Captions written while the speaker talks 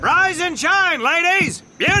and shine, ladies!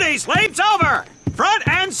 Beauty sleeps over! Front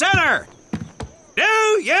and center! Do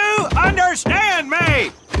you understand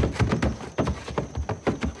me?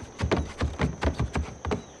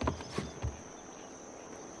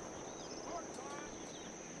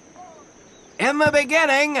 In the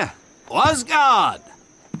beginning was God.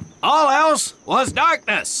 All else was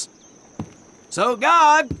darkness. So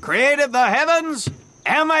God created the heavens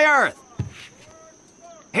and the earth.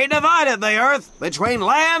 He divided the earth between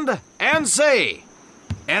land and sea,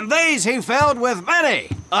 and these he filled with many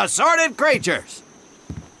assorted creatures.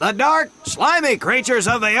 The dark, slimy creatures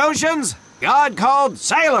of the oceans God called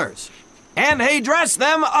sailors, and he dressed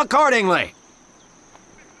them accordingly.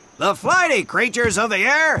 The flighty creatures of the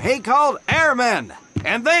air he called airmen,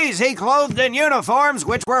 and these he clothed in uniforms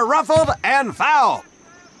which were ruffled and foul.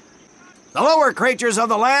 The lower creatures of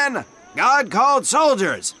the land God called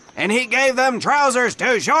soldiers, and he gave them trousers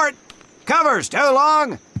too short, covers too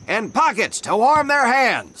long, and pockets to warm their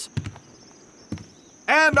hands.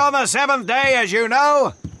 And on the seventh day, as you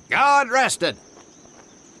know, God rested.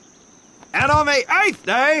 And on the eighth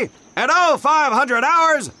day, at 0500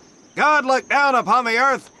 hours, God looked down upon the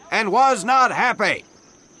earth and was not happy.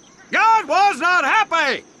 God was not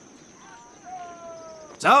happy!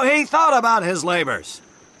 So he thought about his labors,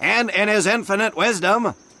 and in his infinite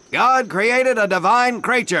wisdom, God created a divine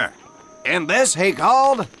creature, and this he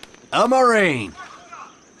called a marine.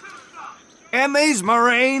 And these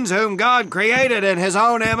marines, whom God created in his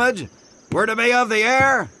own image, were to be of the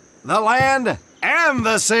air, the land, and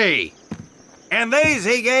the sea. And these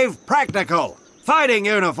he gave practical, fighting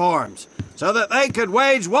uniforms, so that they could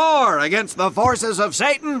wage war against the forces of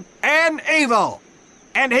Satan and evil.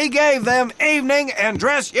 And he gave them evening and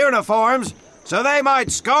dress uniforms, so they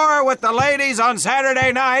might score with the ladies on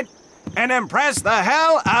Saturday night and impress the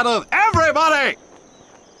hell out of everybody.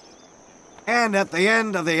 And at the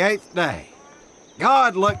end of the eighth day,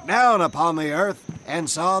 God looked down upon the earth and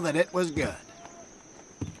saw that it was good.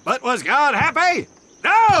 But was God happy?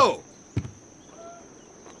 No!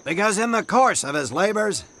 Because in the course of his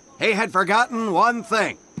labors, he had forgotten one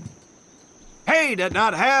thing. He did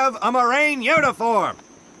not have a marine uniform,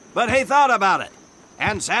 but he thought about it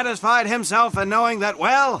and satisfied himself in knowing that,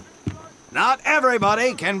 well, not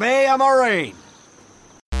everybody can be a marine.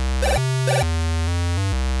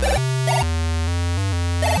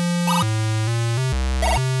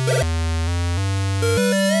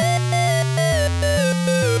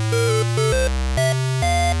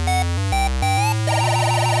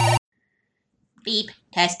 Beep.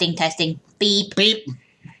 Testing. Beep. Beep.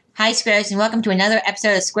 Hi, Squares, and welcome to another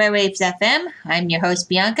episode of Square Waves FM. I'm your host,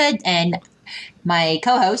 Bianca, and my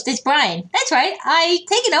co-host is Brian. That's right. I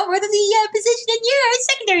taken over the position, and you're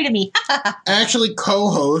secondary to me. Actually,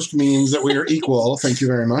 co-host means that we are equal. Thank you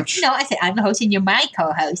very much. No, I said I'm the host, and you're my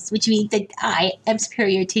co-host, which means that I am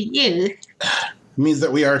superior to you. It means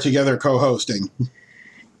that we are together co-hosting.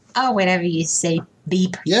 Oh, whatever you say,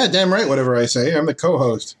 Beep. Yeah, damn right, whatever I say. I'm the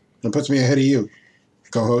co-host. That puts me ahead of you,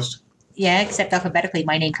 co-host. Yeah, except alphabetically,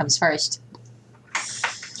 my name comes first.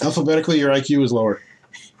 Alphabetically, your IQ is lower.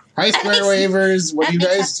 Hi, Square Wavers. What do you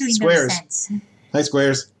guys? Squares. No sense. Hi,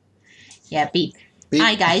 Squares. Yeah, Beep. Beep.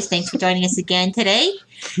 Hi, guys. Thanks for joining us again today.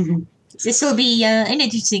 This will be an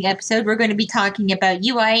interesting episode. We're going to be talking about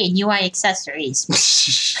UI and UI accessories.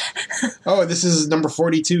 Oh, this is number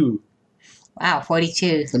 42. Wow,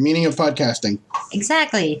 42. The meaning of podcasting.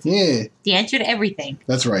 Exactly. Yeah. The answer to everything.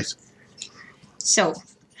 That's right. So,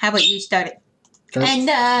 how about you start it? Okay. And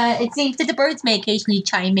it seems that the birds may occasionally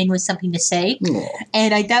chime in with something to say. Aww.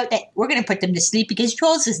 And I doubt that we're going to put them to sleep because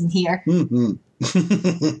Trolls isn't here.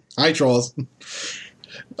 Mm-hmm. Hi, Trolls.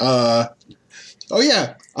 Oh,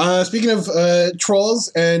 yeah. Speaking of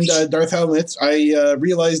Trolls and Darth Helmets, I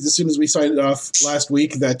realized as soon as we signed off last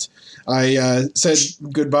week that I said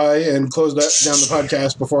goodbye and closed down the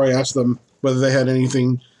podcast before I asked them whether they had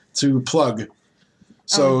anything to plug.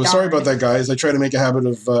 So sorry about that, guys. I try to make a habit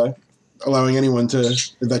of allowing anyone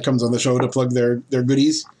that comes on the show to plug their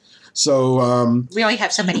goodies. So we only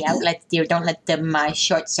have so many outlets, dear. Don't let them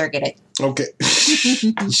short circuit it. Okay.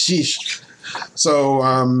 Sheesh. So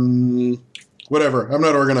whatever. I'm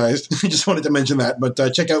not organized. I just wanted to mention that. But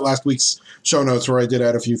check out last week's show notes where I did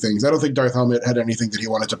add a few things. I don't think Darth Helmet had anything that he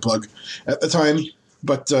wanted to plug at the time.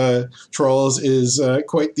 But Trolls is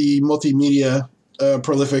quite the multimedia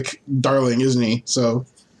prolific darling, isn't he? So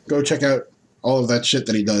go check out all of that shit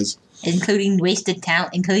that he does. Including the wasted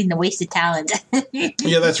talent.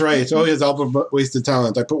 Yeah, that's right. Oh, his album Wasted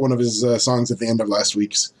Talent. I put one of his songs at the end of last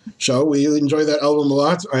week's show. We enjoyed that album a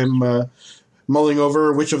lot. I'm mulling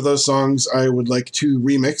over which of those songs I would like to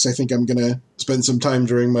remix. I think I'm going to spend some time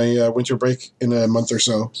during my winter break in a month or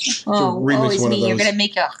so Oh, to remix it's one me. of those. You're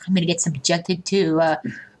I'm gonna get subjected to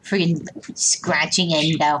friggin' scratching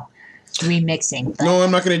and remixing. But No,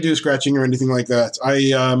 I'm not going to do scratching or anything like that.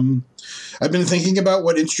 I've been thinking about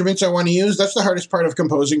what instruments I want to use. That's the hardest part of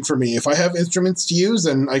composing for me. If I have instruments to use,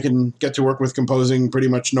 then I can get to work with composing pretty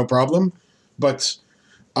much no problem. But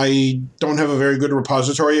I don't have a very good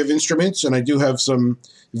repository of instruments, and I do have some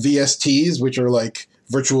VSTs, which are like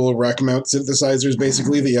virtual rack mount synthesizers,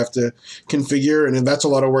 basically, that you have to configure, and that's a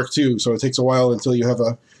lot of work too. So it takes a while until you have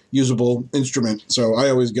a usable instrument. So I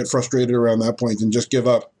always get frustrated around that point and just give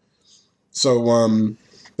up. So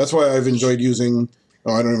that's why I've enjoyed using,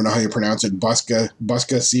 I don't even know how you pronounce it, Bosca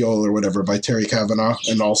Seol or whatever by Terry Kavanagh,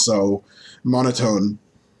 and also Monotone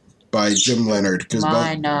by Jim Leonard.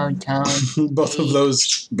 Monotone. Both of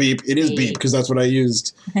those beep. It is beep because that's what I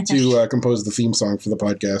used to compose the theme song for the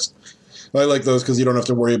podcast. I like those because you don't have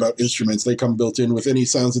to worry about instruments. They come built in with any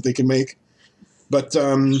sounds that they can make. But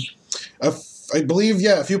I believe,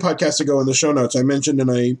 a few podcasts ago in the show notes, I mentioned and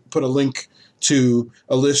I put a link to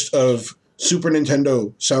a list of Super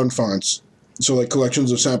Nintendo sound fonts. So like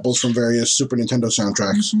collections of samples from various Super Nintendo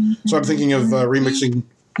soundtracks. So I'm thinking of remixing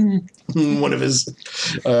one of his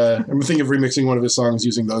one of his songs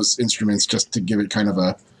using those instruments just to give it kind of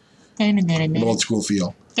an old school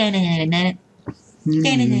feel. That's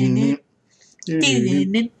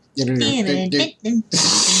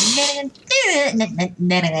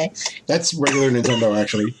regular Nintendo,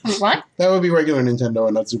 actually. What? That would be regular Nintendo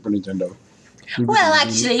and not Super Nintendo. Well,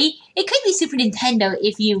 actually, it could be Super Nintendo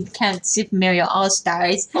if you count Super Mario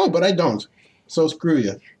All-Stars. Oh, but I don't. So screw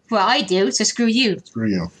you. Well, I do, so screw you. Screw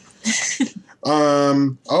you. I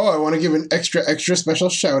want to give an extra special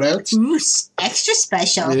shout out. Ooh, extra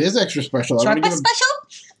special. It is extra special. Short bus special?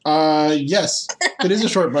 Yes. It is a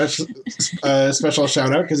short bus special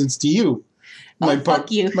shout out because it's to you. Fuck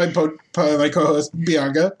you. My co-host,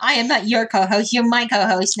 Bianca. I am not your co-host. You're my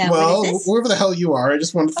co-host now. Well, what is this? whoever the hell you are, I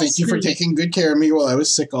just want to thank you for taking good care of me while I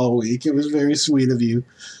was sick all week. It was very sweet of you.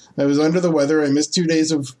 I was under the weather. I missed 2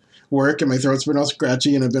 days of work, and my throat's been all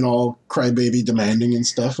scratchy, and I've been all crybaby demanding and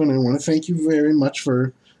stuff, and I want to thank you very much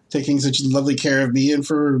for taking such lovely care of me and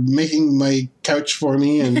for making my couch for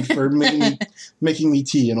me and for making me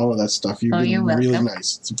tea and all of that stuff. You've been really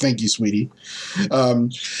nice. So thank you, sweetie.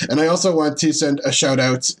 And I also want to send a shout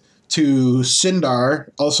out to Sindar,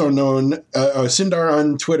 also known Sindar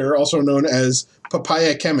on Twitter, also known as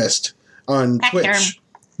Papaya Chemist on Twitch.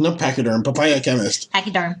 No, Pachyderm, Papaya Chemist.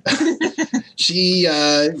 Pachyderm. She's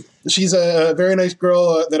a very nice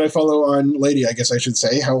girl that I follow on Lady, I guess I should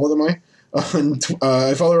say. How old am I?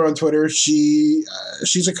 I follow her on Twitter. She's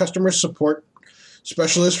a customer support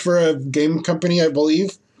specialist for a game company, I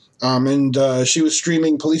believe. And she was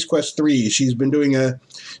streaming Police Quest 3. She's been doing a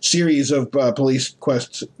series of Police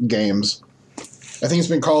Quest games. I think it's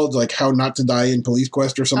been called like How Not to Die in Police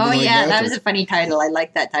Quest or something like that. Oh yeah, that was a funny title. I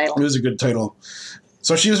like that title. It was a good title.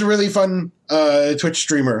 So she was a really fun Twitch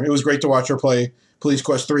streamer. It was great to watch her play Police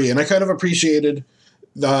Quest 3. And I kind of appreciated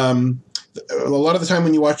a lot of the time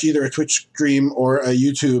when you watch either a Twitch stream or a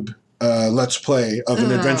YouTube Let's Play of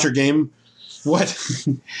an adventure game. What?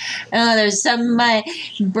 There's some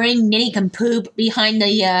brain nincompoop behind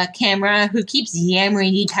the camera who keeps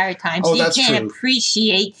yammering the entire time, so you can't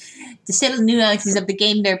appreciate the subtle nuances of the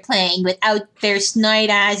game they're playing without their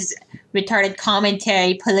snide-ass retarded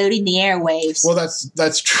commentary polluting the airwaves. Well,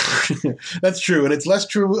 that's true. That's true, and it's less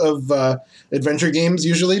true of adventure games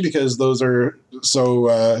usually because those are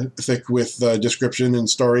so thick with description and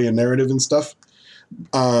story and narrative and stuff.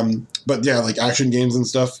 But yeah, like action games and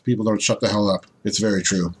stuff, people don't shut the hell up. It's very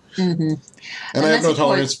true. Mm-hmm. And I have no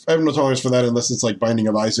tolerance. I have no tolerance for that unless it's like Binding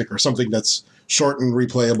of Isaac or something that's short and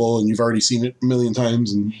replayable, and you've already seen it a million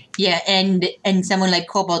times. And yeah, and someone like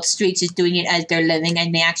Cobalt Streets is doing it as their living,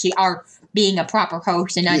 and they actually are being a proper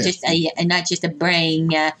host and not just a brain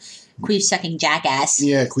queef sucking jackass.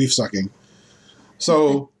 Yeah, queef sucking.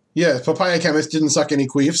 So. Yeah, Papaya Chemist didn't suck any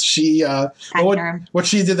queefs. She what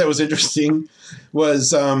she did that was interesting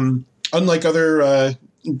was unlike other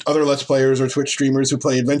Let's Players or Twitch streamers who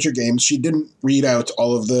play adventure games, she didn't read out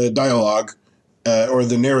all of the dialogue or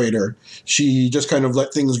the narrator. She just kind of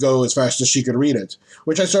let things go as fast as she could read it,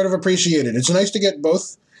 which I sort of appreciated. It's nice to get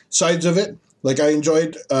both sides of it. Like I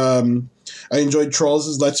enjoyed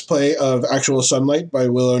Trolls' Let's Play of Actual Sunlight by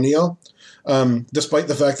Will O'Neill. Despite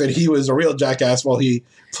the fact that he was a real jackass while he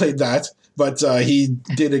played that, but he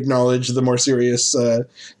did acknowledge the more serious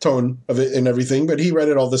tone of it and everything, but he read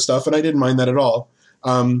all this stuff, and I didn't mind that at all.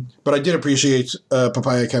 But I did appreciate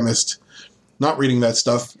Papaya Chemist not reading that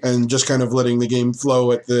stuff and just kind of letting the game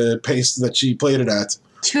flow at the pace that she played it at.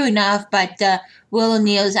 True enough, but Will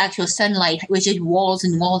O'Neill's actual Sunlight was just walls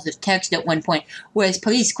and walls of text at one point, whereas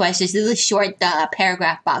Police Quest is little short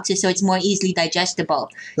paragraph boxes, so it's more easily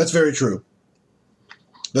digestible. That's very true.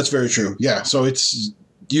 Yeah, so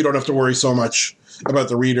you don't have to worry so much about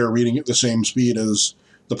the reader reading at the same speed as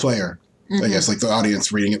the player. I guess, like the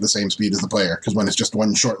audience reading at the same speed as the player, because when it's just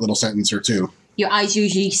one short little sentence or two. Your eyes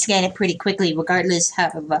usually scan it pretty quickly, regardless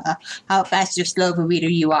of how fast or slow of a reader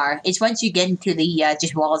you are. It's once you get into the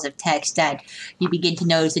just walls of text that you begin to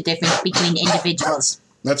notice the difference between individuals.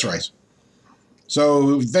 That's right.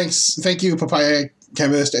 So thank you, Papaya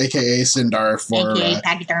Chemist, a.k.a. Sindar, for... A.k.a.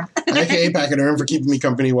 Pachyderm. a.k.a. Pachyderm, for keeping me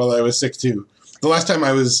company while I was sick, too. The last time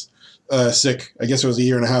I was sick, I guess it was a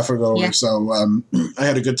year and a half ago or so, I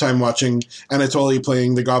had a good time watching Anatoly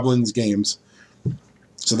playing the Goblins games.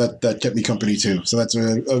 So that kept me company, too. So that's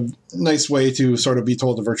a nice way to sort of be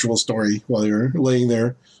told a virtual story while you're laying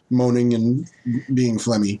there moaning and being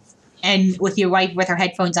phlegmy. And with your wife with her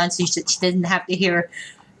headphones on, so she doesn't have to hear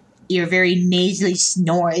your very nasally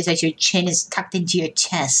snores as your chin is tucked into your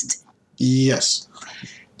chest. Yes.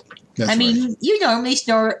 That's mean, right. you normally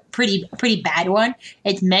snore pretty bad one.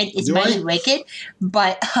 It's mighty wicked.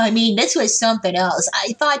 But, I mean, this was something else.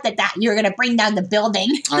 I thought that you were going to bring down the building.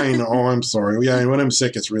 I know. I'm sorry. Yeah, when I'm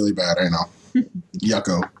sick, it's really bad. I know.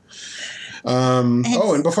 Yucko.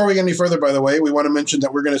 And before we get any further, by the way, we want to mention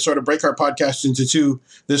that we're going to sort of break our podcast into two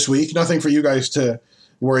this week. Nothing for you guys to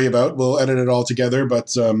worry about. We'll edit it all together.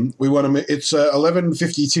 But we want to. It's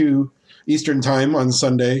 11:52 Eastern Time on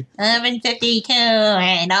Sunday. 11:52,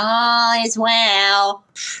 and all is well.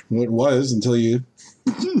 It was until you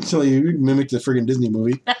mimicked the friggin' Disney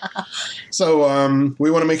movie. So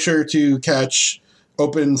we want to make sure to catch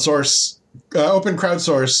open crowdsource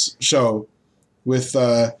show with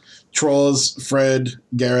Trolls, Fred,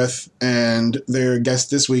 Gareth, and their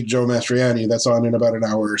guest this week, Joe Mastriani. That's on in about an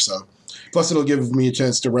hour or so. Plus, it'll give me a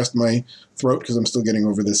chance to rest my throat because I'm still getting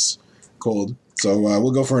over this cold. So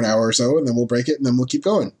we'll go for an hour or so, and then we'll break it, and then we'll keep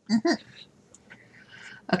going. Mm-hmm.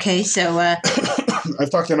 Okay, so... I've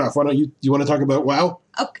talked enough. Why don't you want to talk about WoW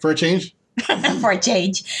for a change? For a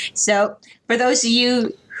change. So, for those of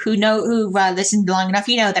you who listened long enough,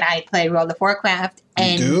 you know that I play World of Warcraft.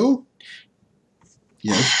 And you do?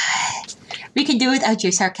 Yes. We can do without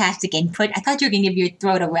your sarcastic input. I thought you were going to give your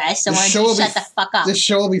throat a rest, so why don't you shut the fuck up? This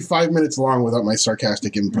show will be 5 minutes long without my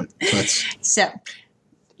sarcastic input. So...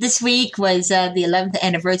 This week was the 11th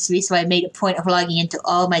anniversary, so I made a point of logging into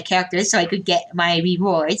all my characters so I could get my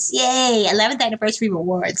rewards. Yay! 11th anniversary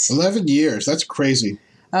rewards. 11 years. That's crazy.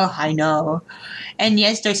 Oh, I know. And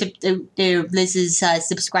yes, their Blizz's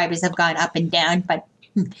subscribers have gone up and down, but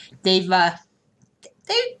they've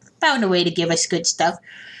found a way to give us good stuff.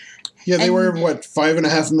 Yeah, they were,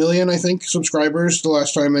 5.5 million, I think, subscribers the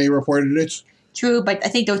last time they reported it. True, but I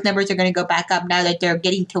think those numbers are going to go back up now that they're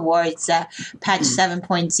getting towards patch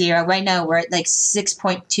 7.0. Right now, we're at like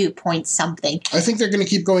 6.2 point something. I think they're going to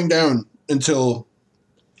keep going down until...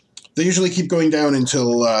 They usually keep going down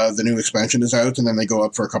until the new expansion is out, and then they go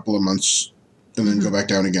up for a couple of months, and then go back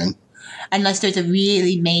down again. Unless there's a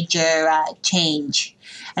really major change.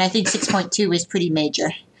 And I think 6.2 is pretty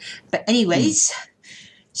major. But anyways,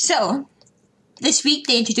 so... This week,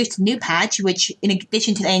 they introduced a new patch, which, in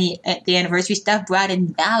addition to the anniversary stuff, brought in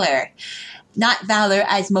Valor. Not Valor,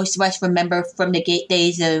 as most of us remember from the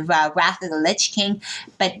days of Wrath of the Lich King,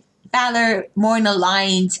 but Valor more in the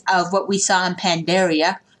lines of what we saw in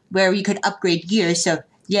Pandaria, where you could upgrade gear. So,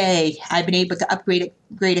 yay, I've been able to upgrade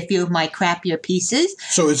a few of my crappier pieces.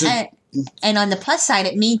 So is it... And on the plus side,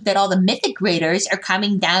 it means that all the mythic raiders are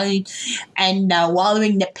coming down and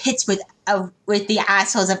wallowing the pits with the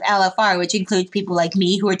assholes of LFR, which includes people like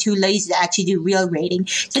me who are too lazy to actually do real raiding,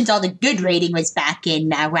 since all the good raiding was back in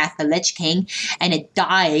Wrath of the Lich King, and it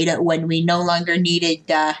died when we no longer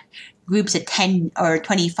needed groups of 10 or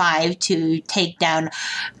 25 to take down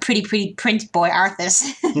pretty Prince Boy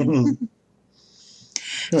Arthas. All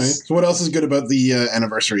right. So what else is good about the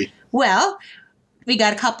anniversary? Well... We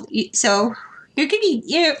got a couple, so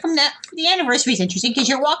the anniversary is interesting because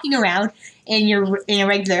you're walking around in a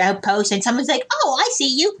regular outpost and someone's like, oh, I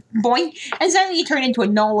see you, boing, and suddenly you turn into a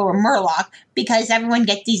gnoll or a murloc because everyone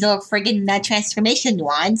gets these little friggin' transformation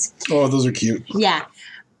wands. Oh, those are cute. Yeah.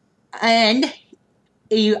 And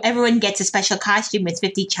everyone gets a special costume with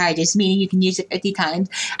 50 charges, meaning you can use it 50 times,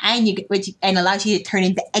 and allows you to turn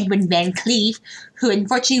into Edwin Van Cleef, who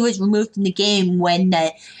unfortunately was removed from the game when...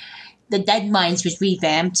 The Dead Mines was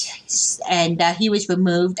revamped, and he was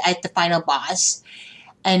removed at the final boss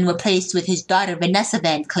and replaced with his daughter, Vanessa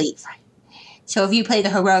Van Cleef. So if you play the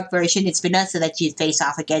heroic version, it's Vanessa that you face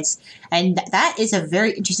off against, and that is a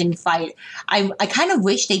very interesting fight. I kind of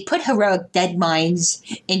wish they put heroic dead mines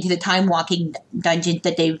into the time walking dungeon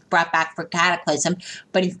that they brought back for Cataclysm,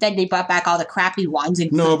 but instead they brought back all the crappy ones.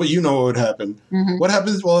 No, but you know what would happen. Mm-hmm. What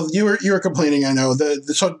happens? Well, you were complaining. I know.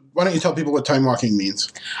 So why don't you tell people what time walking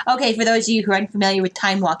means? Okay, for those of you who aren't familiar with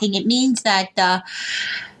time walking, it means that.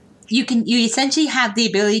 You essentially have the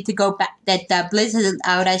ability to go back, that Blizz has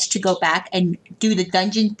allowed us to go back and do the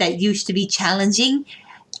dungeons that used to be challenging,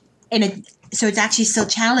 so it's actually still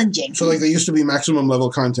challenging. So like they used to be maximum level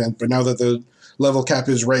content, but now that the level cap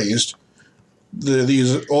is raised,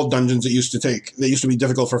 these old dungeons that used to be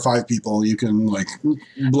difficult for 5 people, you can like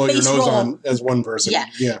blow your nose on as one person.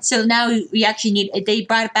 Yeah. So now we actually they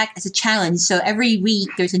brought it back as a challenge. So every week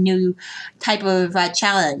there's a new type of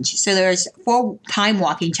challenge. So there's 4 time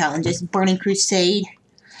walking challenges: Burning Crusade,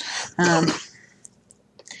 Wrath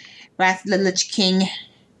of the Lich King,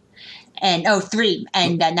 and 3,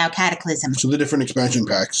 and now Cataclysm. So the different expansion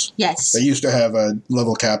packs. Yes. They used to have a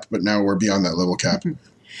level cap, but now we're beyond that level cap.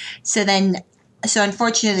 Mm-hmm. So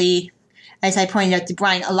unfortunately, as I pointed out to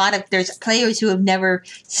Brian, there's players who have never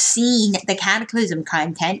seen the Cataclysm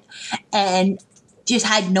content and just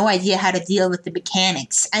had no idea how to deal with the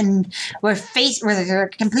mechanics, and where they're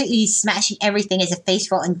completely smashing everything as a face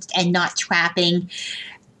roll and not trapping.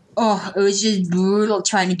 Oh, it was just brutal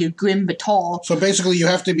trying to do Grim Battle. So basically, you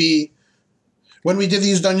have to be. When we did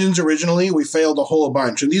these dungeons originally, we failed a whole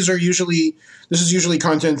bunch, and this is usually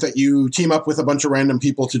content that you team up with a bunch of random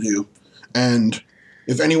people to do. And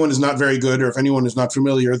if anyone is not very good or if anyone is not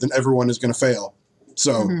familiar, then everyone is going to fail.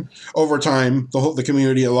 So over time, the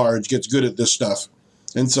community at large gets good at this stuff.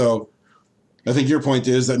 And so I think your point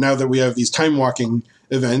is that now that we have these time walking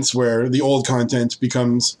events where the old content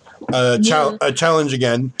becomes a challenge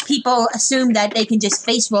again. People assume that they can just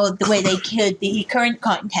face roll the way they could the current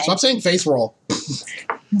content. Stop saying face roll.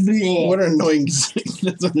 What an annoying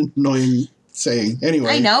that's an annoying saying.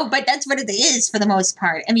 Anyway. I know, but that's what it is for the most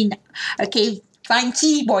part. I mean, okay, fine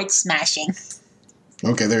keyboard smashing.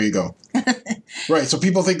 Okay, there you go. Right, so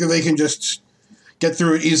people think that they can just get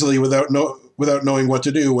through it easily without knowing what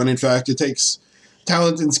to do, when in fact it takes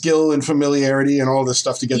talent and skill and familiarity and all this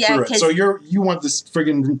stuff to get through it. So you want this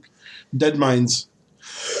friggin' Dead Mines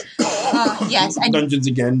yes, dungeons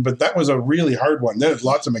again, but that was a really hard one. There was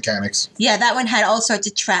lots of mechanics. Yeah, that one had all sorts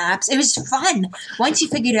of traps. It was fun. Once you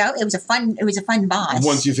figured it out, it was a fun boss.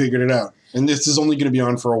 Once you figured it out. And this is only going to be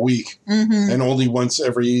on for a week, and only once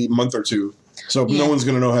every month or two. So no one's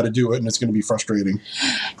going to know how to do it, and it's going to be frustrating.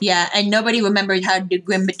 Yeah, and nobody remembered how to do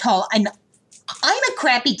Grim Battle. And I'm a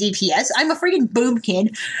crappy DPS. I'm a freaking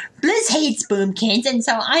boomkin. Blizz hates boomkins, and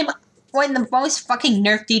so I'm one of the most fucking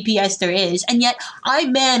nerf DPS there is. And yet I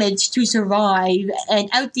managed to survive and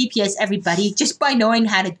out DPS everybody just by knowing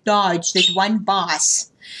how to dodge this one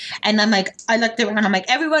boss. And I looked around, I'm like,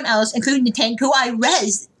 everyone else, including the tank who I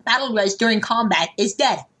battle res during combat, is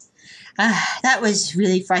dead. That was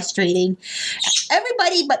really frustrating.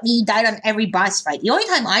 Everybody but me died on every boss fight. The only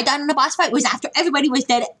time I died on a boss fight was after everybody was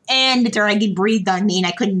dead and the dragon breathed on me and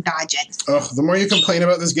I couldn't dodge it. Ugh, the more you complain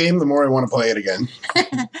about this game, the more I want to play it again.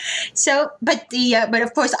 But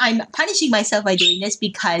of course I'm punishing myself by doing this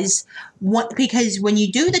because when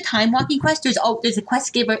you do the time walking quest, there's a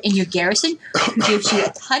quest giver in your garrison who gives you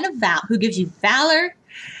a ton of valor.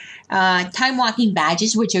 Time walking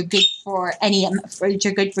badges, which are good for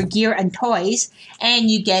gear and toys, and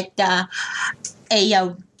you get an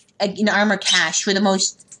armor cache for the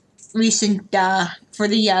most recent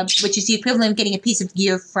which is the equivalent of getting a piece of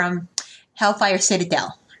gear from Hellfire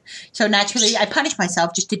Citadel. So naturally, I punish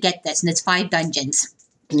myself just to get this, and it's 5 dungeons.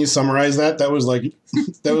 Can you summarize that? That was like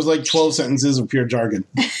 12 sentences of pure jargon.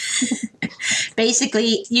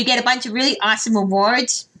 Basically, you get a bunch of really awesome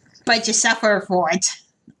rewards, but you suffer for it.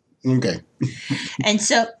 Okay. And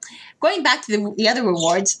so, going back to the other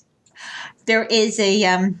rewards, there is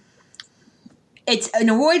it's an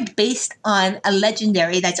award based on a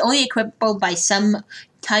legendary that's only equipable by some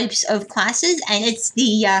types of classes, and it's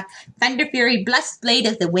the Thunder Fury Blessed Blade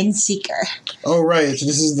of the Windseeker. Oh, right. So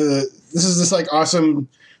this is this like awesome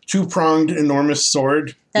 2-pronged enormous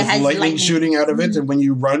sword that with lightning shooting out of it, and when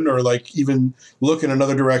you run or like even look in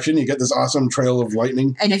another direction, you get this awesome trail of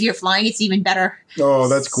lightning. And if you're flying, it's even better. Oh,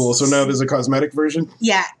 that's cool. So now there's a cosmetic version?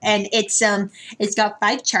 Yeah, and it's got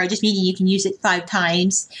 5 charges, meaning you can use it 5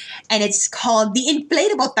 times, and it's called the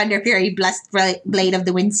Inflatable Thunder Fury Blessed Blade of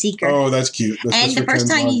the Windseeker. Oh, that's cute. And the first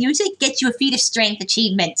time you use it, gets you a feat of strength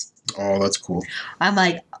achievement. Oh, that's cool. I'm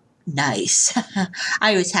like, Nice.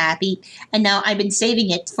 I was happy. And now I've been saving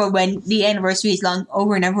it for when the anniversary is long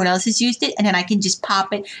over and everyone else has used it, and then I can just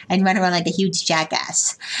pop it and run around like a huge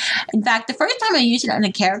jackass. In fact, the first time I used it on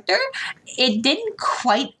a character, it didn't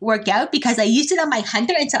quite work out because I used it on my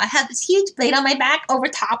hunter, and so I have this huge blade on my back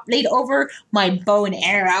laid over my bow and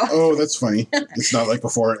arrow. Oh, that's funny. It's not like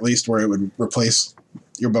before, at least, where it would replace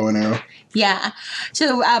your bow and arrow. Yeah.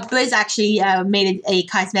 So Blizz actually made a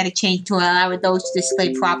cosmetic change to allow those to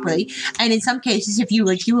display properly. And in some cases, if you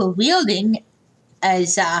were dual wielding,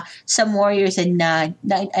 as some warriors and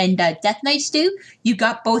Death Knights do, you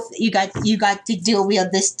got both. You got to dual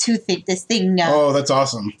wield this thing. Oh, that's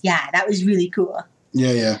awesome. Yeah, that was really cool.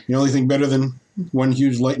 Yeah. The only thing better than one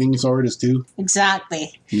huge lightning sword is two.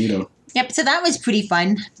 Exactly. Neato. Yep. So that was pretty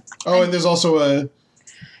fun. Oh, and there's also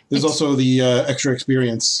the extra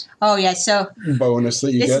experience. Oh yeah, so bonus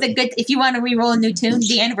that you get. This is the good. If you want to re-roll a new tune,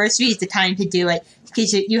 the anniversary is the time to do it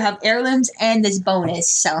because you have heirlooms and this bonus.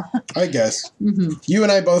 So I guess you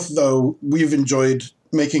and I both, though, we've enjoyed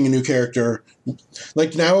making a new character.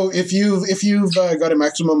 Like now, if you've got a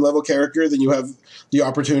maximum level character, then you have the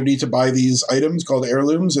opportunity to buy these items called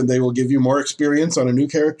heirlooms, and they will give you more experience on a new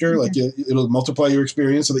character. Like it'll multiply your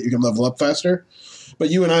experience so that you can level up faster. But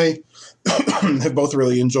you and I have both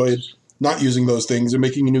really enjoyed not using those things and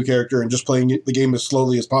making a new character and just playing the game as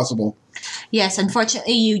slowly as possible. Yes,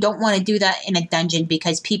 unfortunately, you don't want to do that in a dungeon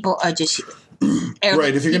because people are just...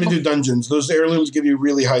 Right, if you're going to do dungeons, those heirlooms give you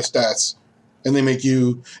really high stats. And they make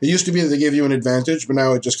you... It used to be that they gave you an advantage, but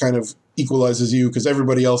now it just kind of equalizes you because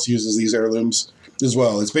everybody else uses these heirlooms as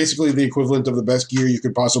well. It's basically the equivalent of the best gear you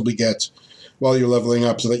could possibly get while you're leveling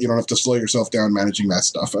up so that you don't have to slow yourself down managing that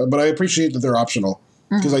stuff. But I appreciate that they're optional.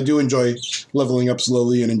 Because I do enjoy leveling up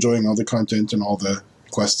slowly and enjoying all the content and all the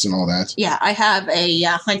quests and all that. Yeah, I have a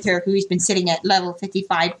hunter who's been sitting at level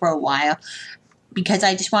 55 for a while because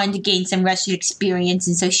I just wanted to gain some rescue experience,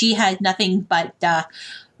 and so she has nothing but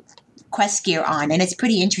quest gear on, and it's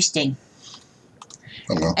pretty interesting.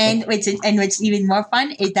 Oh, well. And what's even more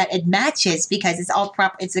fun is that it matches because it's all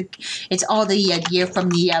it's all the gear from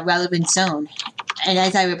the relevant zone, and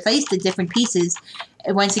as I replace the different pieces,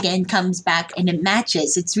 it once again comes back and it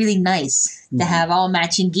matches. It's really nice to have all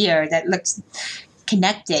matching gear that looks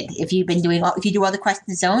connected. If you do all the quests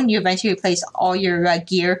in the zone, you eventually replace all your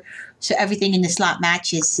gear, so everything in the slot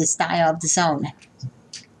matches the style of the zone.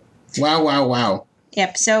 Wow.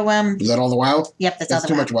 Yep. So is that all the wow? Yep, that's all the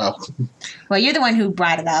too wow. much wow. Well, you're the one who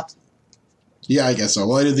brought it up. Yeah, I guess so.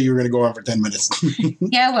 Well, I didn't think you were going to go on for 10 minutes.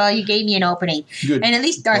 Yeah, well, you gave me an opening. Good. And at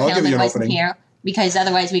least Darth Helmet wasn't here. Because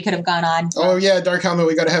otherwise we could have gone on. Oh yeah, Darth Helmet.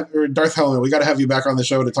 We got to have you back on the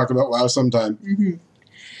show to talk about WoW sometime. Mm-hmm.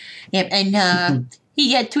 Yep, and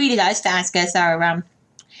he had tweeted us to ask us our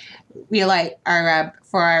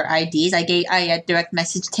for our IDs. I direct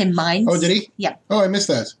messaged him mine. Oh, did he? Yeah. Oh, I missed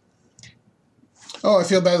that. Oh, I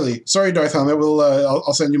feel badly. Sorry, Darth Helmet.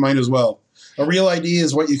 I'll send you mine as well. A real ID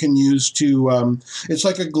is what you can use to. It's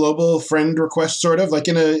like a global friend request, sort of like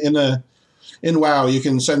in WoW, you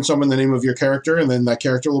can send someone the name of your character, and then that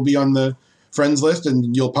character will be on the friends list,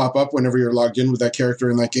 and you'll pop up whenever you're logged in with that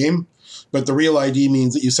character in that game. But the real ID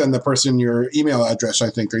means that you send the person your email address,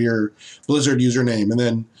 I think, or your Blizzard username. And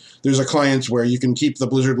then there's a client where you can keep the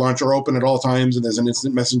Blizzard launcher open at all times, and there's an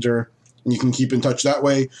instant messenger, and you can keep in touch that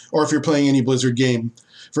way. Or if you're playing any Blizzard game,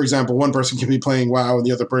 for example, one person can be playing WoW, and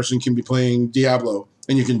the other person can be playing Diablo,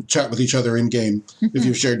 and you can chat with each other in-game if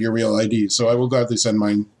you've shared your real ID. So I will gladly send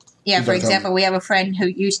mine. Yeah, for example, we have a friend who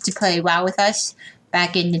used to play WoW with us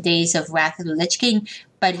back in the days of Wrath of the Lich King,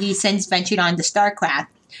 but he since ventured on to StarCraft.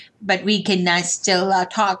 But we can still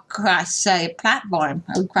talk cross-platform,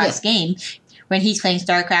 cross-game, when he's playing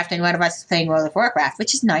StarCraft and one of us is playing World of Warcraft,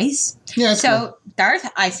 which is nice. Yeah, so, cool. Darth,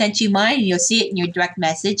 I sent you mine, and you'll see it in your direct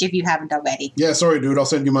message if you haven't already. Yeah, sorry, dude. I'll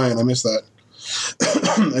send you mine. I missed that.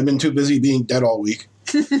 I've been too busy being dead all week.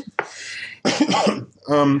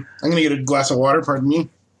 I'm going to get a glass of water, pardon me.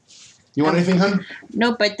 You want anything, hon?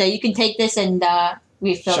 No, but you can take this and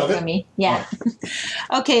refill Shove it for me. Yeah.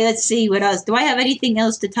 Okay, let's see. What else? Do I have anything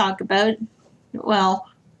else to talk about? Well,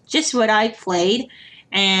 just what I played.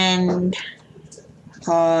 And,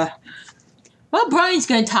 well, Brian's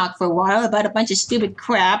going to talk for a while about a bunch of stupid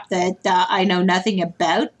crap that I know nothing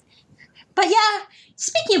about. But, yeah,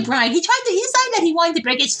 speaking of Brian, he decided that he wanted to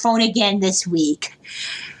break his phone again this week.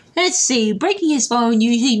 Let's see, breaking his phone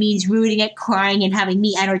usually means ruining it, crying, and having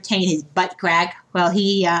me entertain his butt crack. Well,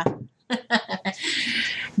 he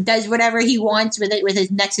does whatever he wants with it with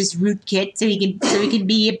his Nexus rootkit, so he can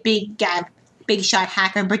be a big shot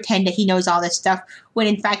hacker and pretend that he knows all this stuff. When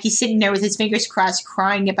in fact he's sitting there with his fingers crossed,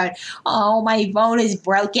 crying about, "Oh, my phone is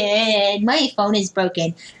broken. My phone is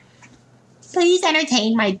broken." Please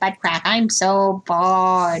entertain my butt crack. I'm so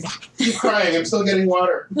bored. Keep crying. I'm still getting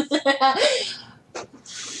water.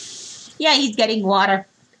 Yeah, he's getting water.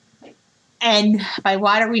 And by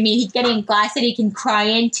water, we mean he's getting a glass that he can cry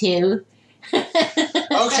into.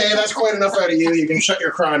 Okay, that's quite enough out of you. You can shut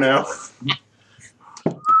your cry now.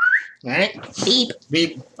 All right. Beep.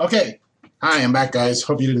 Beep. Okay. Hi, I'm back, guys.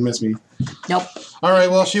 Hope you didn't miss me. Nope. All right,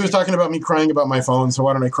 well, she was talking about me crying about my phone, so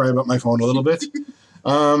why don't I cry about my phone a little bit?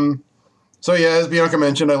 So yeah, as Bianca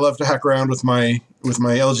mentioned, I love to hack around with my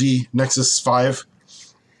LG Nexus 5.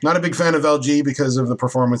 Not a big fan of LG because of the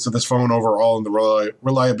performance of this phone overall and the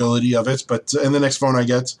reliability of it, but in the next phone I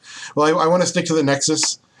get, well, I want to stick to the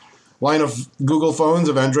Nexus line of Google phones,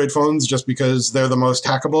 of Android phones, just because they're the most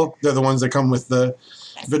hackable. They're the ones that come with the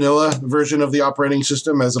vanilla version of the operating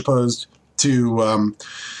system as opposed to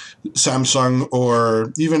Samsung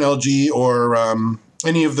or even LG or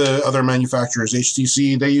any of the other manufacturers,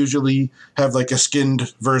 HTC. They usually have like a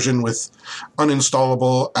skinned version with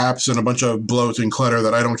uninstallable apps and a bunch of bloat and clutter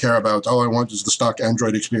that I don't care about. All I want is the stock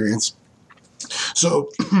Android experience. So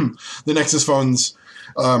the Nexus phones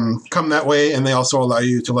come that way, and they also allow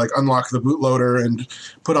you to like unlock the bootloader and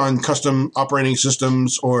put on custom operating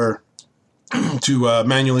systems or to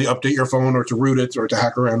manually update your phone or to root it or to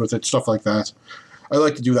hack around with it, stuff like that. I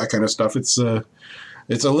like to do that kind of stuff. It's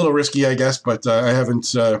a little risky, I guess, but I haven't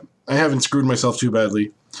screwed myself too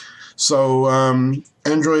badly. So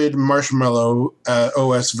Android Marshmallow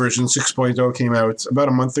OS version 6.0 came out about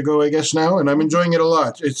a month ago, I guess now, and I'm enjoying it a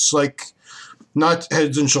lot. It's like not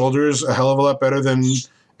heads and shoulders a hell of a lot better than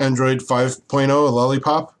Android 5.0, a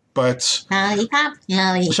lollipop, but Lollipop.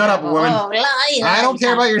 Shut up, woman. Oh, I don't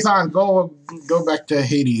care about your song. Go back to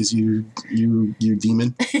Hades, you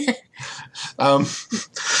demon.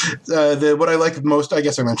 What I like most, I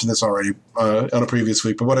guess I mentioned this already on a previous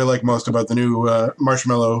week, but what I like most about the new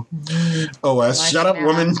Marshmallow OS, shut up,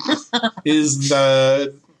 woman, is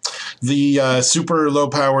the super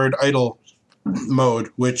low-powered idle mode,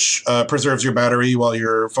 which preserves your battery while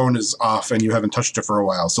your phone is off and you haven't touched it for a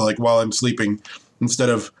while. So like while I'm sleeping, instead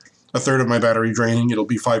of a third of my battery draining, it'll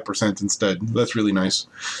be 5% instead. That's really nice.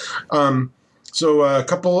 So a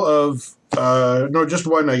couple of just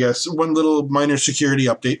one, I guess. One little minor security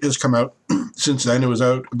update has come out since then. It was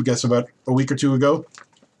out, I guess, about a week or two ago.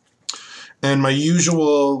 And my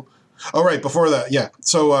usual... Oh, right, before that, yeah.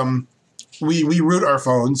 So we root our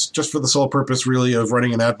phones just for the sole purpose, really, of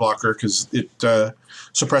running an ad blocker because it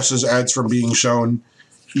suppresses ads from being shown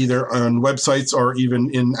either on websites or even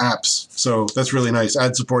in apps. So that's really nice.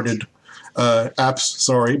 Ad-supported apps,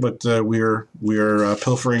 sorry, but we're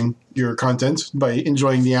pilfering your content by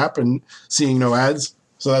enjoying the app and seeing no ads.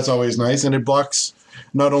 So that's always nice. And it blocks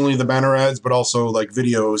not only the banner ads, but also like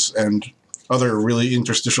videos and other really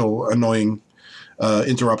interstitial, annoying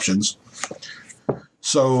interruptions.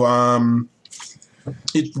 So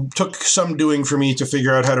it took some doing for me to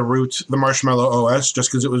figure out how to root the Marshmallow OS just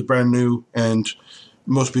because it was brand new and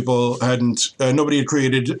most people nobody had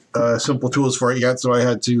created simple tools for it yet, so I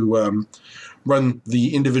had to run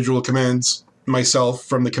the individual commands myself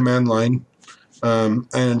from the command line.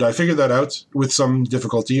 And I figured that out with some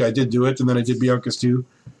difficulty. I did do it, and then I did Bianca's too.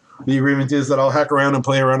 The agreement is that I'll hack around and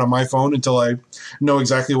play around on my phone until I know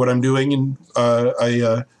exactly what I'm doing, and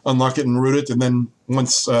I unlock it and root it, and then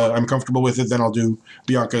once I'm comfortable with it, then I'll do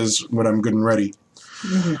Bianca's when I'm good and ready.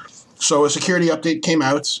 Mm-hmm. So a security update came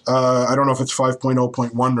out. I don't know if it's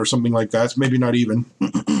 5.0.1 or something like that. Maybe not even.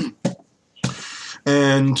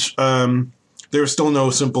 And there's still no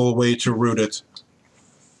simple way to root it.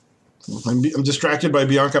 I'm distracted by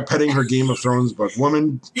Bianca petting her Game of Thrones book.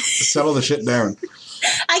 Woman, settle the shit down.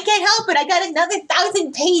 I can't help it. I got another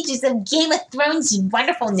 1,000 pages of Game of Thrones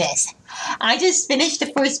wonderfulness. I just finished the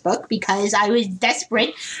first book because I was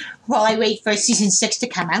desperate while I wait for season 6 to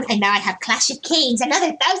come out, and now I have Clash of Kings, another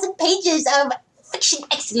 1,000 pages of fiction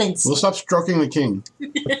excellence. We'll stop stroking the king.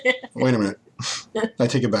 Wait a minute. I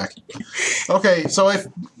take it back. Okay, so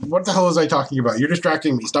what the hell was I talking about? You're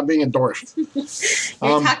distracting me. Stop being a dork. You're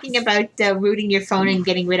talking about rooting your phone and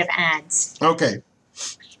getting rid of ads. Okay.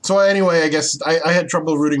 So anyway, I guess I had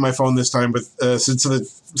trouble rooting my phone this time since the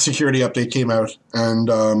security update came out. And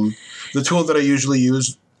the tool that I usually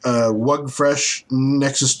use, Wugfresh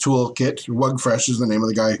Nexus Toolkit. Wugfresh is the name of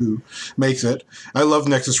the guy who makes it. I love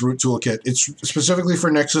Nexus Root Toolkit. It's specifically for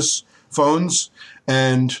Nexus phones,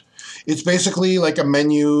 and it's basically like a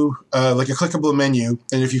menu, like a clickable menu.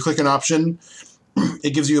 And if you click an option,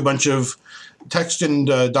 it gives you a bunch of text and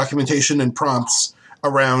documentation and prompts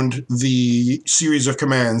around the series of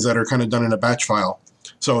commands that are kind of done in a batch file.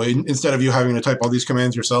 So instead of you having to type all these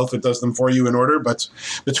commands yourself, it does them for you in order. But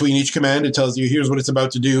between each command, it tells you, here's what it's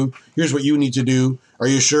about to do. Here's what you need to do. Are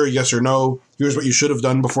you sure? Yes or no. Here's what you should have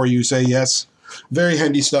done before you say yes. Very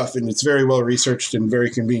handy stuff, and it's very well researched and very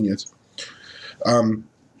convenient. My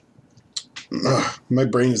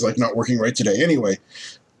brain is like not working right today. Anyway.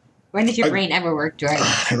 When does your brain ever work right?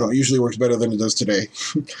 I don't know. It usually works better than it does today.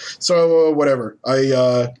 So whatever.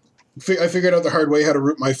 I figured out the hard way how to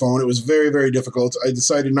root my phone. It was very, very difficult. I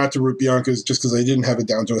decided not to root Bianca's just because I didn't have it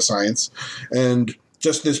down to a science. And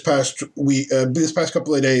just this past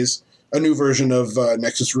couple of days, a new version of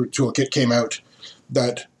Nexus Root Toolkit came out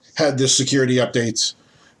that had this security updates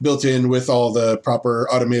built in with all the proper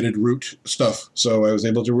automated root stuff. So I was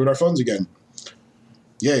able to root our phones again.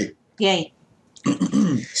 Yay. Yay.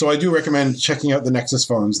 So I do recommend checking out the Nexus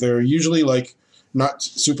phones. They're usually like not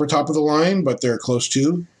super top of the line, but they're close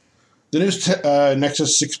to. The new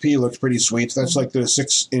Nexus 6P looks pretty sweet. That's like the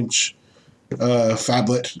 6-inch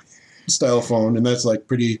phablet style phone, and that's like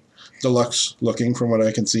pretty deluxe looking from what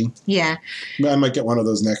I can see. Yeah. I might get one of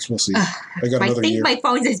those next. We'll see. I think my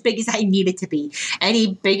phone's as big as I need it to be.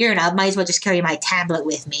 Any bigger, and I might as well just carry my tablet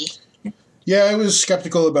with me. Yeah, I was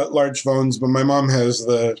skeptical about large phones, but my mom has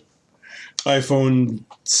the iPhone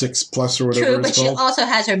 6 Plus or whatever. True, but she also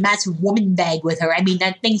has her massive woman bag with her. I mean,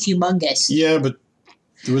 that thing's humongous. Yeah, but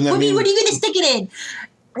wouldn't that mean... what are you going to stick it in?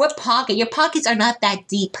 What pocket? Your pockets are not that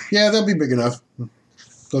deep. Yeah, they'll be big enough.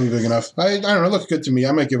 They'll be big enough. I don't know. It looks good to me.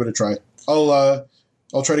 I might give it a try. I'll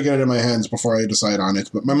try to get it in my hands before I decide on it.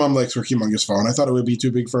 But my mom likes her humongous phone. I thought it would be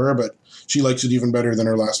too big for her, but she likes it even better than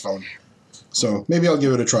her last phone. So maybe I'll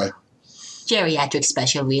give it a try. Geriatric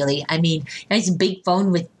special, really. I mean, nice big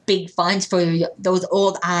phone with big fonts for those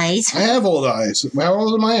old eyes. I have old eyes. How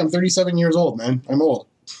old am I? I'm 37 years old, man. I'm old.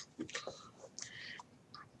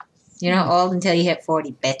 You're not old until you hit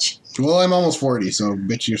 40, bitch. Well, I'm almost 40, so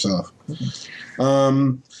bitch yourself.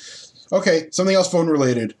 Okay, something else phone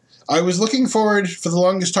related. I was looking forward for the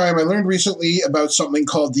longest time. I learned recently about something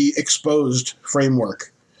called the Exposed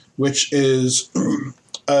framework, which is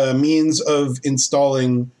a means of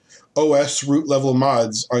installing OS root level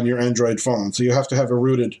mods on your Android phone. So you have to have a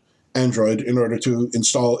rooted Android in order to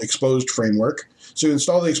install Exposed framework. So you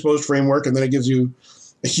install the Exposed framework, and then it gives you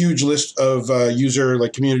a huge list of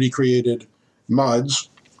community created mods,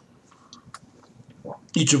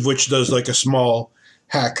 each of which does like a small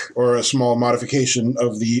hack or a small modification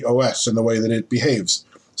of the OS and the way that it behaves.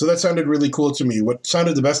 So that sounded really cool to me. What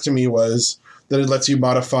sounded the best to me was that it lets you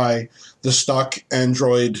modify the stock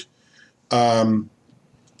Android home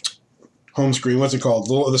screen. What's it called?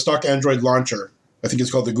 The stock Android launcher. I think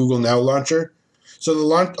it's called the Google Now launcher. So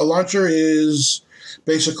a launcher is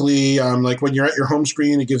basically like when you're at your home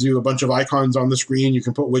screen, it gives you a bunch of icons on the screen. You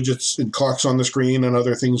can put widgets and clocks on the screen and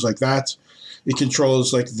other things like that. It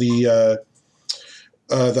controls like the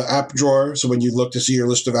app drawer. So when you look to see your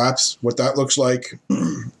list of apps, what that looks like.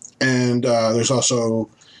 And there's also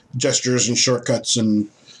gestures and shortcuts and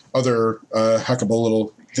other hackable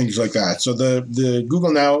little things like that. So the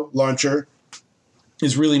Google Now launcher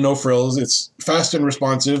is really no frills. It's fast and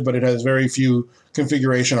responsive, but it has very few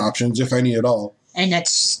configuration options, if any at all. And that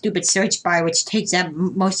stupid search bar, which takes up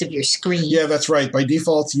most of your screen. Yeah, that's right. By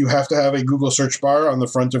default, you have to have a Google search bar on the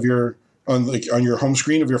front of your on your home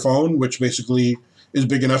screen of your phone, which basically is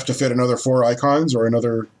big enough to fit another 4 icons or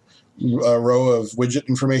another row of widget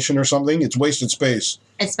information or something. It's wasted space.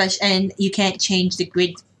 And you can't change the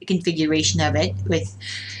grid configuration of it with.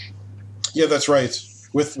 Yeah, that's right.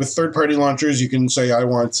 With third-party launchers, you can say, I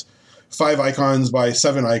want 5 icons by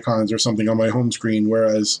 7 icons or something on my home screen,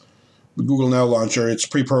 whereas the Google Now launcher, it's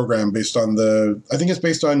pre-programmed based on I think it's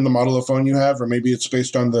based on the model of phone you have, or maybe it's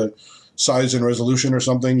based on the size and resolution or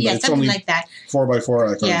something. Yeah, but it's something only like that.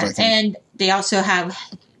 4x4 icons, yeah, I think. And they also have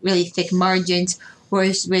really thick margins,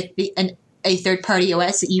 whereas with a third-party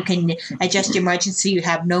OS, you can adjust your margins so you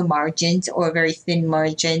have no margins or very thin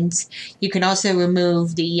margins. You can also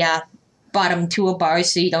remove the bottom toolbars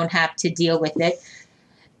so you don't have to deal with it.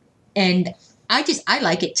 And I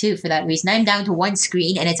like it too for that reason. I'm down to one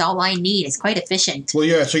screen and it's all I need. It's quite efficient. Well,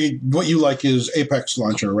 yeah. So what you like is Apex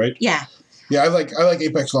Launcher, right? Yeah. Yeah, I like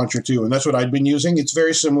Apex Launcher too, and that's what I've been using. It's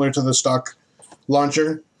very similar to the stock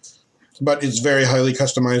launcher, but it's very highly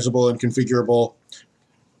customizable and configurable.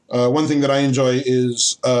 One thing that I enjoy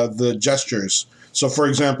is the gestures. So, for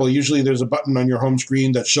example, usually there's a button on your home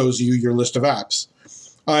screen that shows you your list of apps.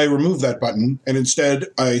 I remove that button, and instead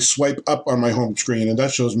I swipe up on my home screen, and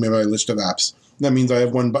that shows me my list of apps. That means I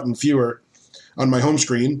have one button fewer on my home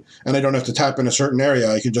screen, and I don't have to tap in a certain area.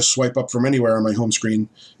 I can just swipe up from anywhere on my home screen,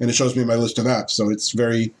 and it shows me my list of apps. So it's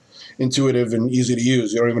very intuitive and easy to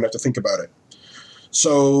use. You don't even have to think about it.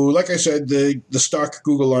 So, like I said, the stock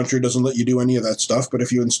Google launcher doesn't let you do any of that stuff, but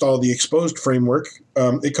if you install the exposed framework,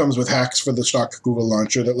 it comes with hacks for the stock Google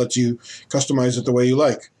launcher that lets you customize it the way you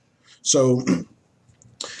like. So,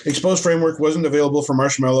 exposed framework wasn't available for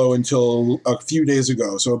Marshmallow until a few days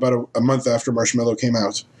ago, so about a month after Marshmallow came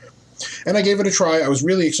out. And I gave it a try. I was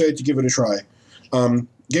really excited to give it a try.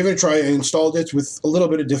 Gave it a try. I installed it with a little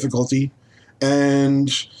bit of difficulty and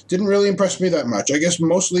didn't really impress me that much. I guess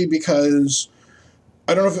mostly because,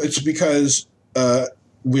 I don't know if it's because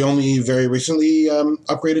we only very recently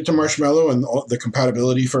upgraded to Marshmallow and the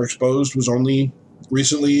compatibility for exposed was only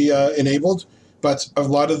recently enabled. But a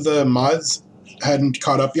lot of the mods hadn't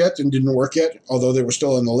caught up yet and didn't work yet, although they were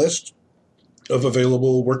still on the list of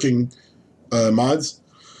available working mods.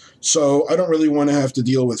 So I don't really want to have to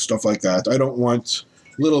deal with stuff like that. I don't want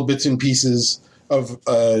little bits and pieces of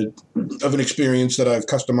an experience that I've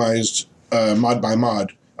customized mod by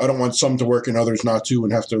mod. I don't want some to work and others not to,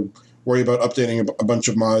 and have to worry about updating a bunch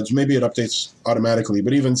of mods. Maybe it updates automatically,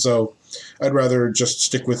 but even so, I'd rather just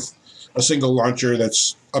stick with a single launcher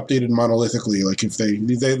that's updated monolithically. Like if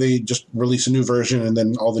they just release a new version and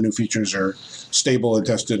then all the new features are stable and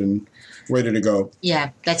tested and ready to go.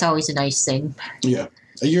 Yeah, that's always a nice thing. Yeah.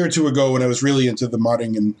 A year or two ago, when I was really into the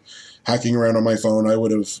modding and hacking around on my phone, I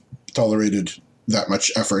would have tolerated that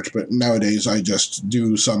much effort. But nowadays, I just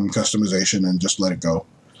do some customization and just let it go.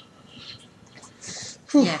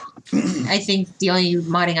 Yeah. I think the only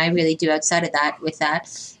modding I really do outside of that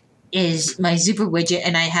is my Super widget,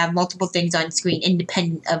 and I have multiple things on screen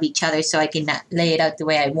independent of each other so I can lay it out the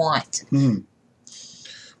way I want. Mm.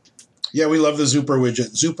 Yeah, we love the Super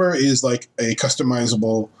widget. Super is like a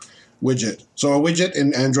customizable widget. So a widget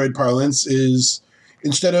in Android parlance is,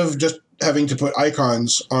 instead of just having to put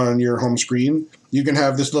icons on your home screen, you can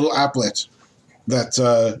have this little applet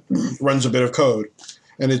that runs a bit of code.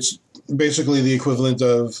 And it's basically the equivalent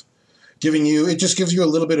of it just gives you a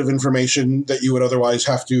little bit of information that you would otherwise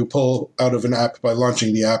have to pull out of an app by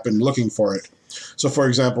launching the app and looking for it. So for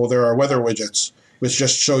example, there are weather widgets, which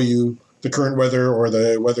just show you the current weather or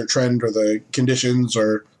the weather trend or the conditions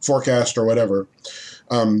or forecast or whatever.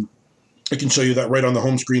 It can show you that right on the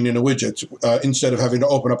home screen in a widget instead of having to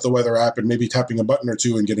open up the weather app and maybe tapping a button or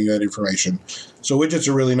two and getting that information. So widgets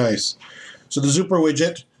are really nice. So the Super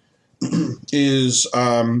widget is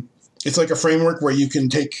it's like a framework where you can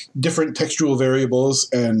take different textual variables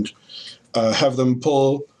and have them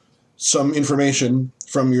pull some information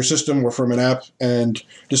from your system or from an app and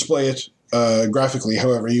display it graphically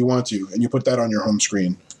however you want to, and you put that on your home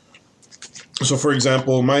screen. So, for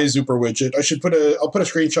example, my Super widget, I'll put a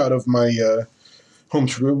screenshot of my home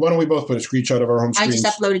screen. Why don't we both put a screenshot of our home screen? I just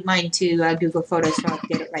uploaded mine to Google Photos, so I'll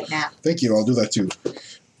get it right now. Thank you. I'll do that too.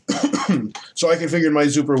 So I configured my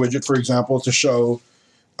Super widget, for example, to show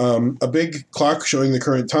a big clock showing the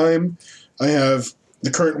current time. I have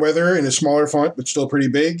the current weather in a smaller font, but still pretty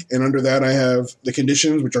big. And under that, I have the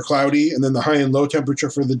conditions, which are cloudy, and then the high and low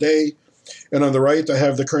temperature for the day. And on the right, I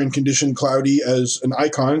have the current condition cloudy as an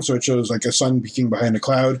icon, so it shows like a sun peeking behind a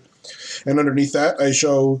cloud. And underneath that,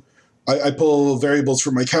 I pull variables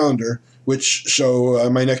from my calendar, which show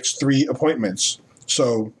my next 3 appointments.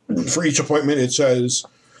 So for each appointment, it says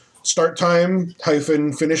start time -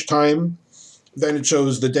 finish time. Then it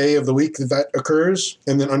shows the day of the week that occurs.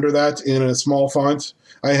 And then under that, in a small font,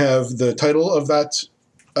 I have the title of that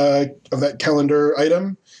calendar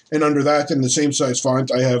item. And under that, in the same size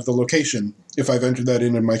font, I have the location, if I've entered that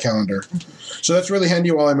in my calendar. So that's really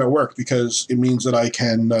handy while I'm at work, because it means that I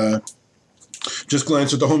can just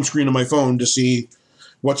glance at the home screen of my phone to see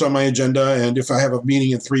what's on my agenda, and if I have a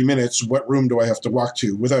meeting in 3 minutes, what room do I have to walk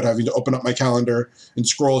to, without having to open up my calendar and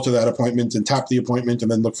scroll to that appointment and tap the appointment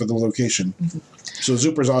and then look for the location. Mm-hmm. So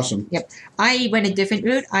Zuper's awesome. Yep. I went a different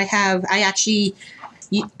route. I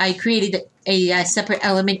created a separate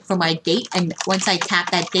element for my date, and once I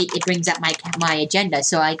tap that date, it brings up my agenda,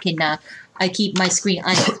 so I can I keep my screen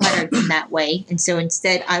uncluttered in that way. And so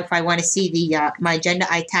instead, if I want to see my agenda,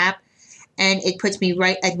 I tap, and it puts me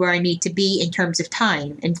right at where I need to be in terms of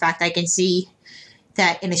time. In fact, I can see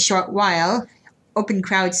that in a short while, Open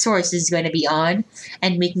Crowdsource is going to be on,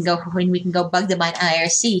 and we can go bug them on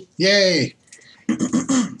IRC. Yay!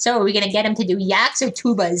 So are we going to get them to do yaks or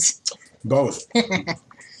tubas? Both.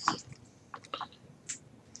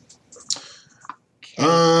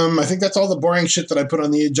 I think that's all the boring shit that I put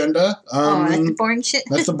on the agenda. That's the boring shit?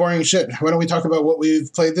 That's the boring shit. Why don't we talk about what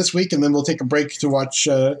we've played this week, and then we'll take a break to watch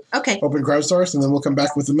Open Crowdsource, and then we'll come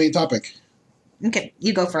back with the main topic. Okay,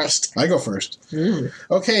 you go first. I go first.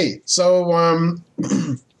 Okay, so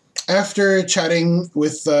after chatting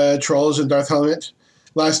with Trolls and Darth Helmet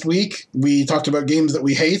last week, we talked about games that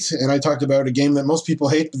we hate, and I talked about a game that most people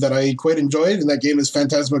hate but that I quite enjoyed, and that game is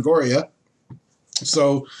Phantasmagoria.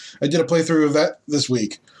 So I did a playthrough of that this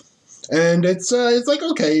week. And it's like,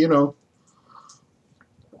 okay, you know,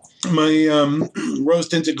 my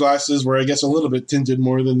rose-tinted glasses were, I guess, a little bit tinted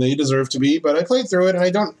more than they deserve to be, but I played through it, and I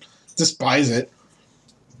don't despise it.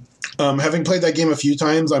 Having played that game a few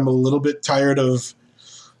times, I'm a little bit tired of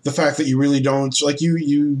the fact that you really don't, like,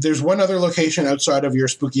 there's one other location outside of your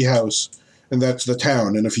spooky house, and that's the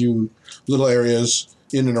town, and a few little areas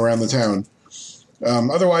in and around the town.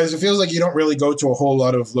 Otherwise, it feels like you don't really go to a whole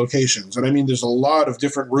lot of locations. And I mean, there's a lot of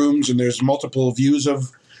different rooms, and there's multiple views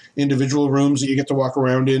of individual rooms that you get to walk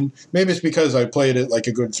around in. Maybe it's because I played it like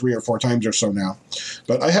a good 3 or 4 times or so now.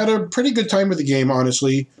 But I had a pretty good time with the game,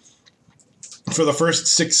 honestly, for the first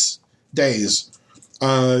 6 days.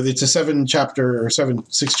 It's a 6 chapters.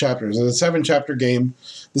 It's a 7-chapter game.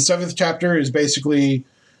 The 7th chapter is basically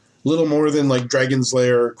little more than like Dragon's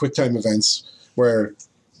Lair QuickTime events, where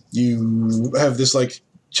you have this like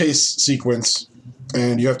chase sequence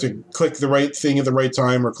and you have to click the right thing at the right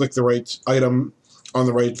time or click the right item on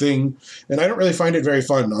the right thing. And I don't really find it very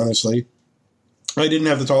fun, honestly. I didn't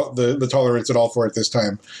have the tolerance at all for it this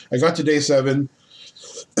time. I got to day 7.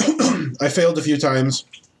 I failed a few times,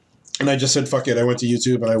 and I just said, fuck it. I went to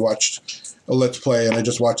YouTube and I watched a Let's Play, and I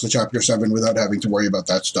just watched the Chapter 7 without having to worry about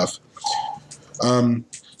that stuff.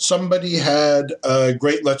 Somebody had a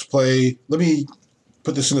great Let's Play. Let me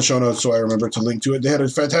put this in the show notes so I remember to link to it. They had a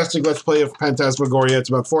fantastic Let's Play of Phantasmagoria. It's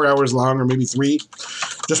about 4 hours long, or maybe 3,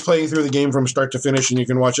 just playing through the game from start to finish, and you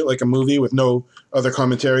can watch it like a movie with no other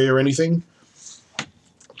commentary or anything.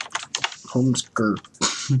 Homeskirt.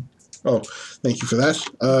 Oh, thank you for that.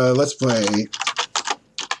 Let's Play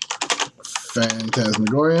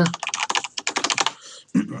Phantasmagoria.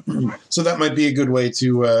 So that might be a good way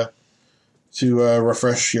to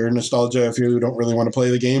refresh your nostalgia if you don't really want to play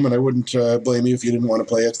the game, and I wouldn't blame you if you didn't want to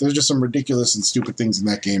play it. There's just some ridiculous and stupid things in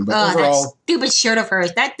that game, but overall... that stupid shirt of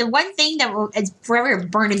hers. That the one thing that is forever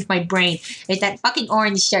burned into my brain is that fucking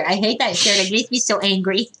orange shirt. I hate that shirt. It makes me so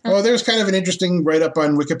angry. Oh, there's kind of an interesting write-up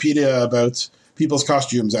on Wikipedia about people's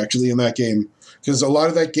costumes, actually, in that game. Because a lot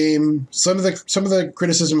of that game... Some of the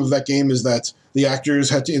criticism of that game is that the actors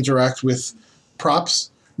had to interact with props,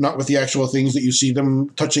 not with the actual things that you see them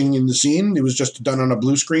touching in the scene. It was just done on a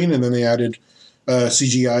blue screen, and then they added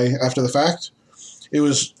CGI after the fact. It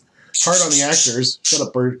was hard on the actors. Shut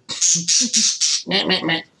up, bird.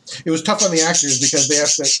 It was tough on the actors because they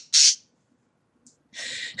have to...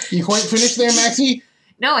 You quite finished there, Maxie?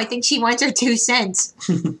 No, I think she wants her 2 cents.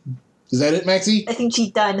 Is that it, Maxie? I think she's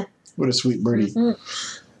done. What a sweet birdie.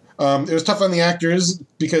 Mm-hmm. It was tough on the actors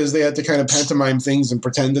because they had to kind of pantomime things and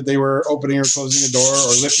pretend that they were opening or closing a door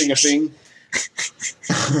or lifting a thing.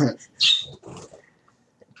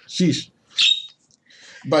 Sheesh.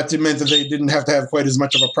 But it meant that they didn't have to have quite as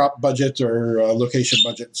much of a prop budget or location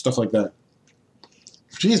budget, stuff like that.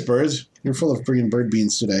 Jeez, birds. You're full of friggin' bird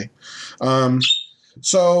beans today.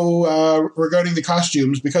 So regarding the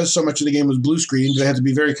costumes, because so much of the game was blue screened, they had to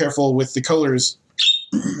be very careful with the colors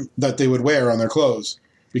that they would wear on their clothes.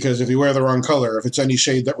 Because if you wear the wrong color, if it's any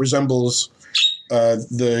shade that resembles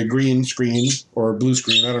the green screen or blue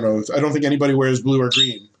screen, I don't know. I don't think anybody wears blue or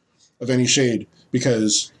green of any shade,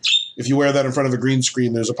 because if you wear that in front of a green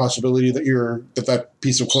screen, there's a possibility that that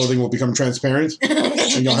piece of clothing will become transparent.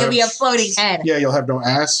 And you'll be a floating head. Yeah, you'll have no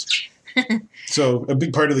ass. So a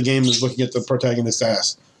big part of the game is looking at the protagonist's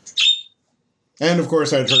ass. And, of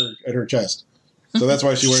course, at her chest. So that's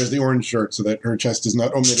why she wears the orange shirt, so that her chest is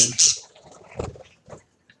not omitted.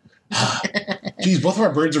 Geez, both of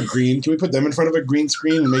our birds are green. Can we put them in front of a green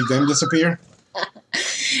screen and make them disappear?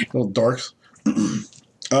 Little dorks.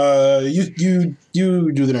 You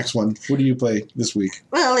do the next one. What do you play this week?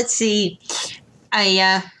 Well, let's see.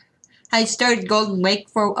 I started Golden Wake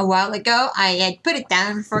for a while ago. I had put it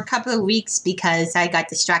down for a couple of weeks because I got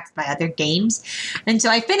distracted by other games. And so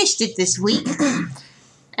I finished it this week.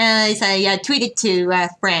 As I tweeted to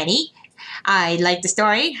Franny. I liked the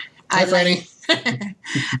story. Hi, Franny.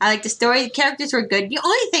 I liked the story. The characters were good. The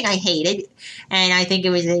only thing I hated, and I think it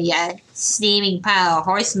was a steaming pile of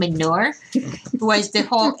horse manure, was the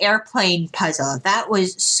whole airplane puzzle. That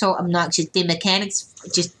was so obnoxious. The mechanics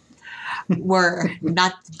just were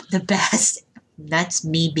not the best. That's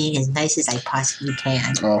me being as nice as I possibly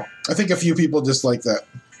can. Oh, I think a few people dislike that.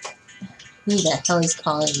 Who the hell is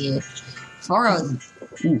calling you?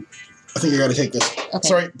 Ooh, I think I got to take this. Okay.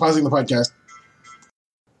 Sorry, pausing the podcast.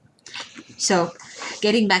 So,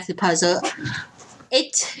 getting back to the puzzle,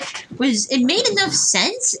 it it made enough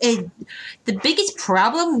sense. The biggest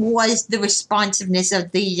problem was the responsiveness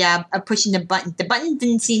of the of pushing the button. The button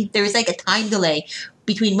didn't seem, there was like a time delay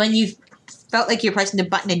between when you felt like you're pressing the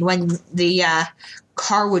button and when the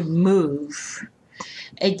car would move.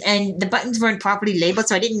 And the buttons weren't properly labeled,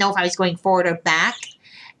 so I didn't know if I was going forward or back.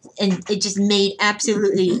 And it just made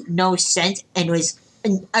absolutely no sense and was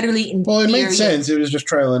utterly infuriating. Well, it made sense. It was just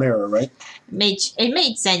trial and error, right? It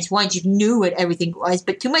made sense once you knew what everything was,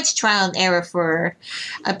 but too much trial and error for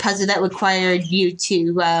a puzzle that required you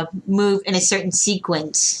to move in a certain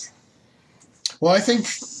sequence. Well, I think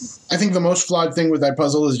the most flawed thing with that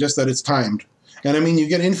puzzle is just that it's timed. And I mean, you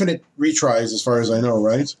get infinite retries as far as I know,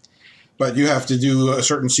 right? But you have to do a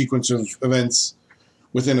certain sequence of events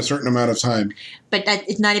within a certain amount of time. But that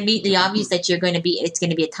it's not immediately obvious that it's going to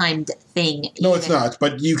be a timed thing. No, it's not.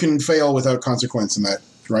 But you can fail without consequence in that,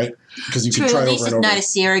 right? Because you can try over and over. It's not a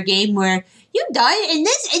Sierra game where you died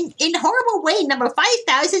in horrible way, number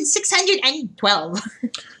 5,612.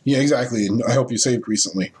 Yeah, exactly. And I hope you saved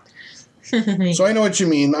recently. So I know what you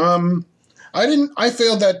mean. I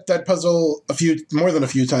failed that puzzle more than a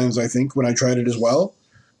few times, I think, when I tried it as well.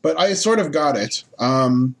 But I sort of got it.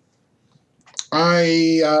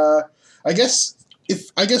 I guess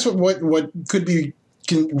what could be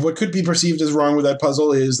perceived as wrong with that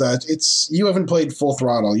puzzle is that you haven't played Full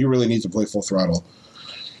Throttle. You really need to play Full Throttle.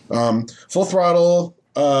 Full Throttle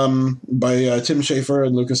by Tim Schafer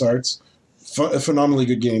and LucasArts, a phenomenally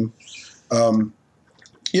good game.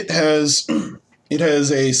 It has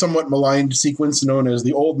a somewhat maligned sequence known as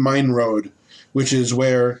the Old Mine Road, which is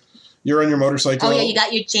where you're on your motorcycle. Oh, yeah, you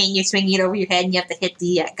got your chain, you're swinging it over your head, and you have to hit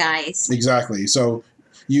the guys. Exactly. So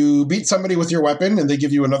you beat somebody with your weapon, and they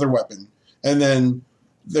give you another weapon. And then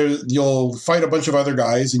you'll fight a bunch of other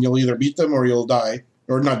guys, and you'll either beat them or you'll die.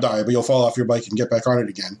 Or not die, but you'll fall off your bike and get back on it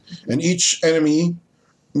again. And each enemy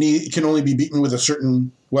can only be beaten with a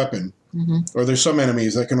certain weapon. Mm-hmm. Or there's some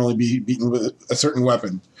enemies that can only be beaten with a certain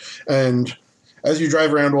weapon. And as you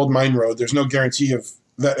drive around Old Mine Road, there's no guarantee of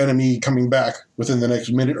that enemy coming back within the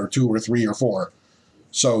next minute or 2 or 3 or 4.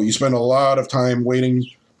 So you spend a lot of time waiting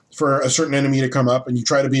for a certain enemy to come up, and you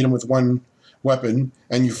try to beat him with one weapon,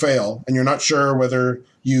 and you fail. And you're not sure whether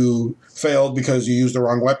you failed because you used the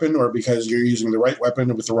wrong weapon or because you're using the right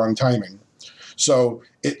weapon with the wrong timing. So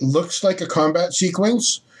it looks like a combat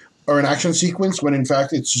sequence or an action sequence when in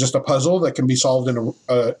fact it's just a puzzle that can be solved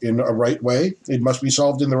in a right way. It must be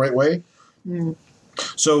solved in the right way. Mm.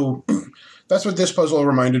 So that's what this puzzle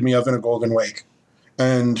reminded me of in a Golden Wake.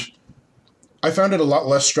 And I found it a lot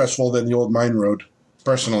less stressful than the Old Mine Road,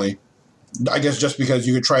 personally. I guess just because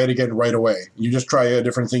you could try it again right away. You just try a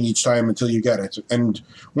different thing each time until you get it. And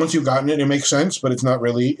once you've gotten it, it makes sense, but it's not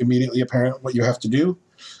really immediately apparent what you have to do.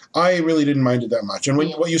 I really didn't mind it that much. And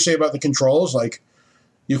what you say about the controls, like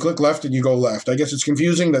you click left and you go left. I guess it's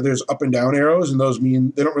confusing that there's up and down arrows, and those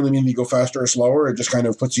they don't really mean you go faster or slower. It just kind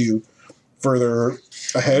of puts you further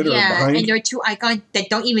ahead or behind. And there are 2 icons that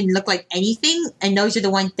don't even look like anything, and those are the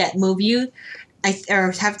ones that move you. I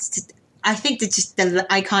think that's just the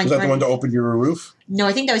icon. Was that the one to open your roof? No,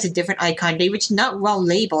 I think that was a different icon. They were just not well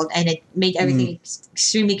labeled, and it made everything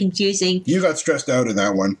extremely confusing. You got stressed out in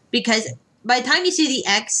that one. Because by the time you see the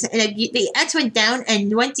X, the X went down,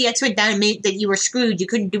 and once the X went down, it meant that you were screwed. You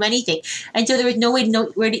couldn't do anything. And so there was no way to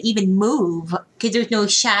know where to even move, because there was no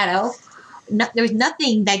shadow. There was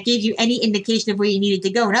nothing that gave you any indication of where you needed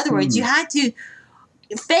to go. In other words, you had to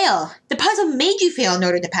fail. The puzzle made you fail in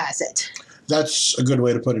order to pass it. That's a good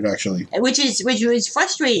way to put it, actually. Which was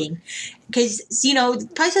frustrating, because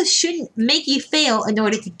puzzles shouldn't make you fail in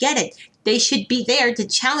order to get it. They should be there to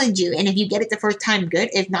challenge you, and if you get it the first time, good.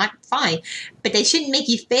 If not, fine. But they shouldn't make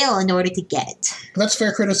you fail in order to get it. That's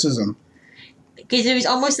fair criticism. Because it was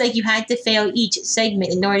almost like you had to fail each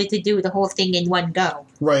segment in order to do the whole thing in one go.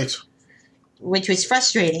 Right. Which was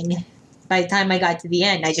frustrating. By the time I got to the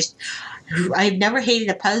end, I've never hated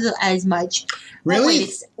a puzzle as much. Really?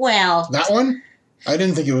 Well, that one? I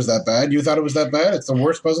didn't think it was that bad. You thought it was that bad? It's the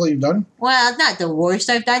worst puzzle you've done? Well, not the worst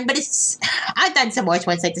I've done, but I've done some worse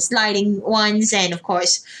ones, like the sliding ones, and of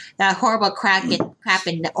course, that horrible crap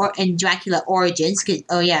in Dracula Origins.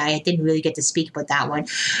 I didn't really get to speak about that one.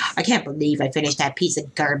 I can't believe I finished that piece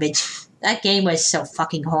of garbage. That game was so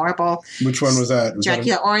fucking horrible. Which one was that?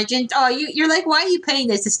 Dracula Origins. Oh, you're like, why are you playing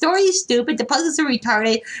this? The story is stupid. The puzzles are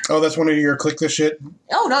retarded. Oh, that's one of your click the shit?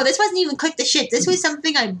 Oh, no, this wasn't even click the shit. This was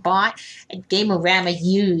something I bought at Game-O-Rama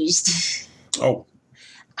used. Oh.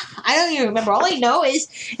 I don't even remember. All I know is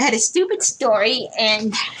it had a stupid story,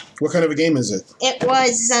 and... What kind of a game is it? It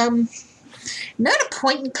was, not a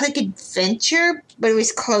point-and-click adventure, but it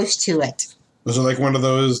was close to it. Was it like one of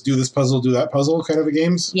those do this puzzle, do that puzzle kind of a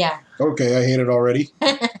games? Yeah. Okay, I hate it already.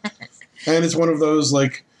 And it's one of those,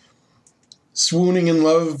 like, swooning in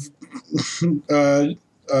love,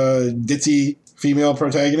 ditzy female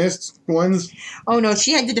protagonist ones. Oh no,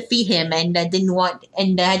 she had to defeat him and didn't want,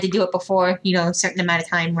 and had to do it before, a certain amount of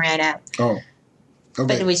time ran out. Oh. Okay.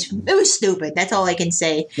 But it was stupid. That's all I can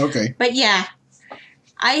say. Okay. But yeah,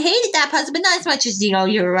 I hated that puzzle, but not as much as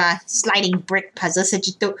your sliding brick puzzle. Such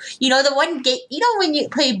as the one gate. When you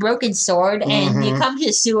play Broken Sword and you come to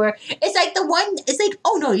the sewer, it's like the one. It's like,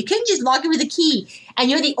 oh no, you can't just lock it with a key, and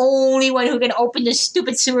you're the only one who can open the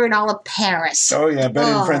stupid sewer in all of Paris. Oh yeah,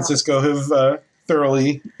 Ben and Francisco have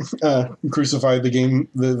thoroughly crucified the game,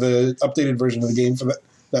 the updated version of the game for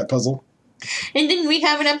that puzzle. And didn't we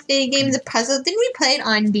have an updated game of the puzzle? Didn't we play it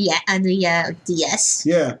on the DS?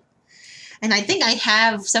 Yeah. And I think I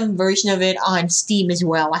have some version of it on Steam as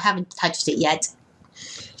well. I haven't touched it yet.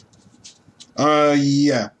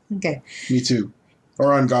 Yeah. Okay. Me too.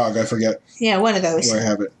 Or on GOG, I forget. Yeah, one of those. Where I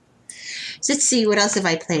have it. So let's see, what else have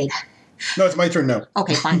I played? No, it's my turn now.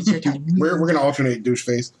 Okay, fine, it's your turn. We're going to alternate, douche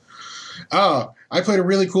face. I played a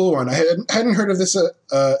really cool one. I hadn't heard of this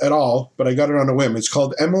at all, but I got it on a whim. It's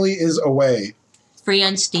called Emily is Away. Free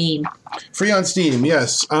on Steam. Free on Steam,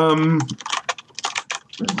 yes. Putting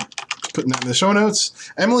that in the show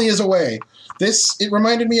notes. Emily is Away. It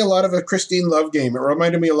reminded me a lot of a Christine Love game. It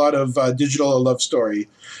reminded me a lot of Digital A Love Story.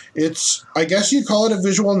 It's, I guess you'd call it a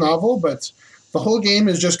visual novel, but the whole game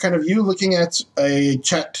is just kind of you looking at a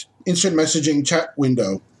instant messaging chat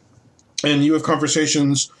window. And you have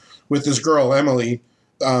conversations with this girl, Emily.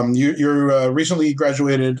 You're recently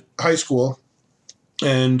graduated high school,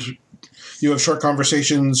 and you have short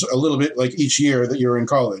conversations a little bit like each year that you're in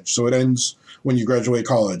college. So it ends when you graduate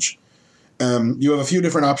college. You have a few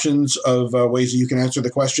different options of ways that you can answer the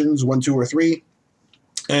questions, 1, 2, or 3.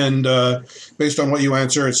 And based on what you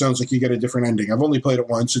answer, it sounds like you get a different ending. I've only played it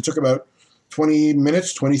once. It took about 23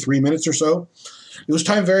 minutes or so. It was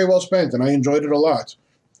time very well spent, and I enjoyed it a lot.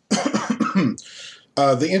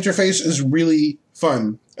 The interface is really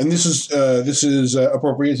fun, and this is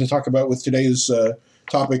appropriate to talk about with today's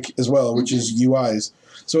topic as well, which is UIs.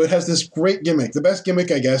 So it has this great gimmick. The best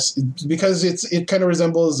gimmick, I guess, because it kind of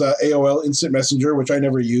resembles AOL Instant Messenger, which I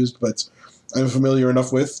never used, but I'm familiar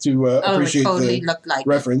enough with to appreciate the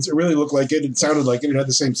reference. It really looked like it. It sounded like it. It had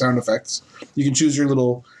the same sound effects. You can choose your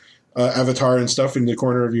little avatar and stuff in the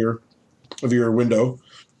corner of your window.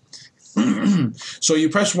 So you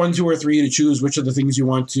press 1, 2, or 3 to choose which of the things you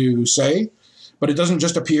want to say, but it doesn't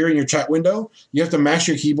just appear in your chat window. You have to mash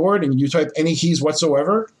your keyboard and you type any keys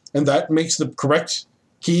whatsoever, and that makes the correct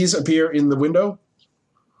keys appear in the window.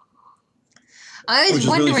 I was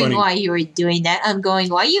wondering really why you were doing that. I'm going,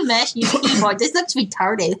 why are you mashing your keyboard? This looks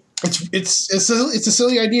retarded. It's a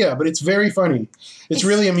silly idea, but it's very funny. It's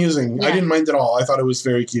really amusing. Yeah. I didn't mind at all. I thought it was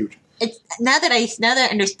very cute. Now that I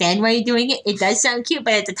understand why you're doing it, it does sound cute.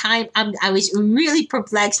 But at the time, I was really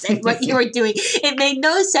perplexed at what you were doing. It made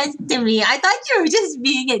no sense to me. I thought you were just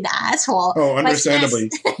being an asshole. Oh, understandably.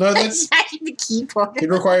 No, that's smashing the keyboard. It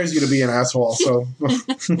requires you to be an asshole, so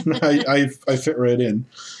I fit right in.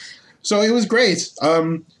 So it was great.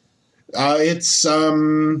 It's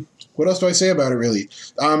what else do I say about it? Really,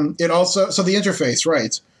 it also the interface,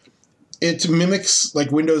 right? It mimics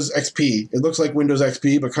like Windows XP. It looks like Windows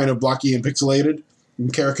XP, but kind of blocky and pixelated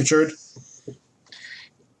and caricatured.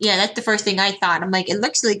 Yeah, that's the first thing I thought. I'm like, it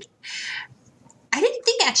looks like... I didn't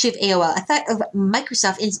think actually of AOL. I thought of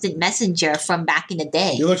Microsoft Instant Messenger from back in the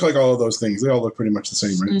day. It looked like all of those things. They all look pretty much the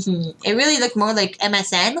same, right? Mm-hmm. It really looked more like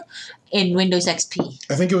MSN in Windows XP.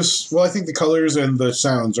 I think it was... Well, I think the colors and the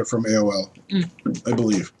sounds are from AOL, I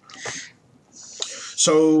believe.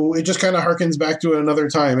 So it just kind of harkens back to another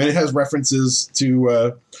time, and it has references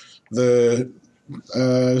to is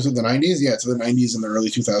it the 90s? Yeah, to the 90s and the early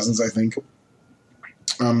 2000s, I think.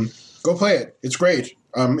 Go play it. It's great.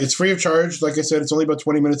 It's free of charge. Like I said, it's only about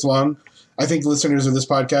 20 minutes long. I think listeners of this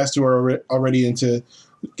podcast who are already into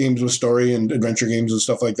games with story and adventure games and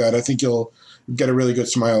stuff like that, I think you'll get a really good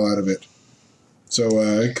smile out of it.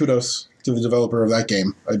 So kudos to the developer of that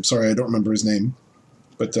game. I'm sorry, I don't remember his name.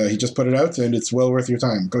 But he just put it out, and it's well worth your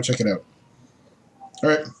time. Go check it out. All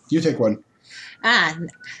right, you take one.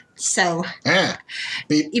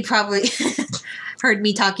 Beep. You probably heard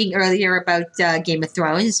me talking earlier about Game of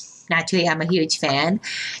Thrones. Naturally, I'm a huge fan.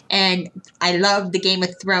 And I love the Game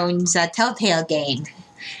of Thrones Telltale game.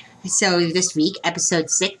 So this week,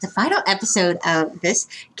 episode 6, the final episode of this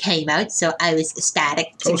came out, so I was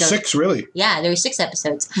ecstatic to go. 6, really? Yeah, there were 6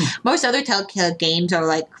 episodes. Most other Telltale games are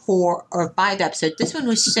like 4 or 5 episodes. This one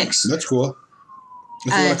was 6. That's cool.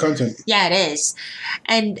 That's a lot of content. Yeah, it is.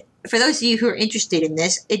 And for those of you who are interested in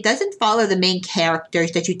this, it doesn't follow the main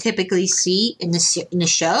characters that you typically see in the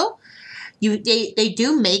show. They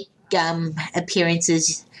do make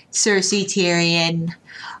appearances. Cersei, Tyrion,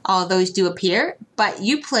 all those do appear, but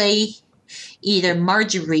you play either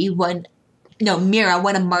Mira,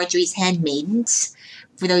 one of Marjorie's handmaidens.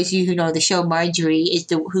 For those of you who know the show, Marjorie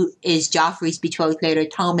who is Joffrey's betrothed, later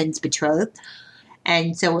Tommen's betrothed,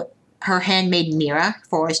 and so her handmaid Mira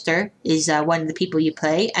Forrester is one of the people you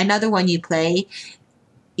play. Another one you play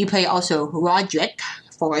also Roderick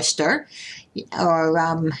Forrester, or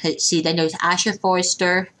let's see, then there's Asher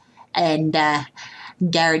Forrester and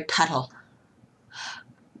Garrett Tuttle.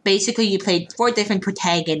 Basically, you played 4 different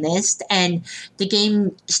protagonists, and the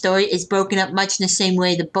game story is broken up much in the same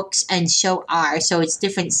way the books and show are. So it's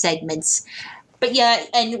different segments. But yeah,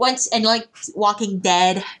 and like Walking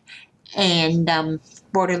Dead and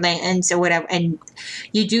Borderlands or whatever, and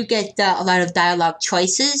you do get a lot of dialogue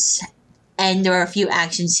choices, and there are a few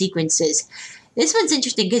action sequences. This one's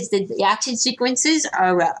interesting because the action sequences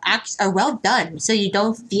are well done, so you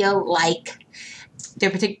don't feel like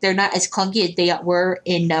they're not as clunky as they were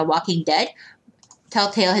in Walking Dead.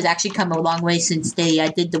 Telltale has actually come a long way since they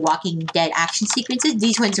did the Walking Dead action sequences.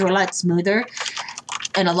 These ones are a lot smoother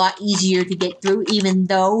and a lot easier to get through, even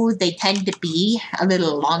though they tend to be a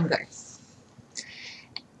little longer.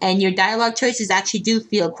 And your dialogue choices actually do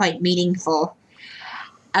feel quite meaningful.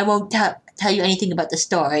 I won't tell you anything about the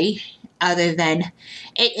story, other than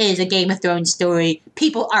it is a Game of Thrones story.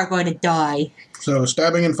 People are going to die. So,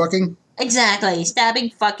 stabbing and fucking? Exactly.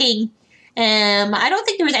 Stabbing, fucking. I don't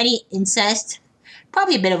think there was any incest.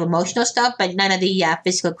 Probably a bit of emotional stuff, but none of the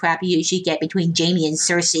physical crap you usually get between Jaime and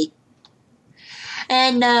Cersei.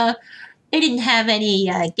 And they didn't have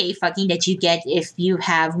any gay fucking that you get if you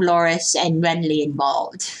have Loras and Renly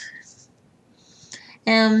involved.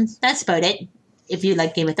 That's about it. If you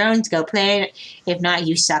like Game of Thrones, go play it. If not,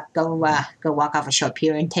 you suck. Go walk off a short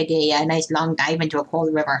pier and take a nice long dive into a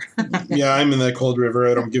cold river. Yeah, I'm in that cold river.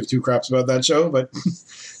 I don't give 2 craps about that show, but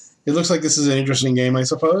it looks like this is an interesting game, I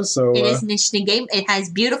suppose. So it is an interesting game. It has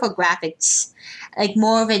beautiful graphics, like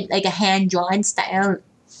more of a hand-drawn style.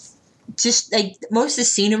 Just like most of the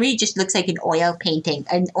scenery just looks like an oil painting,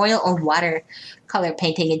 an oil or water color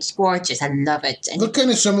painting. It's gorgeous. I love it. And look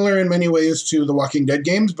kind of similar in many ways to the Walking Dead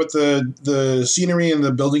games, but the scenery and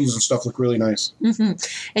the buildings and stuff look really nice. Mm-hmm.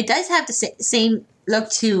 It does have the same look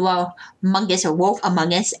to Among Us or Wolf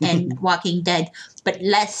Among Us and Walking Dead, but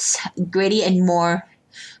less gritty and more,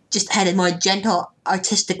 just had a more gentle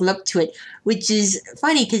artistic look to it, which is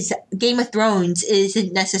funny because Game of Thrones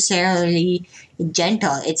isn't necessarily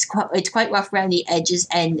gentle. It's quite rough around the edges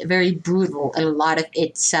and very brutal in a lot of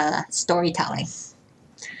its storytelling.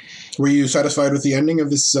 Were you satisfied with the ending of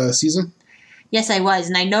this season? Yes, I was,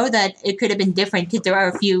 and I know that it could have been different because there are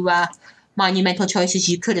a few monumental choices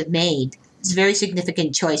you could have made. It's very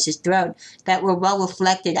significant choices throughout that were well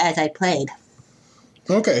reflected as I played.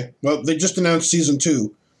 Okay, well, they just announced Season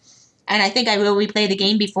 2. And I think I will replay the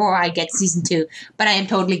game before I get Season 2. But I am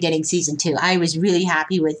totally getting Season 2. I was really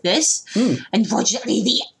happy with this. Unfortunately,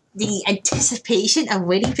 the anticipation of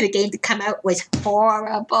waiting for the game to come out was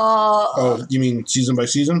horrible. Oh, you mean season by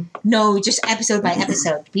season? No, just episode by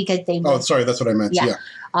episode. Because they... Oh, sorry, that's what I meant. Yeah.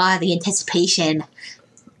 The anticipation.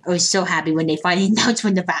 I was so happy when they finally announced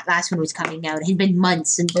when the last one was coming out. It had been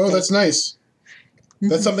months. That's nice.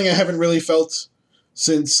 That's something I haven't really felt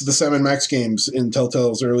since the Sam & Max games in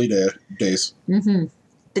Telltale's early days. Mm-hmm.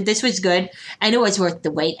 But this was good. I know it's worth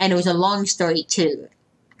the wait, and it was a long story, too.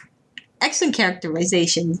 Excellent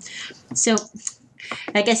characterization. So,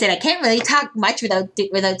 like I said, I can't really talk much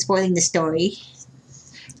without spoiling the story.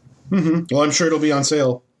 Mm-hmm. Well, I'm sure it'll be on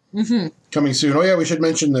sale coming soon. Oh, yeah, we should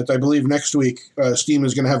mention that I believe next week Steam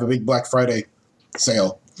is going to have a big Black Friday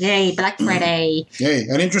sale. Yay, Black Friday. Yay.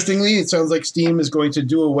 And interestingly, it sounds like Steam is going to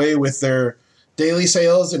do away with their daily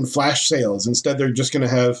sales and flash sales. Instead, they're just going to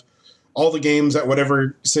have all the games at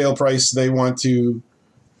whatever sale price they want to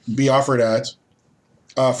be offered at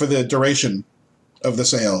for the duration of the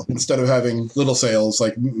sale, instead of having little sales,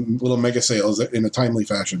 like little mega sales in a timely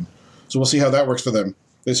fashion. So we'll see how that works for them.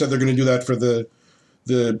 They said they're going to do that for the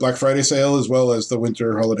Black Friday sale as well as the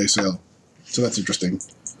winter holiday sale. So that's interesting.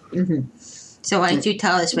 Mm-hmm. So why don't you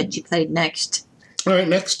tell us what you played next? All right,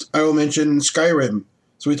 next I will mention Skyrim.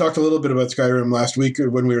 So we talked a little bit about Skyrim last week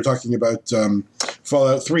when we were talking about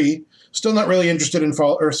Fallout 3. Still not really interested in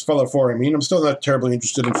Fallout 4. I mean, I'm still not terribly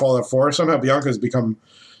interested in Fallout 4. Somehow Bianca's become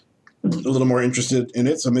a little more interested in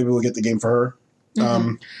it, so maybe we'll get the game for her.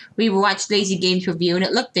 Mm-hmm. We watched Lazy Games review, and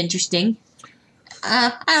it looked interesting.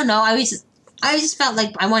 I don't know. I just felt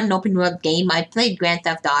like I want an open world game. I played Grand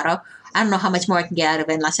Theft Auto. I don't know how much more I can get out of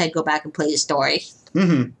it unless I go back and play the story.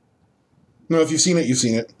 Mm-hmm. No, if you've seen it, you've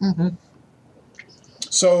seen it. Mm-hmm.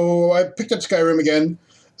 So I picked up Skyrim again.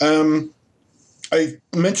 I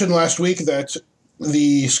mentioned last week that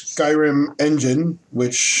the Skyrim engine,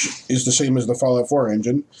 which is the same as the Fallout 4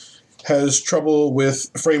 engine, has trouble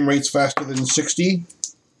with frame rates faster than 60.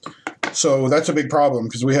 So that's a big problem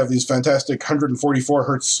because we have these fantastic 144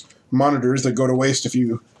 hertz monitors that go to waste if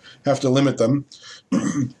you have to limit them.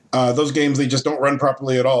 Those games, they just don't run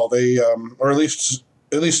properly at all. They, or at least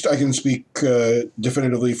I can speak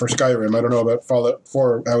definitively for Skyrim. I don't know about Fallout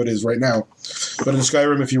 4, how it is right now. But in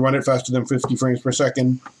Skyrim, if you run it faster than 50 frames per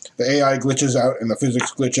second, the AI glitches out and the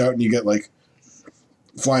physics glitch out and you get, like,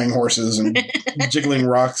 flying horses and jiggling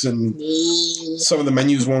rocks, and some of the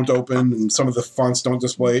menus won't open and some of the fonts don't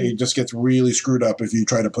display. It just gets really screwed up if you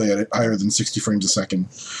try to play at it higher than 60 frames a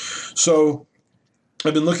second. So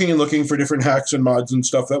I've been looking for different hacks and mods and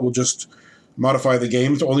stuff that will just modify the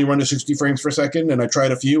game to only run to 60 frames per second, and I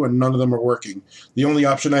tried a few and none of them are working. The only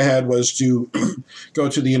option I had was to go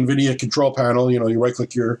to the NVIDIA control panel. You know, you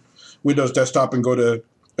right-click your Windows desktop and go to,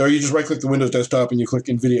 or you just right-click the Windows desktop and you click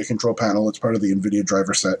NVIDIA control panel. It's part of the NVIDIA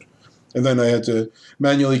driver set. And then I had to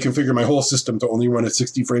manually configure my whole system to only run at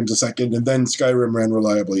 60 frames a second, and then Skyrim ran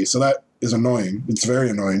reliably. So that is annoying. It's very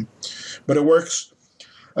annoying. But it works.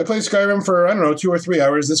 I played Skyrim for, 2 or 3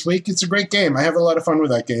 hours this week. It's a great game. I have a lot of fun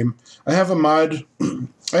with that game. I have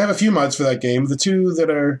a few mods for that game. The two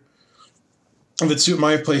that suit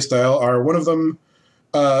my playstyle are, one of them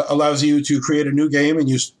allows you to create a new game, and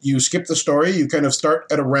you skip the story. You kind of start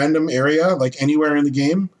at a random area, like anywhere in the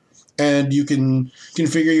game, and you can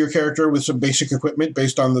configure your character with some basic equipment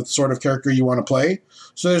based on the sort of character you want to play.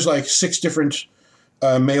 So there's like 6 different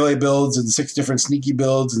melee builds and 6 different sneaky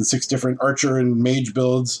builds and 6 different archer and mage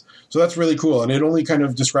builds. So that's really cool. And it only kind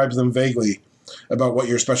of describes them vaguely about what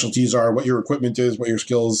your specialties are, what your equipment is, what your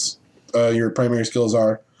skills, your primary skills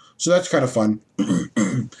are. So that's kind of fun.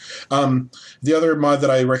 The other mod that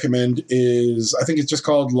I recommend is, I think it's just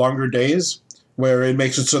called Longer Days, where it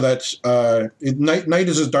makes it so that night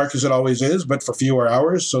is as dark as it always is, but for fewer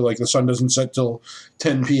hours. So like the sun doesn't set till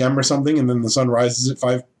 10 p.m. or something, and then the sun rises at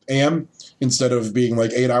 5 a.m. instead of being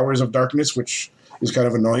like 8 hours of darkness, which is kind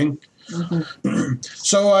of annoying. Mm-hmm.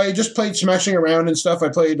 So I just played smashing around and stuff. I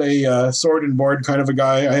played a sword and board kind of a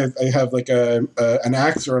guy. I have like an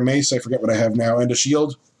axe or a mace, I forget what I have now, and a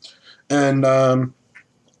shield. And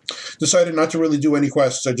decided not to really do any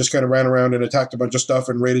quests. I just kind of ran around and attacked a bunch of stuff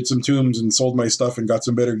and raided some tombs and sold my stuff and got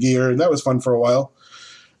some better gear, and that was fun for a while.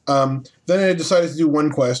 Then I decided to do one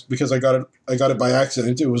quest because I got it by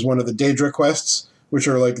accident. It was one of the Daedra quests, which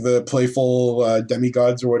are like the playful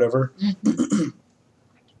demigods or whatever.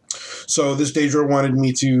 So this Daedra wanted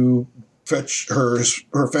me to fetch her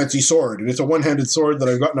fancy sword, and it's a one-handed sword that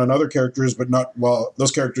I've gotten on other characters, but not, well,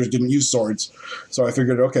 those characters didn't use swords. So I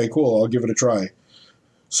figured, okay, cool, I'll give it a try.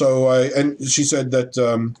 So and she said that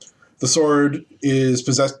the sword is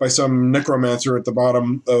possessed by some necromancer at the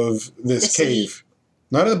bottom of this cave. Sea.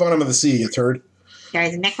 Not at the bottom of the sea, you turd.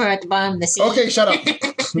 There's a necro at the bottom of the sea. Okay, shut up.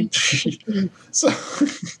 So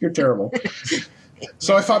you're terrible.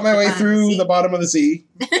 So I fought my way through the bottom of the sea.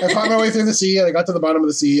 I fought my way through the sea, and I got to the bottom of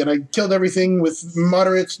the sea, and I killed everything with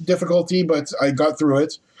moderate difficulty, but I got through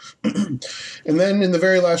it. And then in the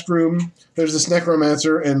very last room, there's this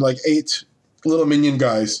necromancer and like 8 little minion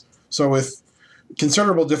guys. So with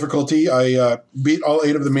considerable difficulty, I beat all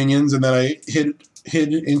 8 of the minions, and then I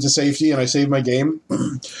hid into safety, and I saved my game.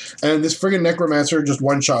 And this friggin' necromancer just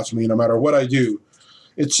one-shots me no matter what I do.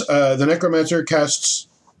 It's the necromancer casts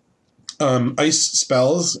ice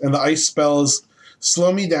spells, and the ice spells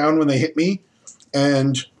slow me down when they hit me,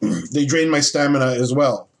 and they drain my stamina as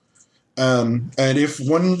well. And if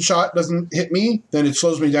one shot doesn't hit me, then it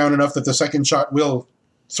slows me down enough that the second shot will...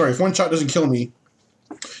 Sorry, if one shot doesn't kill me,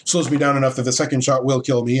 it slows me down enough that the second shot will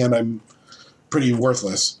kill me, and I'm pretty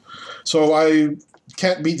worthless. So I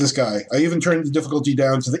can't beat this guy. I even turned the difficulty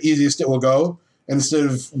down to the easiest it will go, and instead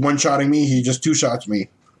of one-shotting me, he just two-shots me.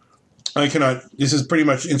 I cannot... This is pretty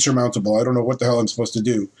much insurmountable. I don't know what the hell I'm supposed to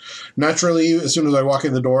do. Naturally, as soon as I walk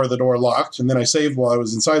in the door locked, and then I saved while I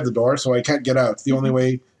was inside the door, so I can't get out. The only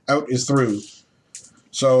way out is through.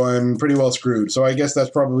 So I'm pretty well screwed. So I guess that's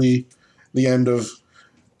probably the end of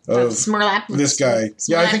Smurlap, this guy. Smurlap,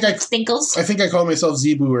 Yeah, I think I call myself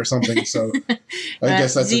Zebu or something, so I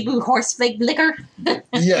guess that's Zebu horse liquor?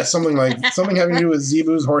 Yeah, something having to do with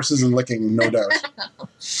Zebus, horses, and licking, no doubt.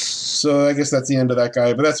 So I guess that's the end of that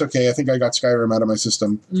guy, but that's okay. I think I got Skyrim out of my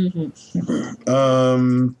system.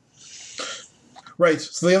 Mm-hmm. Right.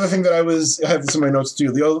 So the other thing that I have this in my notes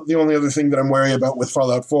too. The only other thing that I'm wary about with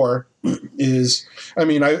Fallout 4 is, I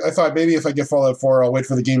mean, I thought maybe if I get Fallout 4, I'll wait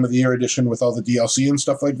for the Game of the Year edition with all the DLC and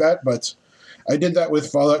stuff like that. But I did that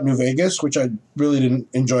with Fallout New Vegas, which I really didn't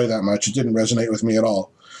enjoy that much. It didn't resonate with me at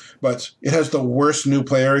all. But it has the worst new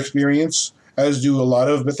player experience, as do a lot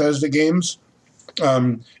of Bethesda games.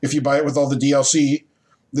 If you buy it with all the DLC,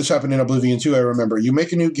 this happened in Oblivion 2, I remember. You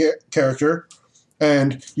make a new character,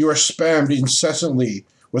 and you are spammed incessantly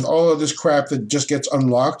with all of this crap that just gets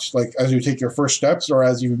unlocked, like as you take your first steps, or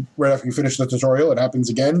right after you finish the tutorial, it happens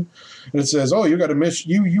again, and it says, "Oh, you got to miss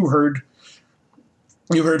you heard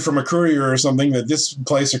from a courier or something that this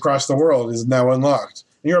place across the world is now unlocked."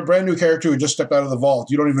 And you're a brand new character who just stepped out of the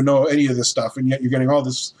vault. You don't even know any of this stuff, and yet you're getting all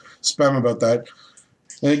this spam about that.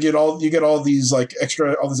 And you get all these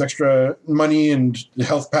extra money and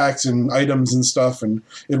health packs and items and stuff, and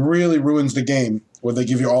it really ruins the game when they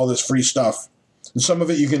give you all this free stuff. And some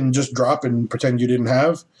of it you can just drop and pretend you didn't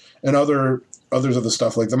have, and others of the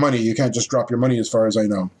stuff like the money, you can't just drop your money. As far as I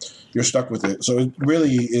know, you're stuck with it. So it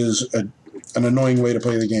really is an annoying way to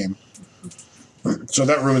play the game. So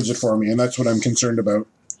that ruins it for me, and that's what I'm concerned about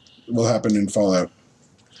will happen in Fallout.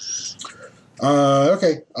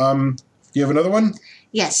 Okay. Do you have another one?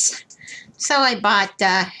 Yes. So I bought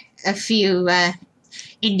a few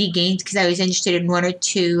indie games because I was interested in one or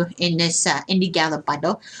two in this Indie Gala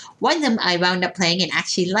bundle. One of them I wound up playing and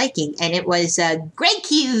actually liking, and it was Grey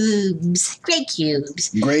Cubes. Grey Cubes.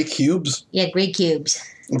 Grey Cubes? Yeah, Grey Cubes.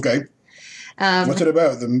 Okay. What's it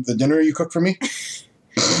about? The dinner you cooked for me?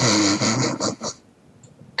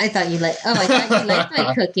 I thought you liked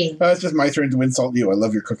my cooking. It's just my turn to insult you. I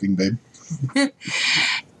love your cooking, babe.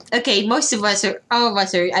 Okay, all of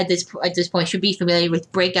us are at this point should be familiar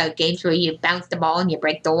with breakout games where you bounce the ball and you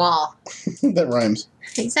break the wall. That rhymes.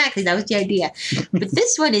 Exactly, that was the idea. But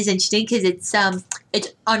this one is interesting because it's on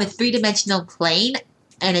a 3-dimensional plane,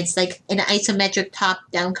 and it's like an isometric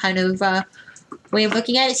top-down kind of way of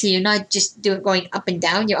looking at it. So you're not just going up and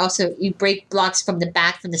down. You break blocks from the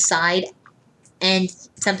back, from the side, and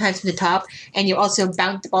sometimes from the top, and you also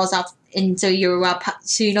bounce the balls off. And so you're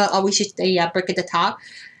not always just a brick at the top.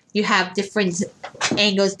 You have different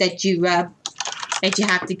angles that you have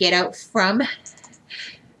to get out from.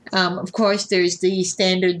 Of course, there's the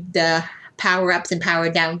standard power ups and power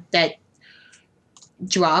down that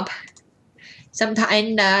drop.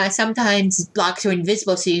 Sometimes blocks are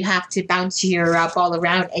invisible, so you have to bounce your ball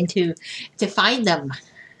around and to find them.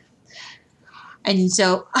 And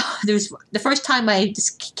so there's the first time I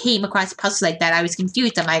just came across a puzzle like that, I was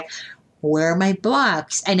confused. I'm like, where are my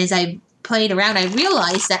blocks? And as I played around, I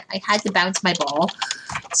realized that I had to bounce my ball,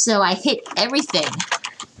 so I hit everything.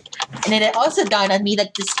 And then it also dawned on me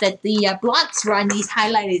that the blocks were on these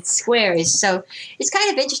highlighted squares. So it's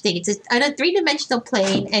kind of interesting. It's on a 3-dimensional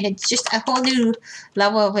plane, and it's just a whole new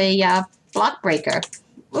level of a block breaker.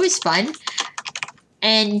 It was fun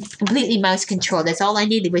and completely mouse controlled. That's all I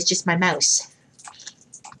needed was just my mouse.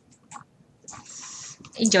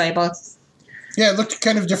 Enjoyable. Yeah, it looked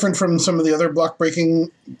kind of different from some of the other block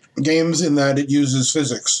breaking games in that it uses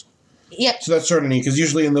physics. Yep. So that's sort of neat, because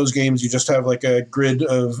usually in those games you just have like a grid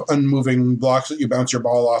of unmoving blocks that you bounce your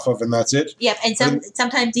ball off of, and that's it. Yep, and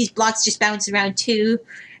sometimes these blocks just bounce around too.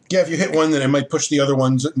 Yeah, if you hit one, then it might push the other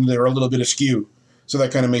ones, and they're a little bit askew. So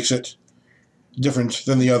that kind of makes it different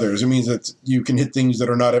than the others. It means that you can hit things that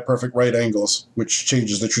are not at perfect right angles, which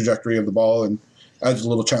changes the trajectory of the ball and adds a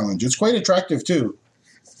little challenge. It's quite attractive, too.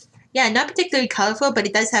 Yeah, not particularly colorful, but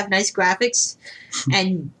it does have nice graphics.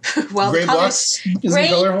 And, well, gray the colors... blocks isn't gray,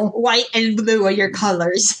 colorful? white, and blue are your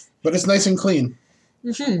colors. But it's nice and clean.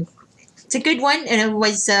 Mm-hmm. It's a good one, and it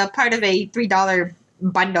was part of a $3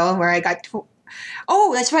 bundle where I got...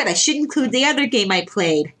 Oh, that's right, I should include the other game I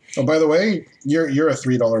played. Oh, by the way, you're a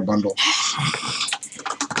 $3 bundle. Do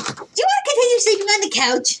you want to continue sleeping on the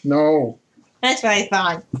couch? No. That's what I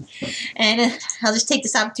thought. And I'll just take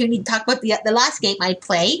this opportunity to talk about the last game I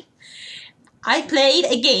played. I played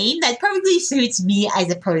a game that perfectly suits me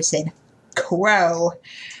as a person. Crow.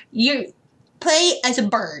 You play as a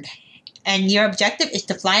bird, and your objective is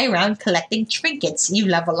to fly around collecting trinkets. You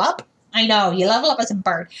level up. I know, you level up as a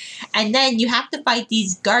bird. And then you have to fight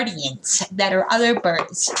these guardians that are other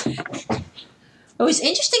birds. What was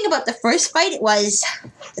interesting about the first fight was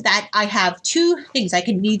that I have two things. I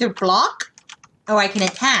can either block or I can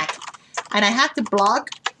attack. And I have to block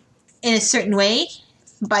in a certain way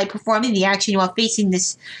by performing the action while facing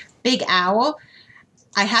this big owl.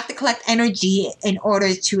 I have to collect energy in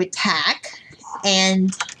order to attack.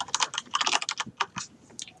 And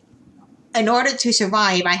in order to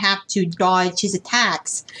survive, I have to dodge his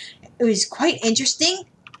attacks. It was quite interesting.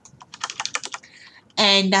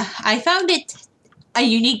 And I found it a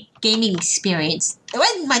unique gaming experience. There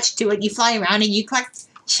wasn't much to it. You fly around and you collect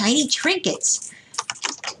shiny trinkets.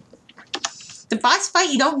 The boss fight,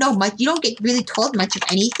 you don't know much. You don't get really told much of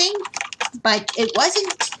anything. But it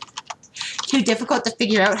wasn't too difficult to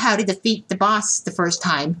figure out how to defeat the boss the first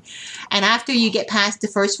time. And after you get past the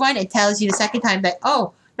first one, it tells you the second time that,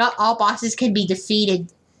 oh, not all bosses can be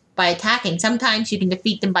defeated by attacking. Sometimes you can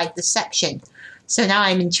defeat them by deception. So now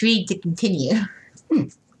I'm intrigued to continue.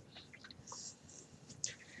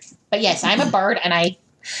 But yes, I'm a bird, and I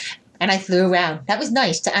flew around. That was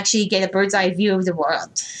nice to actually get a bird's eye view of the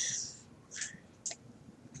world.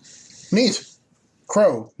 Neat.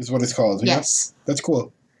 Crow is what it's called. Yes. Yeah? That's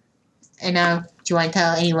cool. And do you want to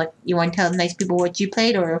tell anyone? You want to tell the nice people what you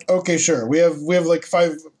played, or? Okay, sure. We have like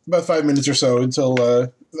about 5 minutes or so until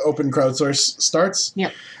the open crowdsource starts.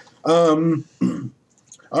 Yep.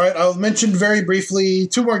 All right, I'll mention very briefly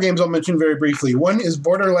 2 more games. I'll mention very briefly. One is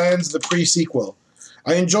Borderlands: the pre-sequel.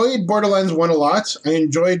 I enjoyed Borderlands 1 a lot. I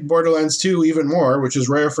enjoyed Borderlands 2 even more, which is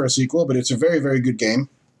rare for a sequel, but it's a very, very good game.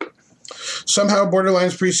 Somehow,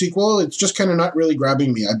 Borderlands pre-sequel, it's just kind of not really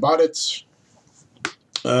grabbing me. I bought it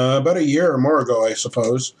about a year or more ago, I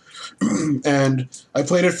suppose, and I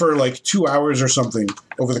played it for like 2 hours or something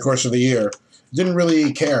over the course of the year. Didn't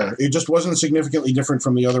really care. It just wasn't significantly different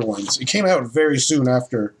from the other ones. It came out very soon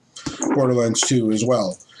after Borderlands 2 as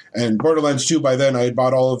well. And Borderlands 2, by then, I had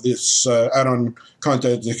bought all of this add-on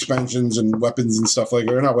content, expansions and weapons and stuff like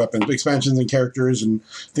that. Or not weapons, but expansions and characters and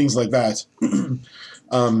things like that.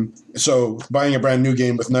 So buying a brand new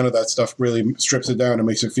game with none of that stuff really strips it down and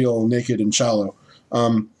makes it feel naked and shallow.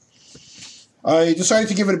 I decided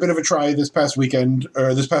to give it a bit of a try this past week, and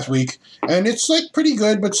it's like pretty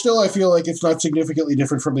good, but still I feel like it's not significantly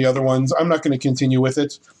different from the other ones. I'm not going to continue with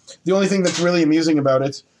it. The only thing that's really amusing about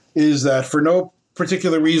it is that for no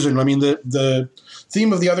particular reason, I mean, the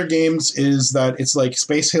theme of the other games is that it's like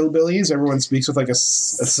space hillbillies. Everyone speaks with like a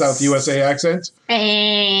South USA accent.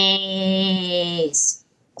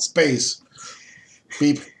 Space.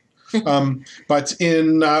 Beep. But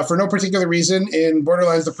for no particular reason, in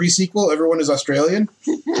Borderlands the pre-sequel, everyone is Australian,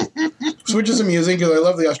 which is amusing because I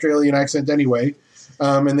love the Australian accent anyway,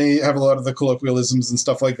 and they have a lot of the colloquialisms and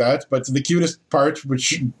stuff like that. But the cutest part,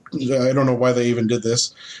 which I don't know why they even did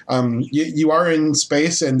this, you are in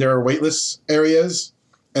space and there are weightless areas,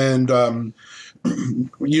 and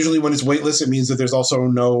usually when it's weightless, it means that there's also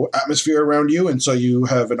no atmosphere around you, and so you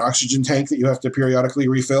have an oxygen tank that you have to periodically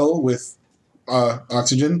refill with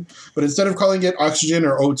oxygen, but instead of calling it oxygen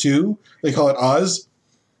or O2, they call it Oz.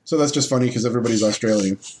 So that's just funny because everybody's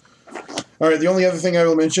Australian. All right, the only other thing I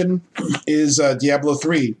will mention is Diablo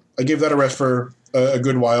 3. I gave that a rest for a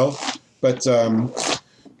good while, but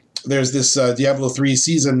there's this Diablo 3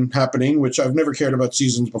 season happening, which I've never cared about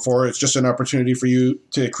seasons before. It's just an opportunity for you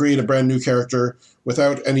to create a brand new character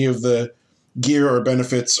without any of the gear or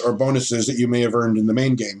benefits or bonuses that you may have earned in the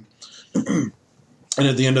main game. And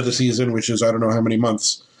at the end of the season, which is I don't know how many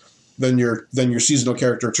months, then your seasonal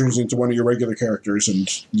character turns into one of your regular characters, and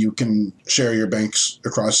you can share your banks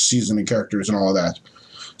across season and characters and all of that.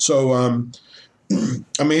 So,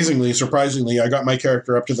 amazingly, surprisingly, I got my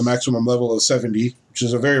character up to the maximum level of 70, which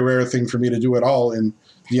is a very rare thing for me to do at all in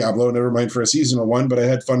Diablo, never mind for a seasonal one, but I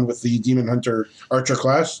had fun with the Demon Hunter Archer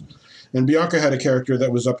class. And Bianca had a character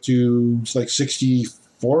that was up to like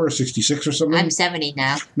 64 or 66 or something. I'm 70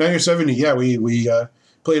 now. Now you're 70. Yeah, we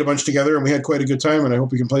played a bunch together and we had quite a good time, and I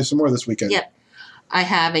hope we can play some more this weekend. Yep. I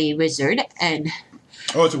have a wizard, and...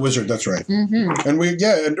 Oh, it's a wizard, that's right. Mm-hmm.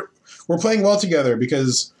 And we're playing well together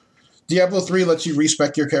because Diablo 3 lets you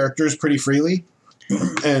respec your characters pretty freely,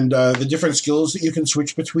 and the different skills that you can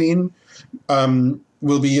switch between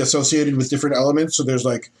will be associated with different elements. So there's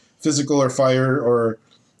like physical or fire or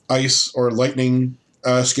ice or lightning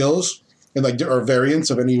skills, and like or variants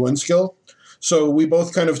of any one skill. So we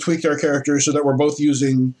both kind of tweaked our characters so that we're both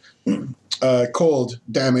using cold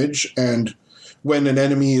damage, and when an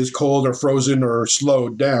enemy is cold or frozen or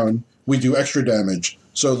slowed down, we do extra damage.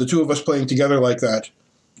 So the two of us playing together like that,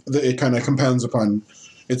 it kind of compounds upon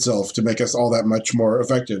itself to make us all that much more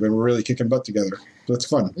effective, and we're really kicking butt together. So it's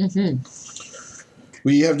fun. Mm-hmm.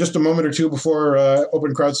 We have just a moment or two before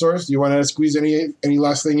open crowdsource. Do you want to squeeze any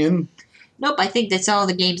last thing in? Nope, I think that's all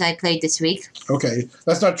the games I played this week. Okay,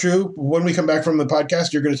 that's not true. When we come back from the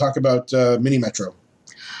podcast, you're going to talk about Mini Metro.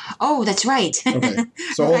 Oh, that's right. Okay,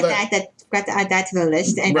 so hold that. Got to add that to the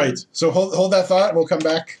list. And right. So hold that thought. We'll come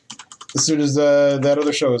back as soon as that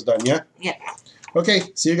other show is done. Yeah. Yeah. Okay.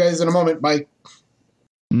 See you guys in a moment. Bye.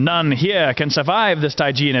 None here can survive this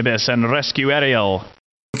Stygian abyss and rescue Ariel.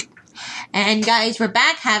 And guys, we're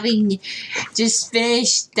back having just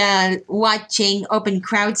finished watching Open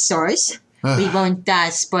Crowdsource. We won't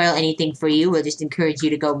spoil anything for you. We'll just encourage you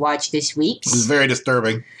to go watch this week's. It was very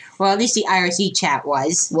disturbing. Well, at least the IRC chat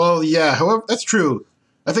was. Well, yeah, however, that's true.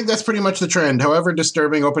 I think that's pretty much the trend. However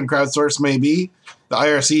disturbing Open Crowdsource may be, the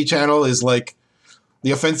IRC channel is like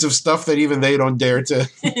the offensive stuff that even they don't dare to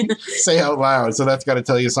say out loud. So that's got to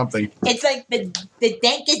tell you something. It's like the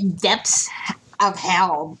dankest depths of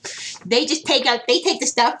hell. They just take the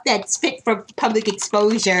stuff that's fit for public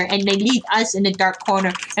exposure, and they leave us in the dark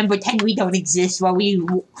corner and pretend we don't exist while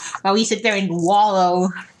we sit there and wallow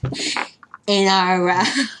in our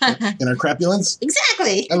in our crapulence.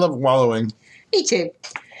 Exactly. I love wallowing. Me too.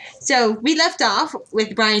 So we left off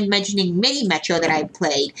with Brian mentioning Mini Metro that I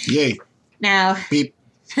played. Yay. Now, Beep.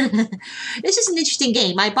 This is an interesting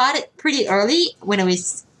game. I bought it pretty early when it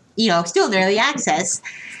was, still in early access.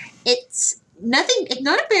 It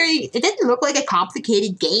doesn't look like a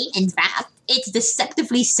complicated game. In fact, it's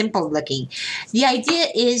deceptively simple looking. The idea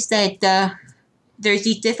is that there's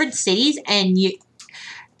these different cities and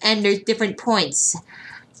there's different points.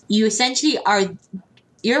 You essentially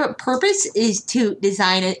your purpose is to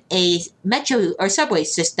design a metro or subway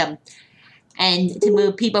system and to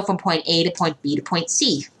move people from point A to point B to point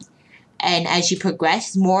C. And as you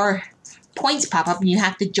progress, more points pop up and you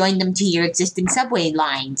have to join them to your existing subway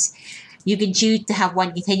lines. You can choose to have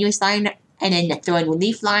one continuous line and then throw in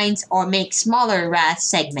relief lines or make smaller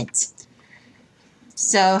segments.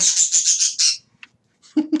 So, is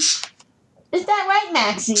that right,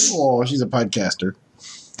 Maxie? Oh, she's a podcaster.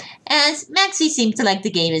 As Maxie seemed to like the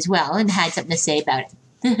game as well and had something to say about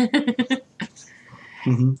it.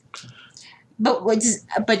 Mm-hmm.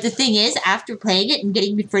 But the thing is, after playing it and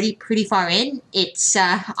getting pretty far in, it's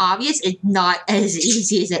obvious it's not as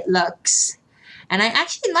easy as it looks. And I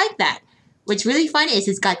actually like that. What's really fun is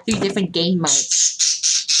it's got 3 different game modes.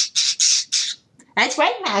 That's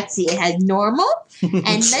right, Maxie. It has normal,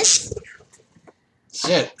 endless,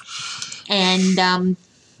 Shit. and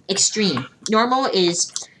extreme. Normal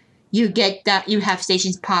is you have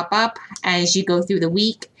stations pop up as you go through the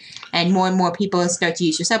week, and more people start to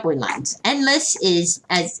use your subway lines. Endless is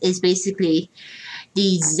basically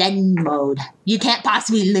the Zen mode. You can't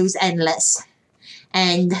possibly lose endless.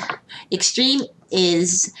 And extreme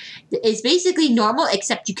is basically normal,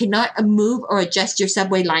 except you cannot move or adjust your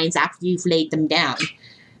subway lines after you've laid them down.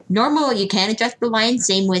 Normal, you can adjust the lines,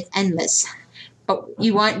 same with endless. But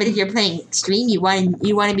if you're playing extreme, you want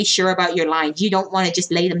to be sure about your lines. You don't want to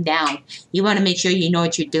just lay them down. You want to make sure you know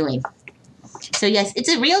what you're doing. So yes, it's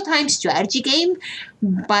a real-time strategy game,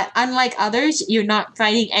 but unlike others, you're not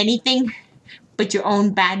fighting anything but your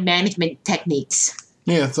own bad management techniques.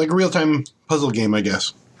 Yeah, it's like a real-time puzzle game, I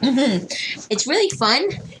guess. Mm-hmm. It's really fun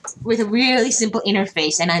with a really simple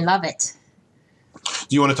interface, and I love it.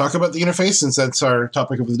 Do you want to talk about the interface since that's our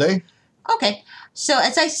topic of the day? Okay. So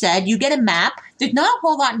as I said, you get a map. There's not a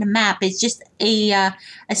whole lot in the map. It's just a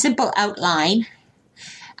simple outline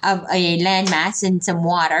of a landmass and some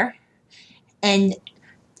water. And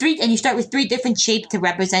you start with 3 different shapes to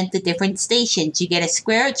represent the different stations. You get a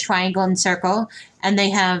square, a triangle, and circle, and they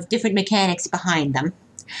have different mechanics behind them.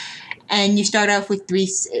 And you start off with 3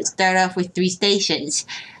 stations.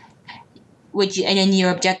 And then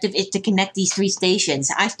your objective is to connect these 3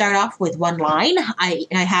 stations. I start off with one line. I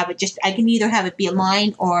can either have it be a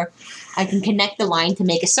line or I can connect the line to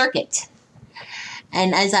make a circuit.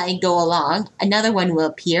 And as I go along, another one will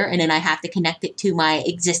appear, and then I have to connect it to my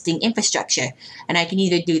existing infrastructure. And I can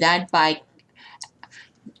either do that by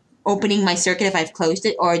opening my circuit if I've closed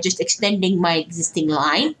it, or just extending my existing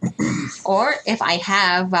line. Or if I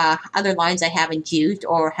have other lines I haven't used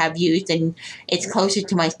or have used and it's closer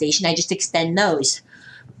to my station, I just extend those.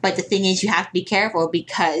 But the thing is, you have to be careful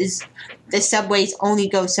because the subways only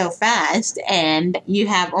go so fast and you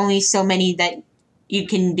have only so many that you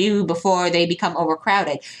can do before they become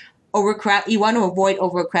overcrowded. You want to avoid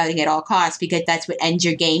overcrowding at all costs because that's what ends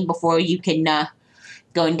your game before you can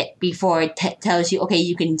before it tells you, okay,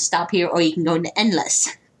 you can stop here or you can go into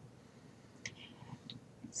endless.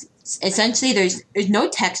 Essentially, there's no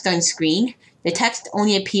text on screen. The text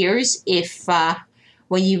only appears if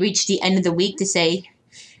when you reach the end of the week to say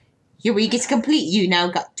your week is complete. You now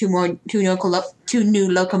got two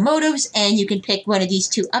new locomotives, and you can pick one of these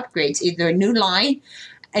 2 upgrades, either a new line,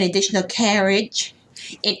 an additional carriage,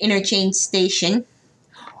 an interchange station,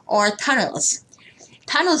 or tunnels.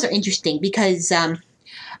 Tunnels are interesting because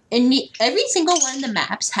every single one of the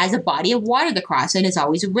maps has a body of water to cross, and it's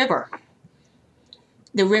always a river.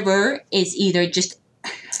 The river is either just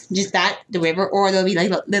just that, the river, or there'll be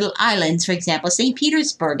like little islands. For example, St.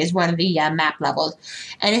 Petersburg is one of the map levels,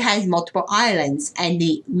 and it has multiple islands. And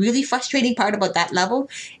the really frustrating part about that level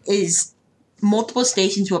is multiple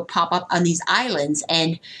stations will pop up on these islands,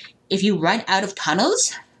 and if you run out of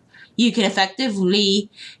tunnels, you can effectively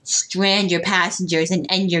strand your passengers and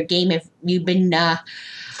end your game if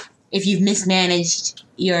you've mismanaged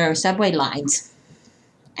your subway lines.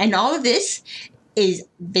 And all of this is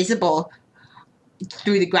visible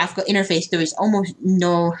through the graphical interface. There is almost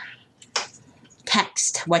no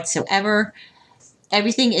text whatsoever.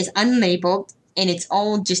 Everything is unlabeled, and it's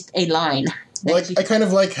all just a line. I kind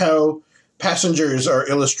of like how passengers are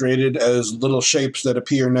illustrated as little shapes that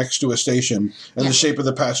appear next to a station, and the shape of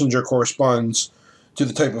the passenger corresponds to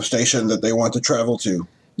the type of station that they want to travel to.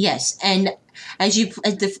 Yes, and as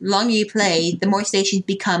the longer you play, the more stations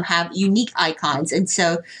have unique icons, and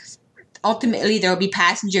so ultimately there will be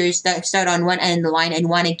passengers that start on one end of the line and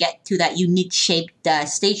want to get to that unique shaped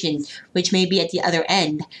station, which may be at the other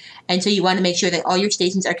end. And so you want to make sure that all your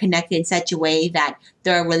stations are connected in such a way that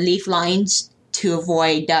there are relief lines to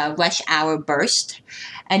avoid rush hour burst.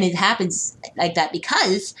 And it happens like that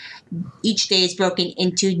because each day is broken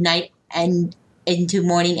into night and into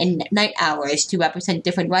morning and night hours to represent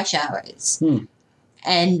different rush hours.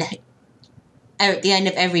 And at the end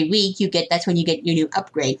of every week, that's when you get your new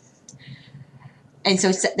upgrade. And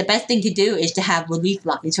so the best thing to do is to have relief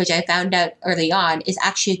lines, which I found out early on is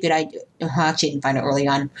actually a good idea. Well, actually, I didn't find out early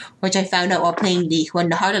on, which I found out while playing one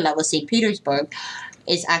of the harder levels, St. Petersburg,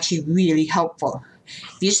 is actually really helpful.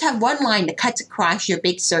 If you just have one line that cuts across your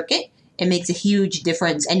big circuit, it makes a huge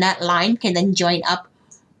difference. And that line can then join up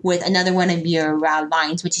with another one of your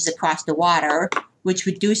lines, which is across the water, which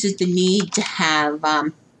reduces the need to have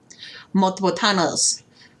multiple tunnels.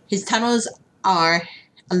 His tunnels are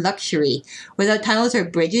a luxury. Without tunnels or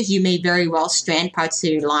bridges, you may very well strand parts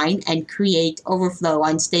of your line and create overflow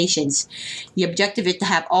on stations. The objective is to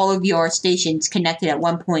have all of your stations connected at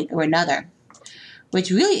one point or another.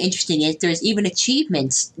 What's really interesting is there's even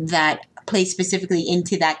achievements that play specifically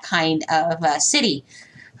into that kind of city.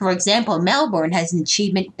 For example, Melbourne has an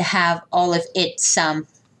achievement to have all of its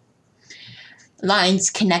lines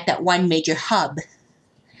connect at one major hub.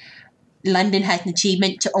 London has an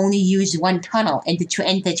achievement to only use one tunnel and to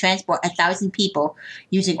transport 1,000 people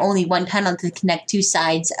using only one tunnel to connect two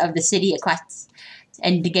sides of the city across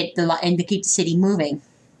and to keep the city moving.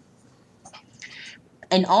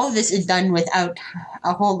 And all of this is done without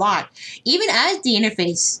a whole lot. Even as the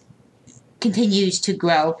interface continues to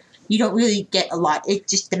grow, you don't really get a lot.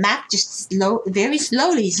 The map just very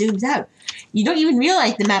slowly zooms out. You don't even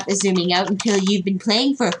realize the map is zooming out until you've been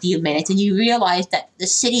playing for a few minutes and you realize that the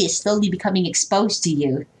city is slowly becoming exposed to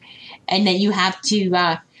you, and that you have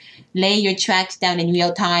to lay your tracks down in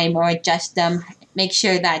real time or adjust them, make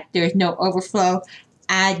sure that there's no overflow,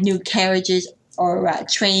 add new carriages or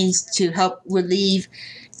trains to help relieve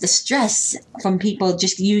the stress from people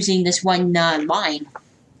just using this one line.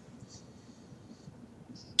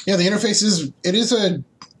 Yeah, the interface is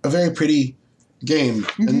a very pretty game,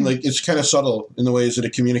 and it's kind of subtle in the ways that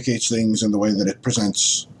it communicates things and the way that it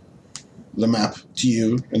presents the map to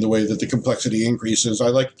you and the way that the complexity increases. I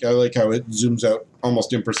like how it zooms out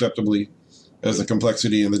almost imperceptibly as the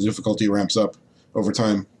complexity and the difficulty ramps up over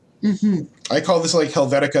time. I call this like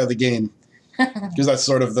Helvetica the game, because that's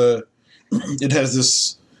sort of it has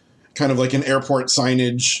this kind of like an airport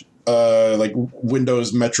signage, like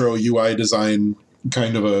Windows Metro UI design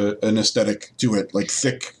kind of an aesthetic to it, like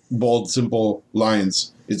thick, bold, simple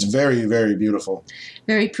lines. It's very, very beautiful.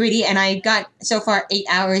 Very pretty, and I got so far 8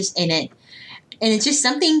 hours in it. And it's just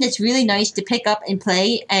something that's really nice to pick up and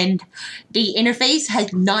play, and the interface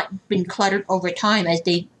has not been cluttered over time as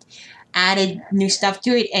they added new stuff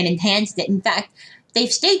to it and enhanced it. In fact,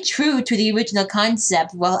 they've stayed true to the original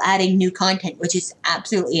concept while adding new content, which is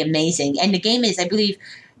absolutely amazing. And the game is, I believe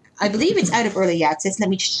it's out of early access. Let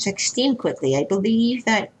me just check Steam quickly. I believe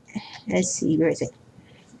that, let's see, where is it?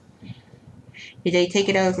 Did they take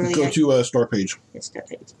it out of early access? Go to store page. The store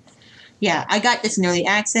page. Yeah, I got this in early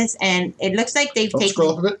access, and it looks like they've taken...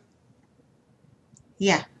 Scroll up a bit.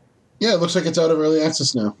 Yeah. Yeah, it looks like it's out of early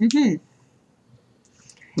access now. Yeah,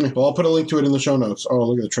 well, I'll put a link to it in the show notes. Oh,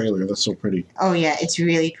 look at the trailer. That's so pretty. Oh, yeah, it's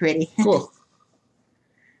really pretty. Cool.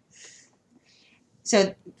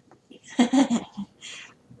 So... Oh,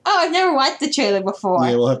 I've never watched the trailer before.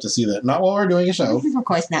 Yeah, we'll have to see that. Not while we're doing a show. Of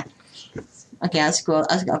course not. Okay,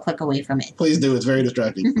 I'll click away from it. Please do. It's very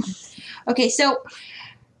distracting. Okay, so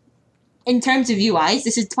in terms of UIs,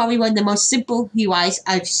 this is probably one of the most simple UIs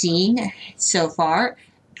I've seen so far,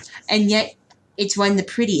 and yet it's one of the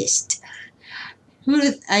prettiest.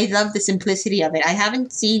 I love the simplicity of it. I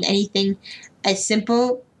haven't seen anything as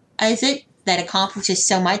simple as it that accomplishes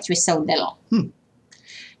so much with so little.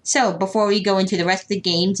 So before we go into the rest of the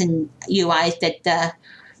games and UIs that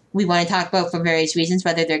we want to talk about for various reasons,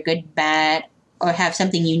 whether they're good, bad, or have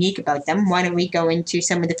something unique about them, why don't we go into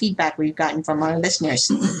some of the feedback we've gotten from our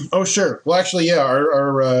listeners? Oh, sure. Well, actually, yeah,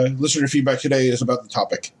 our listener feedback today is about the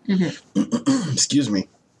topic. Excuse me.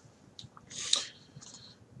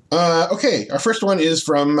 Okay, our first one is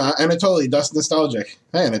from Anatoly, Dust Nostalgic.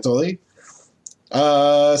 Hi, Anatoly.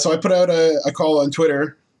 So I put out a call on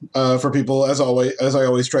Twitter for people, as I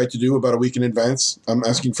always try to do, about a week in advance. I'm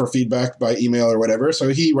asking for feedback by email or whatever. So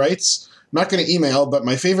he writes, not going to email, but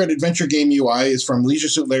my favorite adventure game UI is from Leisure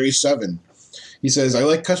Suit Larry 7. He says, I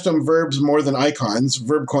like custom verbs more than icons.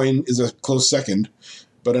 Verb coin is a close second,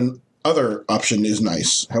 but an other option is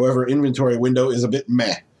nice. However, inventory window is a bit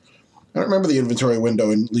meh. I don't remember the inventory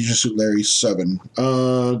window in Leisure Suit Larry 7.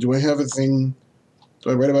 Do I have a thing?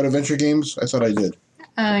 Do I write about adventure games? I thought I did.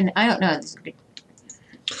 I don't know.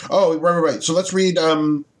 Oh, right. So let's read.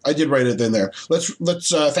 I did write it in there. Let's.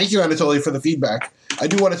 Thank you, Anatoly, for the feedback. I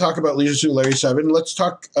do want to talk about Leisure Suit Larry 7. Let's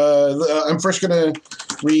talk. I'm first going to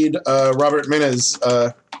read Robert Mena's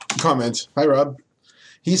comment. Hi, Rob.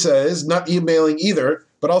 He says, not emailing either,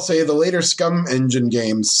 but I'll say the later Scum Engine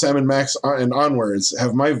games, Sam & Max and onwards,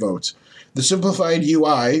 have my vote. The simplified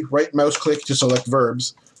UI, right mouse click to select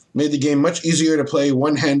verbs, made the game much easier to play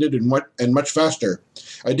one-handed and much faster.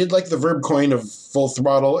 I did like the verb coin of Full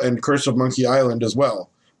Throttle and Curse of Monkey Island as well.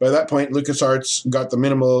 By that point, LucasArts got the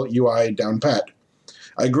minimal UI down pat.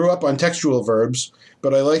 I grew up on textual verbs,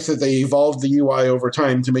 but I like that they evolved the UI over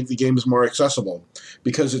time to make the games more accessible,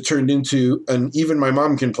 because it turned into an even my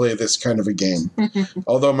mom can play this kind of a game.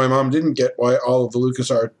 Although my mom didn't get why all the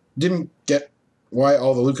LucasArts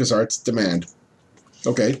demand.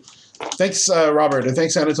 Okay. Thanks, Robert, and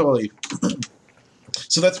thanks, Anatoly.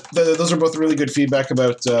 So those are both really good feedback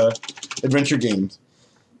about adventure games.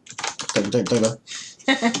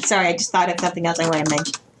 Sorry, I just thought of something else I want to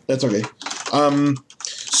mention. That's okay.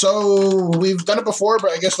 So we've done it before,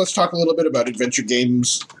 but I guess let's talk a little bit about adventure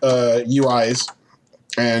games UIs,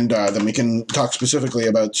 and then we can talk specifically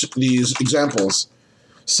about these examples.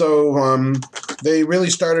 So they really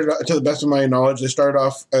started, to the best of my knowledge, they started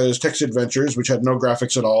off as text adventures, which had no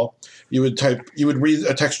graphics at all. You would read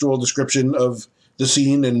a textual description of the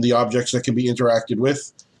scene and the objects that can be interacted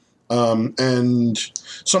with. And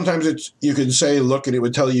sometimes you could say, look, and it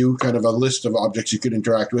would tell you kind of a list of objects you could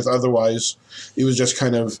interact with. Otherwise, it was just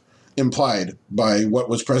kind of implied by what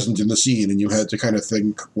was present in the scene, and you had to kind of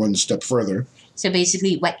think one step further. So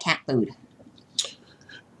basically, wet cat food.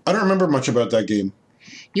 I don't remember much about that game.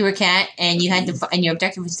 You were a cat, and you had to, and your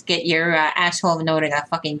objective was to get your asshole in order to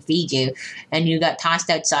fucking feed you, and you got tossed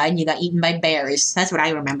outside, and you got eaten by bears. That's what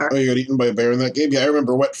I remember. Oh, you got eaten by a bear in that game? Yeah, I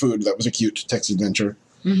remember Wet Food. That was a cute text adventure.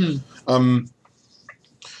 Mm-hmm.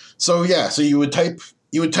 So you would type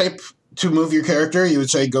to move your character. You would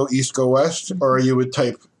say go east, go west, or you would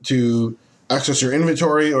type to access your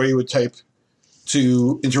inventory, or you would type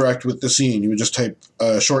to interact with the scene. You would just type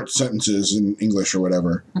short sentences in English or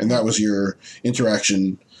whatever, and that was your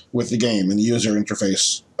interaction with the game. And the user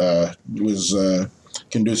interface was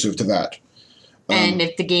conducive to that. And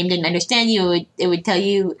if the game didn't understand you, it would tell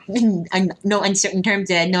you in no uncertain terms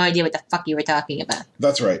that I had no idea what the fuck you were talking about.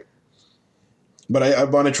 That's right. But I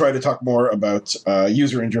want to try to talk more about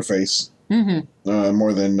user interface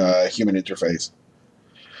more than human interface.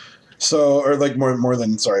 So, or like more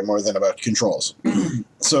than about controls.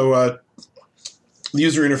 So, the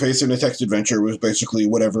user interface in a text adventure was basically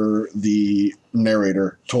whatever the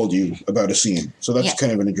narrator told you about a scene. So that's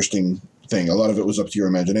kind of an interesting thing. A lot of it was up to your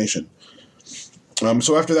imagination.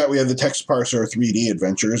 So after that, we had the text parser 3D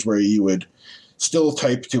adventures, where you would still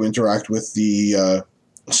type to interact with the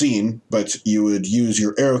scene, but you would use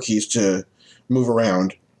your arrow keys to move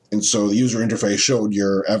around. And so the user interface showed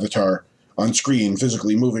your avatar on screen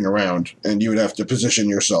physically moving around, and you would have to position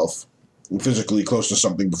yourself physically close to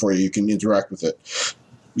something before you can interact with it.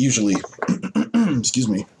 Usually. Excuse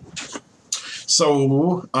me.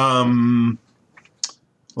 So, a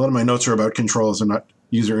lot of my notes are about controls and not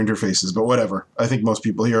user interfaces, but whatever. I think most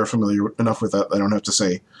people here are familiar enough with that. I don't have to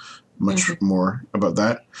say much more about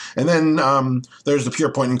that. And then there's the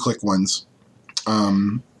pure point and click ones.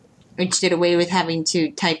 Which did away with having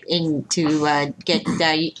to type in to get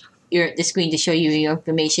the screen to show you your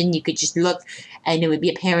information. You could just look, and it would be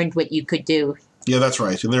apparent what you could do. Yeah, that's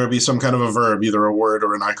right. And there would be some kind of a verb, either a word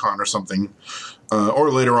or an icon or something.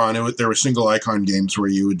 Or later on, there were single icon games where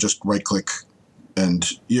you would just right-click, and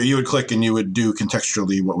you would click and you would do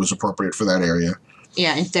contextually what was appropriate for that area.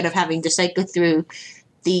 Yeah, instead of having to cycle through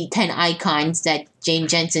the 10 icons that Jane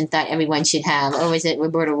Jensen thought everyone should have. Or was it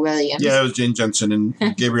Roberta Williams? Yeah, it was Jane Jensen and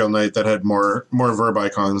Gabriel Knight that had more verb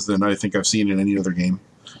icons than I think I've seen in any other game.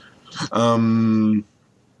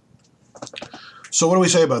 So what do we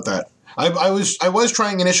say about that? I was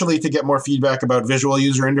trying initially to get more feedback about visual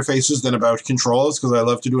user interfaces than about controls, because I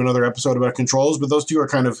love to do another episode about controls, but those two are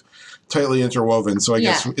kind of tightly interwoven, so I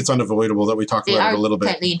guess it's unavoidable that we talk about it a little bit. They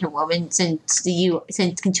are tightly interwoven since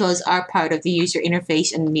controls are part of the user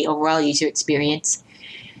interface and the overall user experience.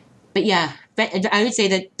 But yeah, I would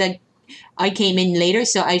say that I came in later,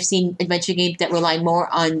 so I've seen adventure games that rely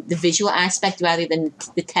more on the visual aspect rather than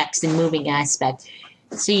the text and moving aspect.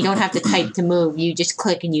 So you don't have to type to move. You just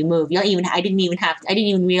click and you move. I didn't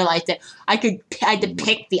even realize that I had to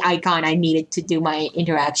pick the icon I needed to do my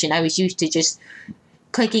interaction. I was used to just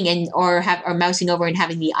clicking or mousing over and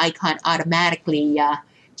having the icon automatically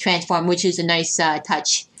transform, which is a nice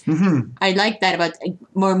touch. Mm-hmm. I like that about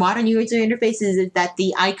more modern user interfaces, is that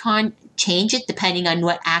the icon changes depending on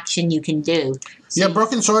what action you can do. So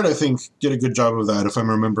Broken Sword, I think, did a good job of that, if I'm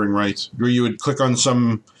remembering right, where you would click on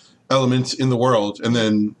some element in the world, and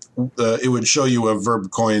then it would show you a verb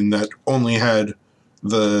coin that only had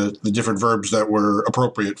the different verbs that were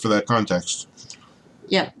appropriate for that context.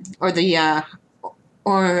 Yep.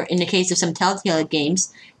 Or in the case of some Telltale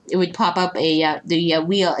games, it would pop up the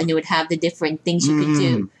wheel, and it would have the different things you could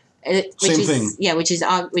do. Same thing. Yeah, which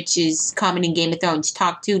is common in Game of Thrones.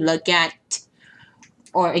 Talk to, look at,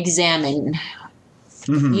 or examine,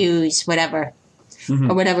 use, whatever.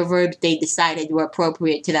 Or whatever verbs they decided were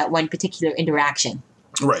appropriate to that one particular interaction.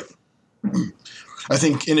 Right. I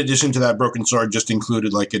think in addition to that, Broken Sword just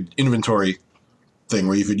included like an inventory thing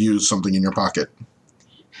where you could use something in your pocket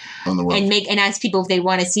on the world. And ask people if they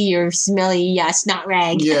want to see your smelly snot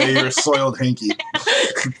rag. Yeah, your soiled hanky.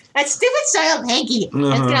 That stupid soiled hanky. It's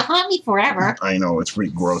going to haunt me forever. I know, it's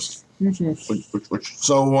pretty gross.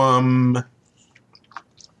 So,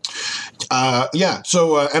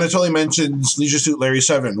 Anatoly mentions Leisure Suit Larry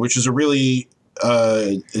 7, which is a really,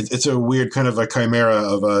 it's a weird kind of a chimera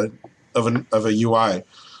of a UI.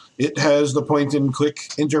 It has the point and click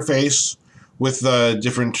interface with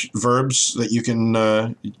different verbs that you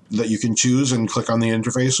can choose and click on the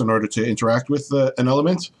interface in order to interact with an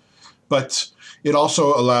element. But it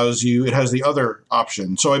also allows you, it has the other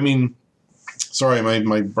option. So, I mean, sorry,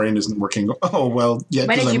 my brain isn't working. Oh, well, yeah,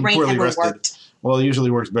 because I'm poorly rested. Worked? Well, it usually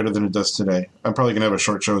works better than it does today. I'm probably going to have a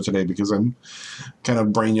short show today because I'm kind of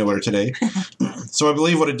brainular today. So I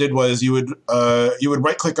believe what it did was you would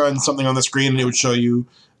right-click on something on the screen and it would show you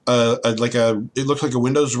it looked like a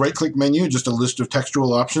Windows right-click menu, just a list of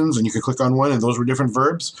textual options, and you could click on one and those were different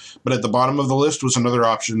verbs. But at the bottom of the list was another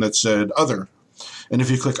option that said Other. And if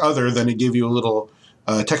you click Other, then it gave you a little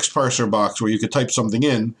text parser box where you could type something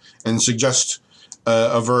in and suggest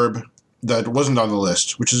a verb that wasn't on the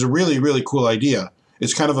list, which is a really, really cool idea.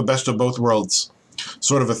 It's kind of a best of both worlds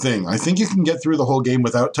sort of a thing. I think you can get through the whole game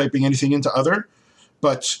without typing anything into Other,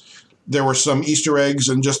 but there were some Easter eggs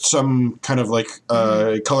and just some kind of like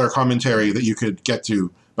color commentary that you could get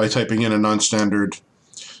to by typing in a non-standard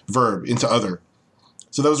verb into Other.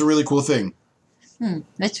 So that was a really cool thing.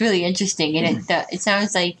 That's really interesting, and it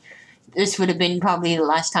sounds like this would have been probably the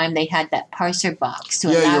last time they had that parser box to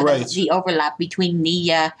allow the overlap between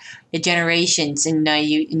the generations and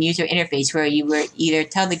user interface, where you were either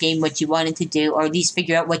tell the game what you wanted to do or at least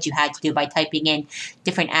figure out what you had to do by typing in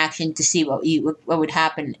different actions to see what would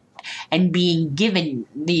happen, and being given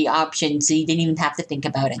the option so you didn't even have to think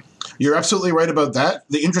about it. You're absolutely right about that.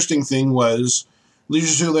 The interesting thing was Leisure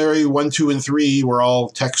Suit Larry 1, 2, and 3 were all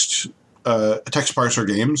text parser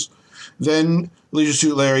games. Then Leisure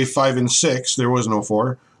Suit Larry 5 and 6, there was no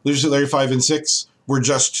 4. Leisure Suit Larry 5 and 6 were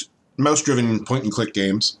just mouse-driven point-and-click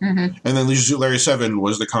games. And then Leisure Suit Larry 7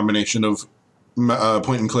 was the combination of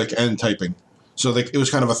point-and-click and typing. So it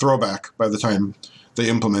was kind of a throwback by the time they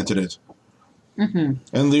implemented it.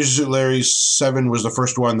 And Leisure Suit Larry 7 was the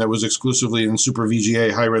first one that was exclusively in Super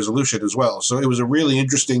VGA high resolution as well. So it was a really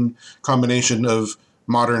interesting combination of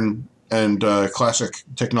modern and classic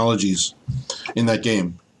technologies in that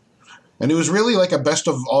game. And it was really like a best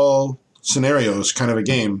of all scenarios kind of a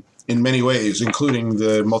game in many ways, including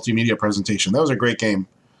the multimedia presentation. That was a great game.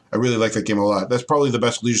 I really like that game a lot. That's probably the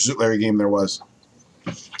best Leisure Suit Larry game there was.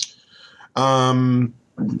 And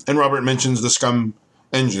Robert mentions the Scum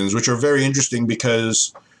engines, which are very interesting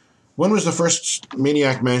because when was the first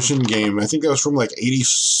Maniac Mansion game? I think that was from like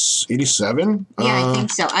 87? Yeah, I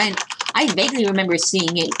think so. I vaguely remember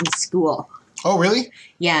seeing it in school. Oh, really?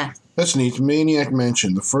 Yeah. That's neat. Maniac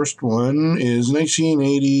Mansion. The first one is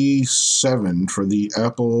 1987 for the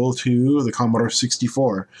Apple II, the Commodore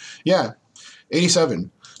 64. Yeah,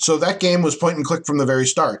 87. So that game was point and click from the very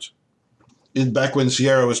start. Back when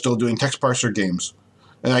Sierra was still doing text parser games.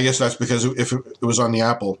 And I guess that's because if it was on the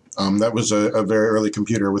Apple, that was a very early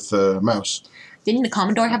computer with a mouse. Didn't the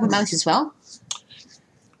Commodore have a mouse as well?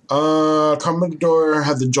 Commodore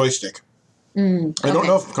had the joystick. Okay. I don't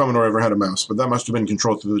know if Commodore ever had a mouse, but that must have been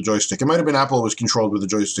controlled through the joystick. It might have been Apple was controlled with the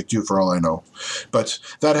joystick too, for all I know. But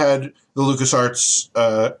that had the LucasArts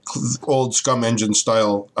old SCUM engine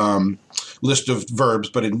style list of verbs,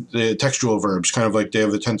 but in textual verbs, kind of like Day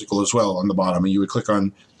of the Tentacle as well on the bottom. And you would click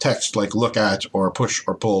on text like look at or push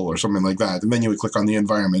or pull or something like that. And then you would click on the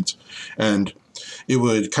environment and it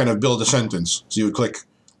would kind of build a sentence. So you would click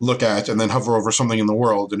look at and then hover over something in the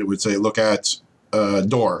world and it would say look at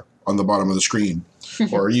door on the bottom of the screen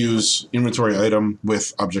or use inventory item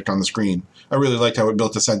with object on the screen. I really liked how it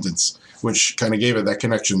built a sentence, which kind of gave it that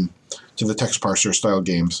connection to the text parser style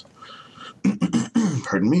games.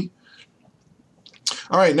 Pardon me.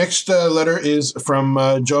 All right, next letter is from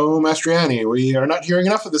Joe Mastriani. We are not hearing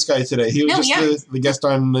enough of this guy today. He was the guest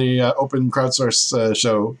on the Open Crowdsource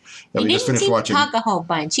show that we just finished watching. He didn't talk a whole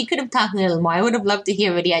bunch. He could have talked a little more. I would have loved to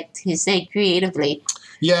hear what he had to say creatively.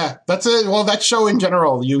 Yeah, that's it. Well, that show in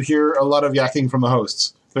general, you hear a lot of yakking from the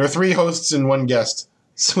hosts. There are 3 hosts and 1 guest.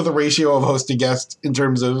 So the ratio of host to guest in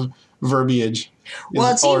terms of verbiage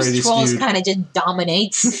well, it seems Trolls skewed. kind of just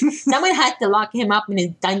dominates. Someone had to lock him up in his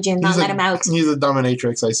dungeon, not let him out. He's a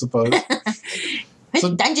dominatrix, I suppose. His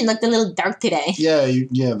dungeon looked a little dark today.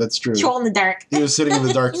 Yeah, that's true. Troll in the dark. He was sitting in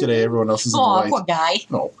the dark today. Everyone else is in the light. Oh, poor guy.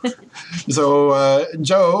 No. So,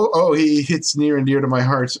 Joe, he hits near and dear to my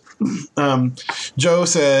heart. Joe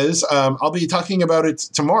says, I'll be talking about it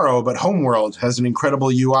tomorrow, but Homeworld has an incredible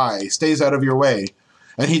UI. Stays out of your way.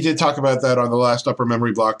 And he did talk about that on the last Upper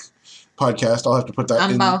Memory Block podcast. I'll have to put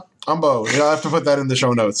that in. Umbo. Yeah, I'll have to put that in the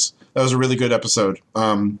show notes. That was a really good episode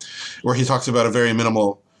where he talks about a very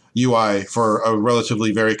minimal UI for a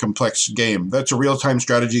relatively very complex game. That's a real-time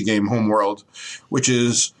strategy game, Homeworld, which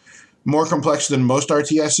is more complex than most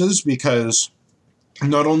RTSs because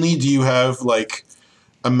not only do you have like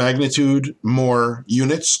a magnitude more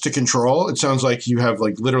units to control, it sounds like you have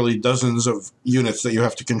like literally dozens of units that you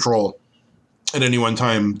have to control at any one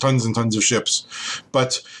time, tons and tons of ships.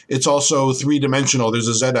 But it's also 3-dimensional. There's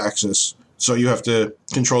a Z-axis. So you have to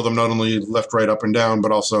control them not only left, right, up, and down,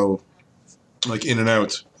 but also like in and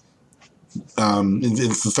out in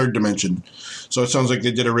the 3rd dimension. So it sounds like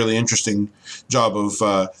they did a really interesting job of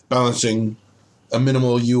balancing a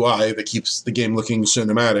minimal UI that keeps the game looking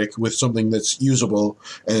cinematic with something that's usable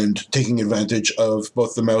and taking advantage of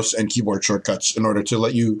both the mouse and keyboard shortcuts in order to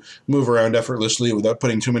let you move around effortlessly without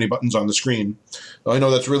putting too many buttons on the screen. I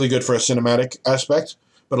know that's really good for a cinematic aspect,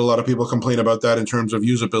 but a lot of people complain about that in terms of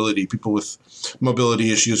usability. People with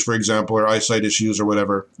mobility issues, for example, or eyesight issues or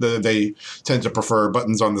whatever, they tend to prefer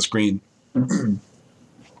buttons on the screen. And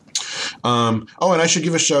I should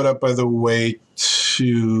give a shout out, by the way,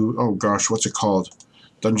 to, what's it called?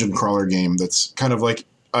 Dungeon crawler game that's kind of like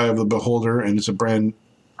Eye of the Beholder, and it's a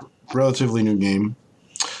relatively new game.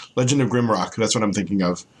 Legend of Grimrock, that's what I'm thinking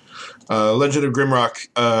of. Legend of Grimrock,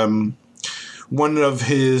 one of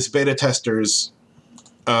his beta testers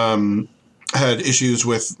had issues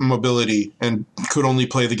with mobility and could only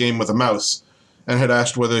play the game with a mouse, and had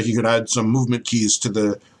asked whether he could add some movement keys to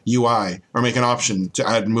the UI or make an option to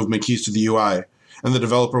add movement keys to the UI. And the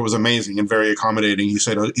developer was amazing and very accommodating. He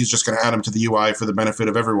said he's just going to add them to the UI for the benefit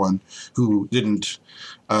of everyone who didn't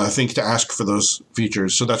think to ask for those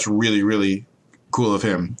features. So that's really, really cool of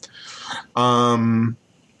him.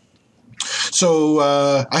 So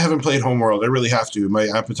I haven't played Homeworld. I really have to. My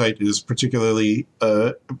appetite is particularly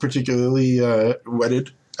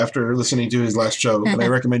whetted after listening to his last show, and I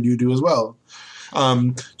recommend you do as well.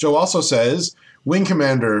 Joe also says, Wing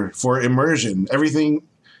Commander for immersion. Everything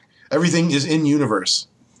is in universe.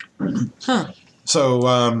 Huh.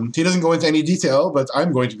 So he doesn't go into any detail, but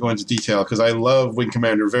I'm going to go into detail because I love Wing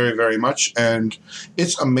Commander very, very much, and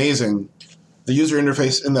it's amazing. The user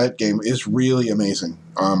interface in that game is really amazing.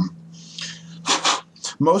 Some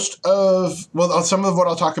of what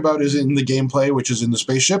I'll talk about is in the gameplay, which is in the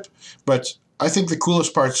spaceship, but I think the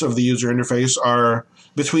coolest parts of the user interface are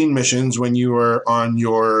between missions when you are on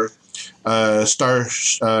your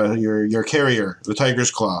your carrier, the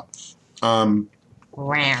Tiger's Claw.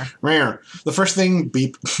 Rare. The first thing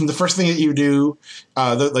that you do,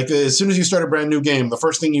 as soon as you start a brand new game, the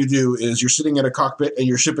first thing you do is you're sitting in a cockpit and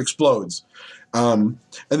your ship explodes. And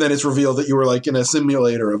then it's revealed that you were like in a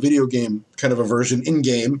simulator, a video game kind of a version in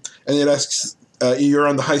game, and it asks you're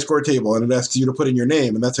on the high score table, and it asks you to put in your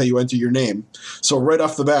name, and that's how you enter your name. So right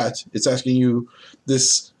off the bat, it's asking you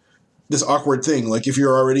this awkward thing. Like, if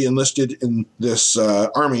you're already enlisted in this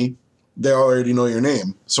army, they already know your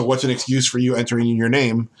name. So what's an excuse for you entering in your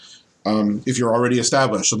name if you're already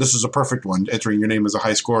established? So this is a perfect one, entering your name as a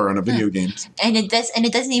high scorer on a video game. And it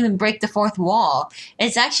doesn't even break the fourth wall.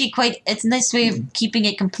 It's actually it's a nice way of keeping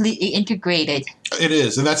it completely integrated. It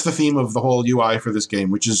is, and that's the theme of the whole UI for this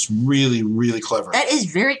game, which is really, really clever. That is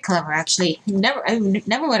very clever, actually. I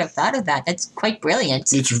never would have thought of that. That's quite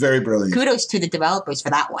brilliant. It's very brilliant. Kudos to the developers for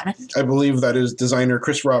that one. I believe that is designer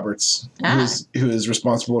Chris Roberts, who is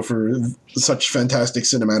responsible for such fantastic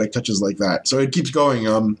cinematic touches like that. So it keeps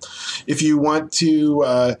going. If you want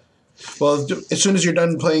to... as soon as you're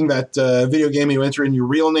done playing that video game, you enter in your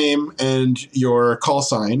real name and your call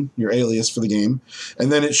sign, your alias for the game,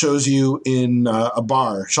 and then it shows you in a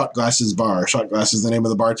bar, Shot Glass's bar. Shot Glass is the name of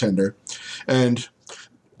the bartender. And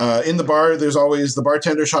in the bar, there's always the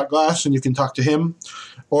bartender, Shot Glass, and you can talk to him.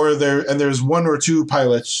 There's one or two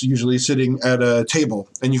pilots usually sitting at a table,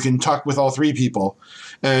 and you can talk with all three people.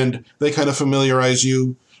 And they kind of familiarize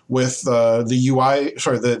you with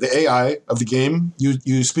the AI of the game.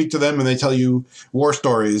 You speak to them and they tell you war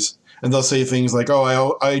stories, and they'll say things like,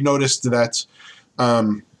 I noticed that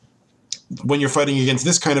when you're fighting against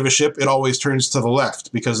this kind of a ship, it always turns to the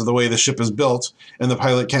left because of the way the ship is built, and the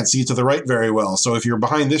pilot can't see to the right very well. So if you're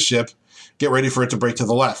behind this ship, get ready for it to break to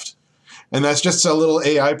the left. And that's just a little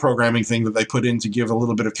AI programming thing that they put in to give a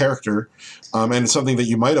little bit of character. And it's something that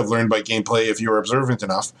you might have learned by gameplay if you were observant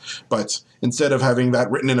enough. But instead of having that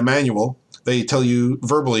written in a manual, they tell you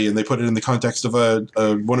verbally, and they put it in the context of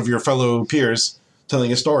one of your fellow peers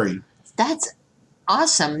telling a story. That's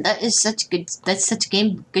awesome. That's such good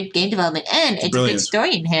game development. And it's brilliant. A good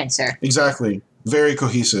story enhancer. Exactly. Very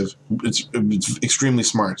cohesive. It's extremely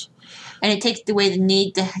smart. And it takes away the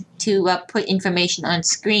need to put information on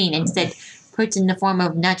screen. Instead, puts in the form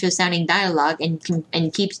of natural-sounding dialogue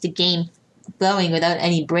and keeps the game flowing without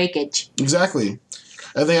any breakage. Exactly.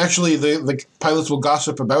 And they actually, the pilots will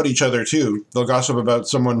gossip about each other, too. They'll gossip about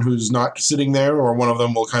someone who's not sitting there, or one of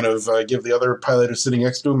them will kind of give the other pilot who's sitting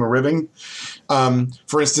next to him a ribbing.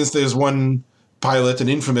 For instance, there's one pilot, an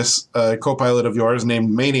infamous co-pilot of yours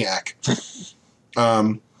named Maniac.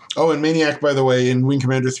 And Maniac, by the way, in Wing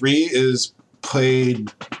Commander 3 is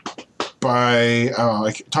played by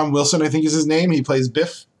Tom Wilson, I think is his name. He plays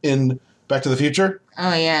Biff in Back to the Future.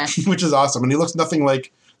 Oh, yeah. Which is awesome. And he looks nothing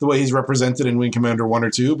like the way he's represented in Wing Commander 1 or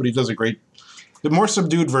 2, but he does the more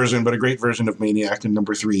subdued version, but a great version of Maniac in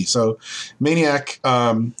number 3. So Maniac...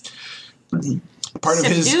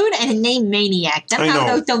 Subdued and a name Maniac. Somehow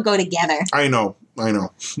those don't go together. I know.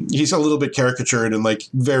 He's a little bit caricatured and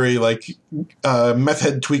very meth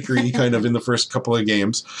head tweakery kind of in the first couple of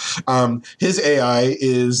games. His AI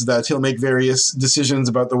is that he'll make various decisions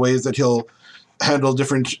about the ways that he'll handle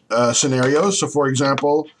different scenarios. So, for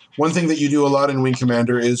example, one thing that you do a lot in Wing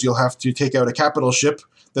Commander is you'll have to take out a capital ship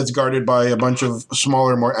that's guarded by a bunch of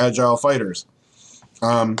smaller, more agile fighters.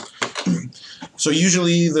 So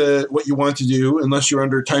usually what you want to do, unless you're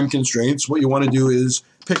under time constraints, what you want to do is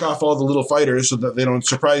pick off all the little fighters so that they don't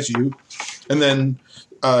surprise you, and then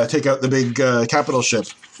take out the big capital ship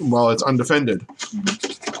while it's undefended.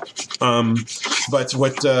 But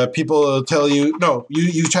what people tell you... No,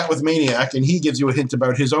 you chat with Maniac, and he gives you a hint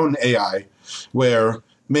about his own AI, where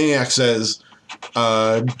Maniac says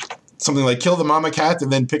something like, kill the mama cat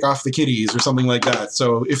and then pick off the kitties, or something like that.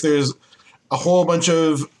 So if there's a whole bunch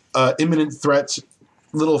of imminent threat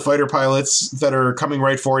little fighter pilots that are coming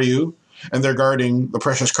right for you, and they're guarding the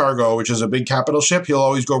precious cargo, which is a big capital ship, he'll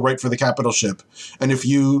always go right for the capital ship. And if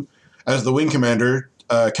you, as the wing commander,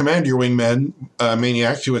 command your wingmen,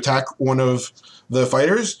 Maniac, to attack one of the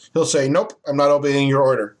fighters, he'll say, nope, I'm not obeying your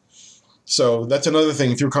order. So that's another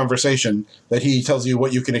thing through conversation, that he tells you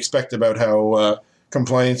what you can expect about how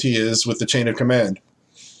compliant he is with the chain of command.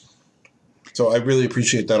 So I really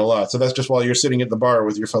appreciate that a lot. So that's just while you're sitting at the bar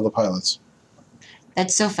with your fellow pilots.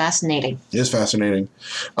 That's so fascinating. It is fascinating.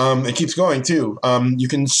 It keeps going, too. You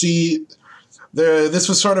can see... This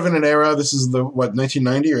was sort of in an era, this is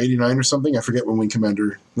 1990 or 89 or something? I forget when Wing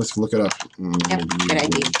Commander... Let's look it up. Yep, good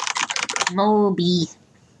idea. Moby.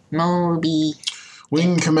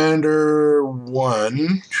 Wing Commander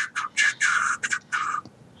 1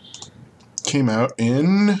 came out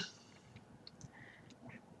in...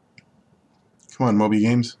 Come on, Moby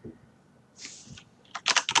Games.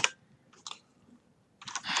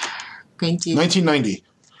 1990.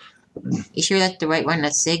 You sure that's the right one?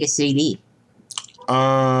 That's Sega CD.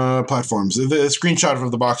 Platforms. The screenshot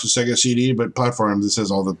of the box is Sega CD, but platforms, it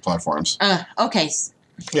says all the platforms. Okay.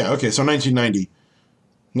 Yeah, okay, so 1990.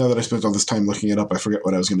 Now that I spent all this time looking it up, I forget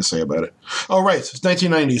what I was going to say about it. Oh, right, it's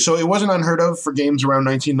 1990. So it wasn't unheard of for games around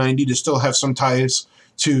 1990 to still have some ties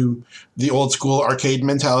to the old school arcade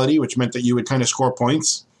mentality, which meant that you would kind of score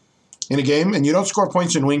points in a game. And you don't score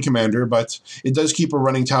points in Wing Commander, but it does keep a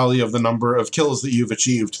running tally of the number of kills that you've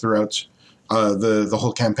achieved throughout the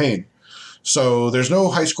whole campaign. So there's no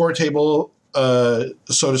high score table, so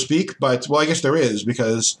to speak, but, well, I guess there is,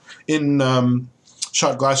 because in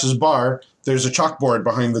Shot Glass's bar, there's a chalkboard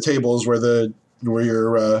behind the tables where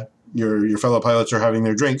your fellow pilots are having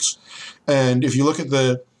their drinks. And if you look at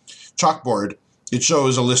the chalkboard, it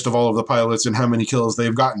shows a list of all of the pilots and how many kills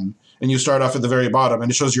they've gotten. And you start off at the very bottom, and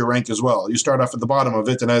it shows your rank as well. You start off at the bottom of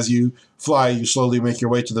it, and as you fly, you slowly make your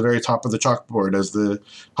way to the very top of the chalkboard as the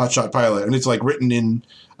hotshot pilot. And it's like written in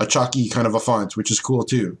a chalky kind of a font, which is cool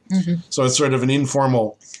too. Mm-hmm. So it's sort of an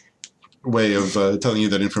informal way of telling you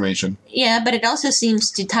that information. Yeah, but it also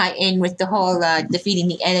seems to tie in with the whole defeating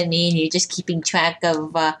the enemy, and you're just keeping track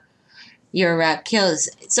of your kills.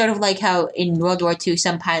 It's sort of like how in World War II,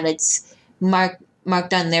 some pilots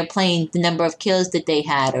marked on their plane the number of kills that they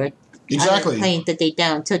had, or exactly plane that they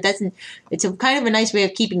downed. So it's a kind of a nice way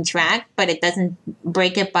of keeping track, but it doesn't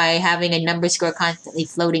break it by having a number score constantly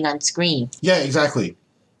floating on screen. Yeah, exactly.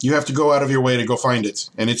 You have to go out of your way to go find it,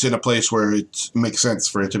 and it's in a place where it makes sense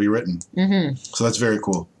for it to be written. Mm-hmm. So that's very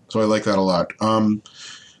cool. So I like that a lot.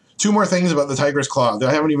 Two more things about the Tiger's Claw.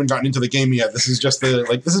 I haven't even gotten into the game yet. This is just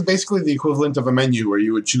this is basically the equivalent of a menu where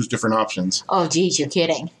you would choose different options. Oh, geez, you're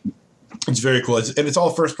kidding. It's very cool. And it's all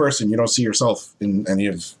first person. You don't see yourself in any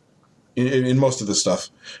of in most of this stuff.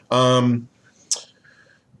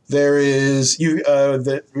 There is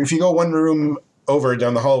if you go one room over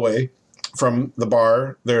down the hallway from the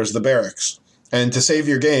bar, there's the barracks. And to save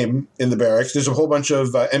your game in the barracks, there's a whole bunch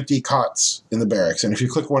of empty cots in the barracks. And if you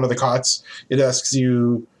click one of the cots, it asks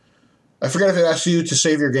you, I forget if it asks you to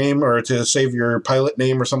save your game or to save your pilot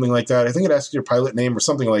name or something like that. I think it asks your pilot name or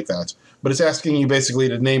something like that. But it's asking you basically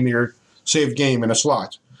to name your saved game in a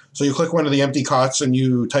slot. So you click one of the empty cots and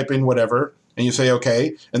you type in whatever, and you say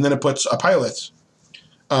okay, and then it puts a pilot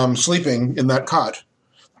sleeping in that cot,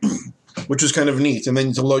 which is kind of neat. And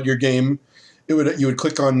then to load your game, you would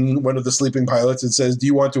click on one of the sleeping pilots. It says, "Do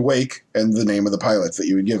you want to wake?" and the name of the pilot that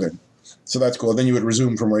you had given. So that's cool. Then you would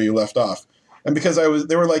resume from where you left off. And because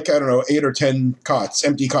there were 8 or 10 cots,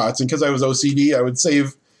 empty cots, and because I was OCD, I would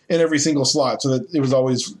save in every single slot so that it was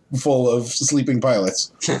always full of sleeping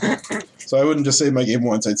pilots. So I wouldn't just save my game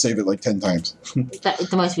once; I'd save it 10 times. That's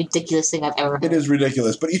the most ridiculous thing I've ever heard. It is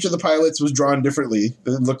ridiculous, but each of the pilots was drawn differently.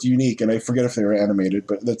 It looked unique, and I forget if they were animated,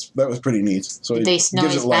 but that was pretty neat. So Did they snore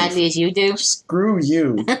as badly as you do? Screw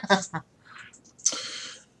you.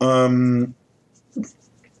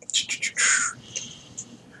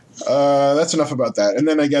 That's enough about that. And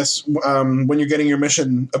then I guess when you're getting your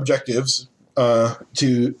mission objectives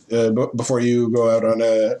before you go out on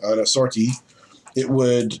a sortie, it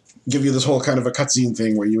would give you this whole kind of a cutscene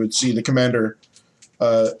thing where you would see the commander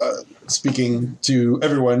speaking to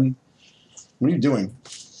everyone. What are you doing?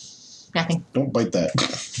 Nothing. Don't bite that.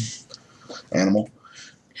 Animal.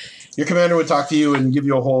 Your commander would talk to you and give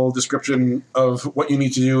you a whole description of what you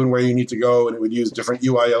need to do and where you need to go, and it would use different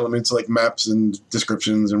UI elements like maps and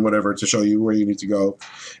descriptions and whatever to show you where you need to go.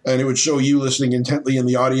 And it would show you listening intently in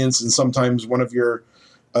the audience, and sometimes one of your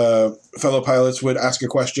fellow pilots would ask a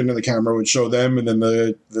question and the camera would show them, and then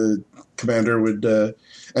the commander would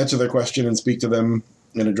answer their question and speak to them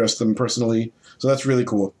and address them personally. So that's really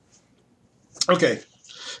cool. Okay.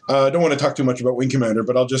 I don't want to talk too much about Wing Commander,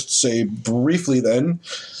 but I'll just say briefly then,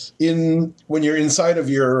 when you're inside of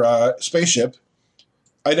your spaceship,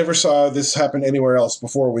 I never saw this happen anywhere else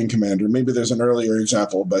before Wing Commander. Maybe there's an earlier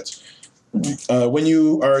example, but when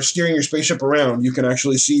you are steering your spaceship around, you can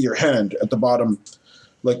actually see your hand at the bottom,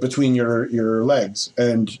 between your legs.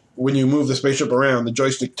 And when you move the spaceship around, the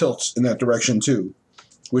joystick tilts in that direction too,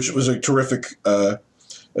 which was a terrific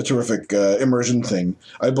immersion thing.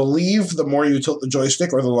 I believe the more you tilt the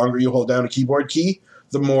joystick or the longer you hold down a keyboard key,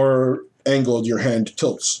 the more angled your hand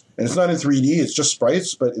tilts. And it's not in 3D, it's just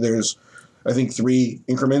sprites, but there's, I think, 3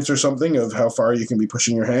 increments or something of how far you can be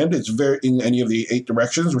pushing your hand. It's in any of the 8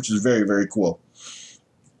 directions, which is very, very cool.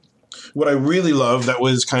 What I really love that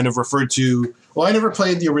was kind of referred to, well, I never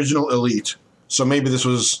played the original Elite, so maybe this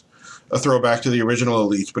was a throwback to the original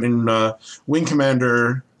Elite, but in Wing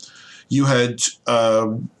Commander, you had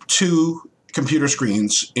 2 computer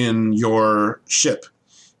screens in your ship.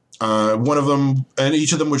 One of them, and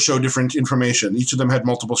each of them would show different information. Each of them had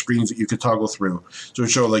multiple screens that you could toggle through. So it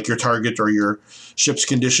would show your target or your ship's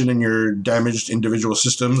condition and your damaged individual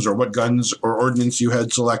systems or what guns or ordnance you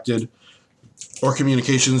had selected. or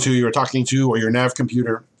communications who you're talking to or your nav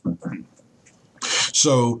computer.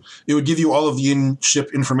 So it would give you all of the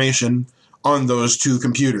in-ship information on those two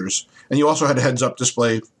computers. And you also had a heads-up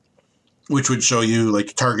display, which would show you,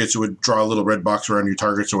 like, targets. It would draw a little red box around your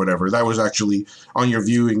targets or whatever. That was actually on your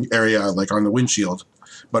viewing area, like on the windshield.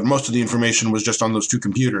 But most of the information was just on those two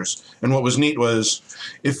computers. And what was neat was,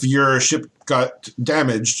 if your ship got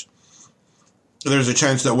damaged, there's a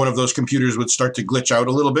chance that one of those computers would start to glitch out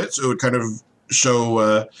a little bit. So it would kind of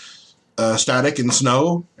show static and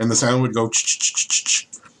snow, and the sound would go ch-ch-ch-ch-ch.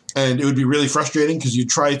 And it would be really frustrating because you'd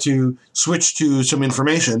try to switch to some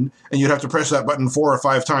information, and you'd have to press that button 4 or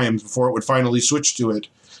 5 times before it would finally switch to it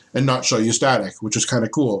and not show you static, which is kind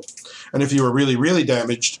of cool. And if you were really, really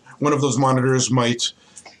damaged, one of those monitors might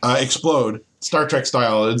explode, Star Trek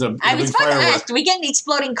style. It's a I was big about to firework. ask, do we get any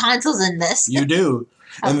exploding consoles in this? You do.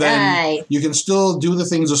 And then Okay. you can still do the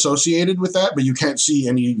things associated with that, but you can't see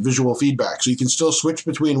any visual feedback. So you can still switch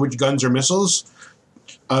between which guns or missiles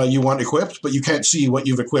you want equipped, but you can't see what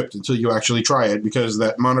you've equipped until you actually try it because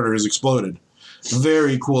that monitor is exploded.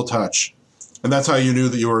 Very cool touch. And that's how you knew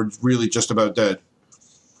that you were really just about dead.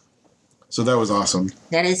 So that was awesome.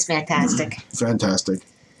 That is fantastic. Fantastic.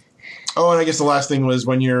 Oh, and I guess the last thing was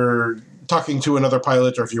when you're talking to another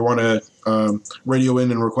pilot, or if you want to radio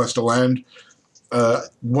in and request to land,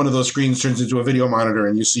 one of those screens turns into a video monitor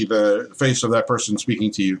and you see the face of that person speaking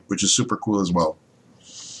to you, which is super cool as well.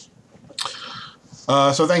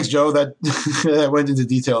 So thanks, Joe. That went into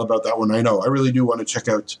detail about that one. I know. I really do want to check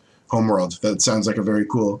out Homeworld. That sounds like a very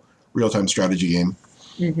cool real-time strategy game.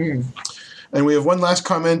 Mm-hmm. And we have one last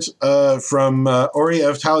comment from Ori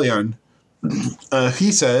of Talion.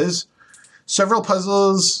 He says, several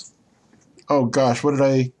puzzles... Oh, gosh, what did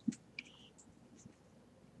I...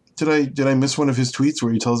 Did I miss one of his tweets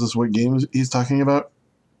where he tells us what game he's talking about?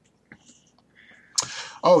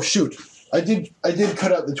 Oh, shoot. I did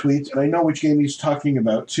cut out the tweet, and I know which game he's talking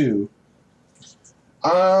about, too.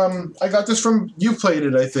 I got this from... You've played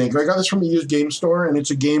it, I think. I got this from a used game store, and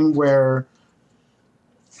it's a game where...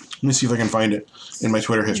 Let me see if I can find it in my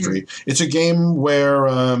Twitter history. Mm-hmm. It's a game where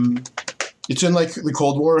it's in, like, the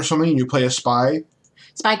Cold War or something, and you play a spy.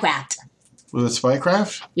 Spycraft. Was it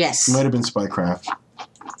Spycraft? Yes. It might have been Spycraft.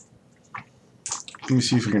 Let me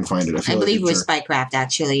see if we can find it. I believe it was Spycraft,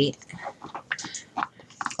 actually.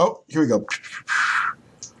 Oh, here we go.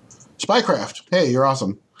 Spycraft. Hey, you're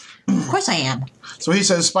awesome. Of course I am. So he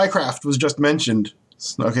says Spycraft was just mentioned.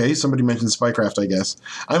 Okay, somebody mentioned Spycraft, I guess.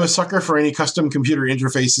 I'm a sucker for any custom computer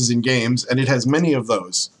interfaces in games, and it has many of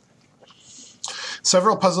those.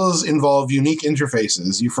 Several puzzles involve unique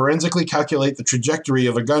interfaces. You forensically calculate the trajectory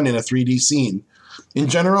of a gun in a 3D scene. In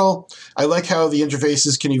general, I like how the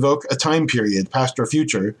interfaces can evoke a time period, past or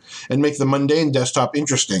future, and make the mundane desktop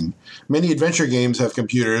interesting. Many adventure games have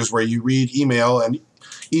computers where you read email and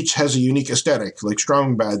each has a unique aesthetic, like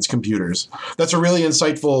Strongbad's computers. That's a really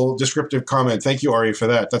insightful, descriptive comment. Thank you, Ari, for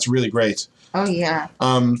that. That's really great. Oh, yeah.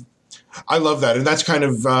 I love that, and that's kind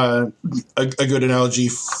of a good analogy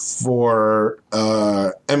for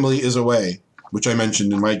Emily is Away, which I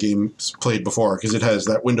mentioned in my games played before, because it has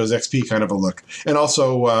that Windows XP kind of a look. And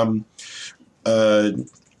also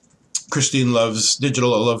Christine Love's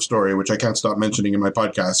Digital A Love Story, which I can't stop mentioning in my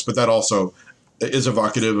podcast, but that also is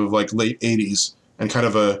evocative of like late 80s and kind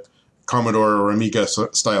of a Commodore or Amiga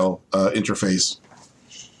style interface.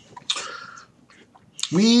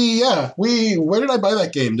 Where did I buy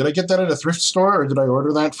that game? Did I get that at a thrift store, or did I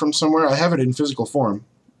order that from somewhere? I have it in physical form.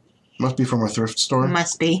 Must be from a thrift store.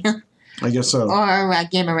 Must be. I guess so. Or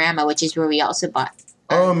Gamerama, which is where we also bought.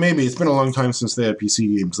 Oh, maybe. It's been a long time since they had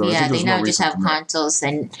PC games, though. Yeah, I think they now just have consoles,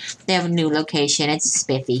 and they have a new location. It's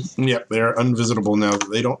spiffy. Yep, they're unvisitable now.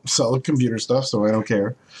 They don't sell computer stuff, so I don't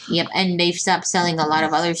care. Yep, and they've stopped selling a lot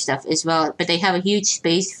of other stuff as well. But they have a huge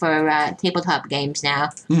space for tabletop games now,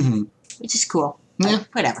 which is cool. Yeah. But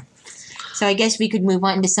whatever. So I guess we could move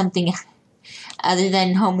on to something other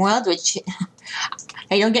than Homeworld, which...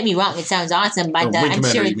 Hey, don't get me wrong, it sounds awesome, but Wing I'm Commander,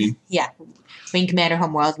 sure... you mean. Yeah, Wing Commander,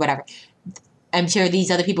 Homeworld, whatever. I'm sure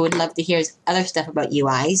these other people would love to hear other stuff about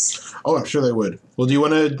UIs. Oh, I'm sure they would. Well, do you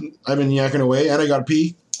want to... I've been yakking away, and I got to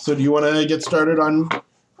pee. So do you want to get started on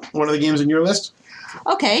one of the games in your list?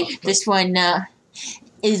 Okay, this one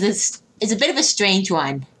is a bit of a strange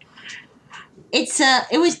one.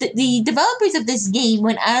 It was the developers of this game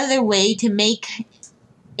went out of their way to make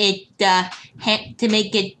it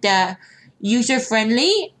user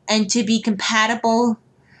friendly and to be compatible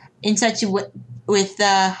in such a way with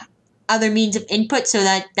other means of input, so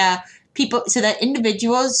that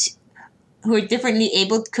individuals who are differently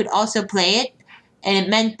abled could also play it, and it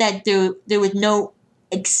meant that there was no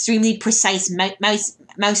extremely precise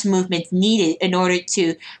mouse movements needed in order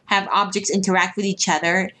to have objects interact with each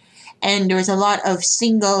other, and there was a lot of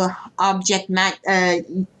single object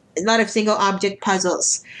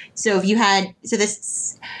puzzles. So if you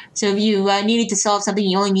needed to solve something,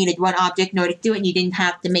 you only needed one object in order to do it, and you didn't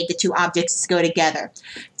have to make the two objects go together.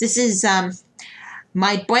 This is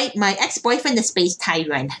my ex-boyfriend, the Space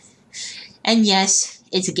Tyrant, and yes,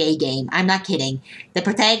 it's a gay game. I'm not kidding. The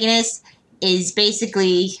protagonist is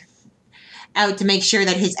basically out to make sure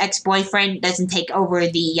that his ex-boyfriend doesn't take over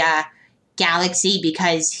the galaxy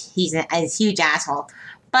because he's a huge asshole.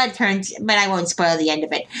 But I won't spoil the end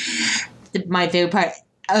of it. My favorite part.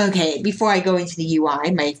 Okay, before I go into the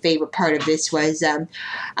UI, my favorite part of this was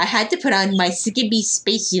I had to put on my Skippy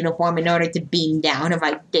space uniform in order to beam down. If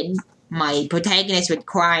I didn't, my protagonist would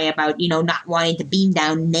cry about, not wanting to beam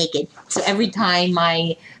down naked. So every time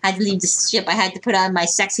I had to leave the ship, I had to put on my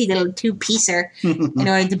sexy little two-piecer in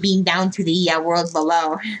order to beam down to the world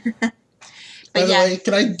below. By the way,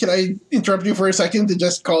 can I interrupt you for a second to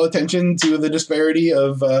just call attention to the disparity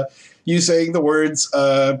of you saying the words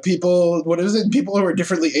people, what is it? People who are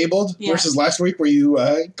differently abled versus last week where you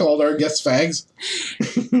called our guests fags.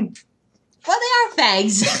 Well, they are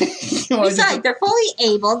fags. Besides, they're fully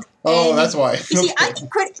abled. Oh, that's why. You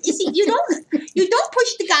see, you don't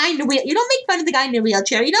push the guy in the wheel. You don't make fun of the guy in the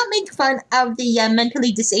wheelchair. You don't make fun of the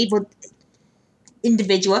mentally disabled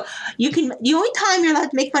individual. The only time you're allowed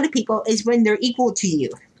to make fun of people is when they're equal to you.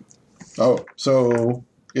 Oh, so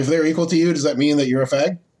if they're equal to you, does that mean that you're a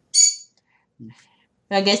fag?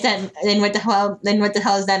 I guess then what the hell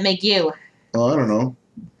does that make you? Oh, I don't know.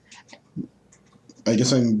 I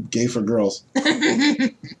guess I'm gay for girls.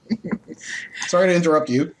 Sorry to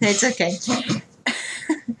interrupt you. It's okay.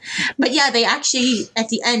 But yeah, they actually,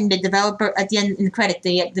 in the credit,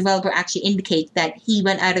 the developer actually indicates that he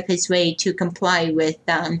went out of his way to comply with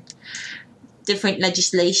different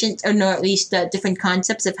legislations, or no, at least different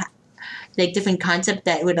concepts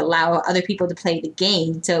that would allow other people to play the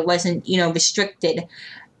game. So it wasn't, restricted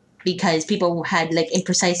because people had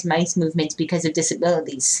imprecise mouse movements because of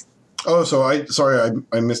disabilities. Oh, so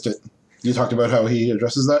I missed it. You talked about how he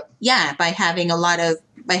addresses that? Yeah, by having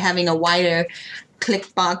a wider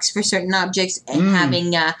click box for certain objects and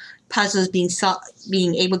having puzzles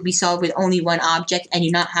being able to be solved with only one object, and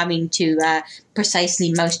you're not having to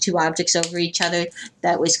precisely mouse two objects over each other.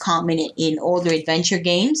 That was common in older adventure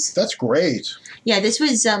games. That's great. Yeah, this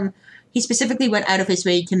was he specifically went out of his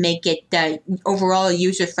way to make it overall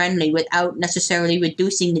user-friendly without necessarily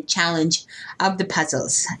reducing the challenge of the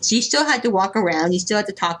puzzles. So you still had to walk around, you still had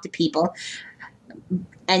to talk to people,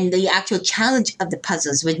 and the actual challenge of the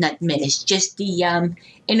puzzles was not diminished. Just the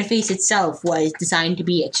interface itself was designed to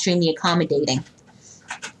be extremely accommodating.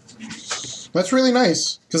 That's really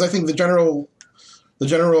nice, because I think the general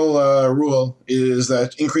rule is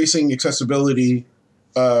that increasing accessibility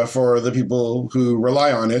for the people who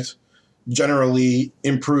rely on it generally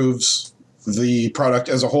improves the product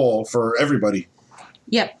as a whole for everybody.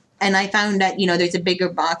 Yep. And I found that, there's a bigger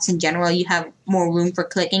box in general. You have more room for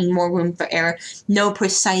clicking, more room for error. No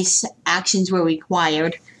precise actions were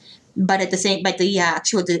required. But the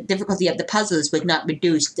actual difficulty of the puzzles was not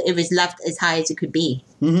reduced. It was left as high as it could be.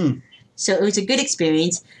 Mm-hmm. So it was a good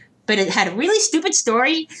experience. But it had a really stupid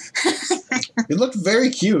story. It looked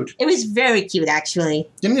very cute. It was very cute, actually.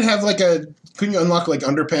 Didn't it have couldn't you unlock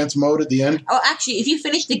underpants mode at the end? Oh, actually, if you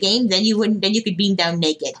finished the game, then you could beam down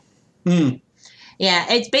naked. Hmm. Yeah,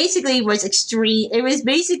 it basically was extreme. It was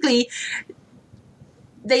basically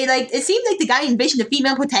it seemed like the guy envisioned a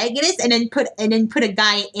female protagonist and then put a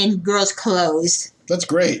guy in girls' clothes. That's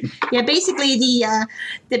great. Yeah, basically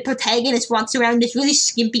the protagonist walks around in this really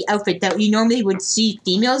skimpy outfit that you normally would see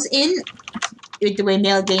females in, with the way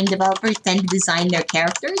male game developers tend to design their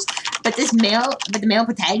characters. But the male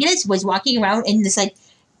protagonist was walking around in this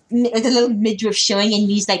with a little midriff showing in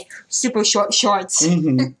these super short shorts.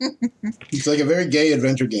 Mm-hmm. It's a very gay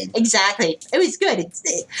adventure game. Exactly. It was good.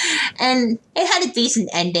 And it had a decent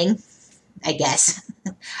ending, I guess.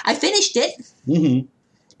 I finished it. Mm-hmm.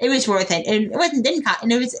 It was worth it. It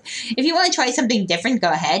was if you want to try something different, go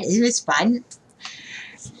ahead. It was fun.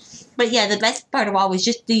 But yeah, the best part of all was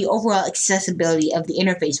just the overall accessibility of the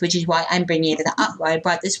interface, which is why I'm bringing it up. Why I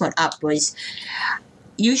brought this one up was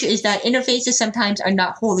is that interfaces sometimes are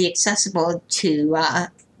not wholly accessible to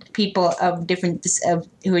people of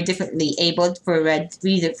who are differently abled for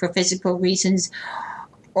either for physical reasons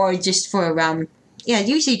or just for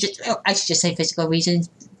usually just I should just say physical reasons.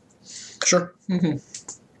 Sure. Mm-hmm.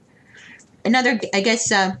 I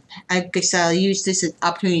guess I'll use this as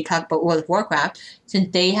opportunity to talk about World of Warcraft,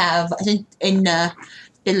 since they have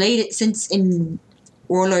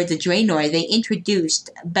Warlords of Draenor, they introduced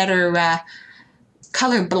better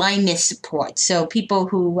color blindness support. So people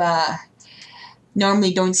who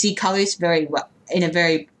normally don't see colors very well,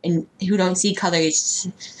 who don't see colors,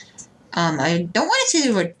 I don't want to say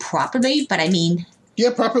the word properly, but I mean...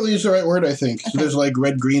 Yeah, properly is the right word, I think. Okay. So there's like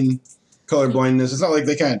red-green color blindness. It's not like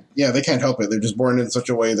they can't help it. They're just born in such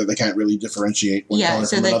a way that they can't really differentiate one color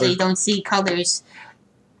so from that another. They don't see colors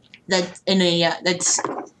that they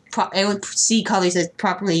don't see colors that's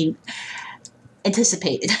properly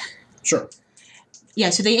anticipated. Sure. Yeah,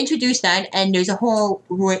 so they introduced that, and there's a whole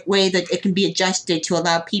way that it can be adjusted to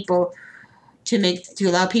allow people to configure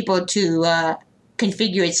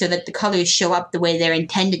it so that the colors show up the way they're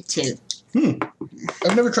intended to.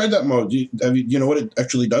 I've never tried that mode. Do you know what it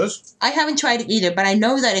actually does? I haven't tried it either, but I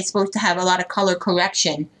know that it's supposed to have a lot of color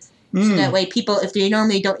correction. So that way people, if they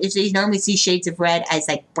normally see shades of red as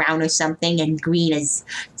like brown or something and green as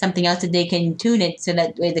something else, that they can tune it so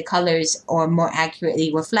that way the colors are more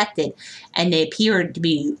accurately reflected and they appear to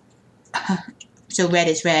be so red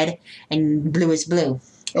is red and blue is blue.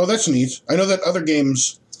 Oh, that's neat. I know that other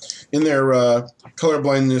games in their color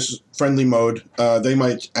blindness friendly mode, they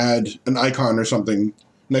might add an icon or something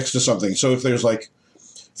next to something. So if there's like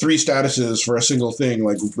 3 statuses for a single thing,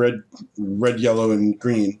 like red, yellow, and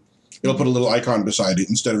green, it'll put a little icon beside it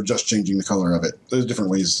instead of just changing the color of it. There's different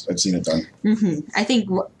ways I've seen it done. I think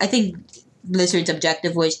Blizzard's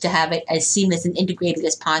objective was to have it as seamless and integrated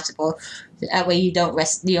as possible. That way you don't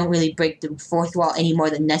really break the fourth wall any more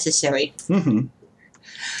than necessary.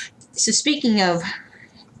 So speaking of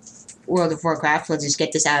World of Warcraft, we'll just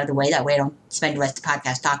get this out of the way. That way I don't spend the rest of the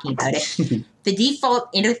podcast talking about it. The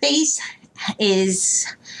default interface is...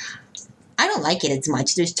 I don't like it as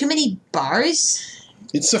much. There's too many bars.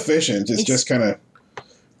 It's sufficient. It's just kind of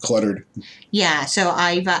cluttered. Yeah, so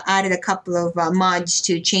I've added a couple of mods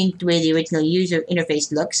to change the way the original user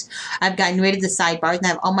interface looks. I've gotten rid of the sidebars and I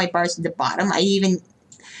have all my bars at the bottom.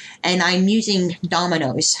 I'm using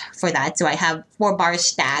dominoes for that, so I have 4 bars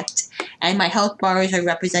stacked, and my health bars are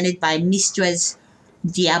represented by Mistra's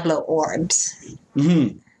Diablo orbs.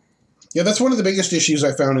 Yeah, that's one of the biggest issues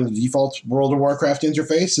I found in the default World of Warcraft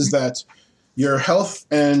interface is that your health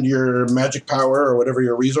and your magic power or whatever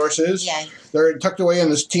your resource is, they're tucked away in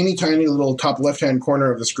this teeny tiny little top left-hand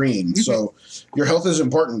corner of the screen. So your health is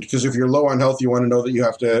important because if you're low on health, you want to know that you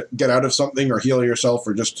have to get out of something or heal yourself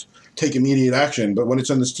or just take immediate action. But when it's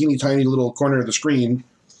in this teeny tiny little corner of the screen,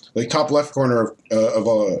 like top left corner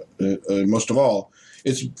of most of all,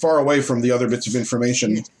 it's far away from the other bits of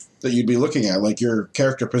information that you'd be looking at, like your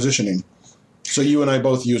character positioning. So you and I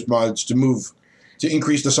both used mods to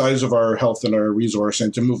increase the size of our health and our resource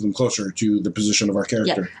and to move them closer to the position of our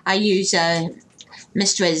character. Yeah, I use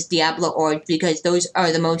Mistra's Diablo orbs because those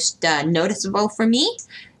are the most noticeable for me.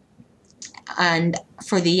 And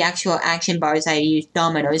for the actual action bars, I use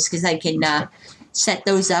dominoes because I can set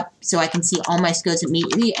those up so I can see all my skills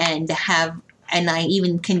immediately and I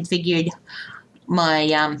even configured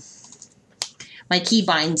my my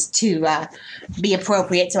keybinds to be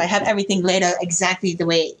appropriate, so I have everything laid out exactly the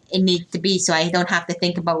way it needs to be, so I don't have to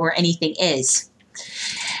think about where anything is.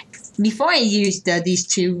 Before I used these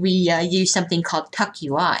two, we used something called Tuck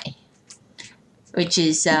UI, which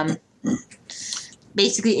is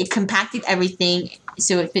basically it compacted everything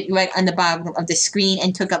so it fit right on the bottom of the screen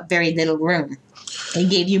and took up very little room. It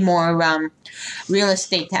gave you more real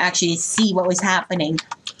estate to actually see what was happening.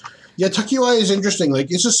 Yeah, Tuck UI is interesting. Like,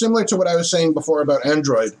 this is similar to what I was saying before about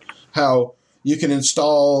Android, how you can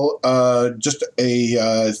install just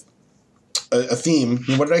a theme.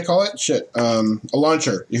 What did I call it? A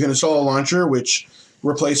launcher. You can install a launcher which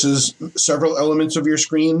replaces several elements of your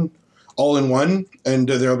screen all in one, and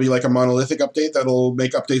there'll be like a monolithic update that'll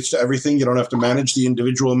make updates to everything. You don't have to manage the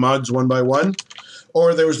individual mods one by one.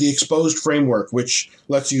 Or there was the exposed framework, which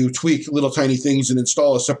lets you tweak little tiny things and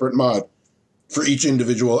install a separate mod for each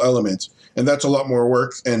individual element. And that's a lot more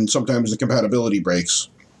work, and sometimes the compatibility breaks.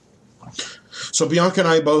 So Bianca and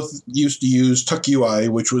I both used to use Tuck UI,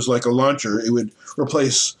 which was like a launcher. It would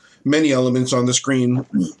replace many elements on the screen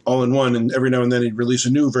all in one, and every now and then it'd release a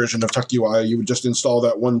new version of Tuck UI. You would just install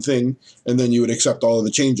that one thing, and then you would accept all of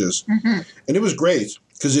the changes. And it was great,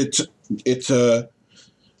 because it's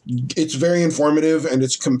very informative, and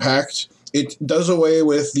it's compact. It does away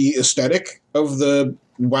with the aesthetic of the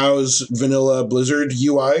WoW's vanilla Blizzard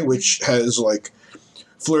UI, which has like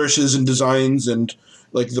flourishes and designs and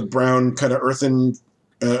like the brown kind of earthen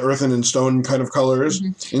and stone kind of colors.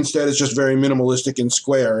 Instead, it's just very minimalistic and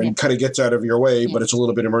square and kind of gets out of your way, but it's a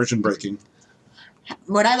little bit immersion breaking.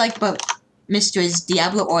 What I like about Mistra's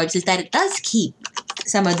Diablo orbs is that it does keep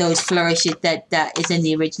some of those flourishes that is in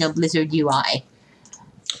the original Blizzard UI.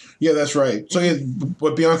 Yeah, that's right. So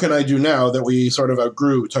what Bianca and I do now that we sort of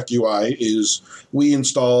outgrew Tuck UI is we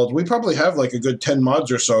probably have like a good 10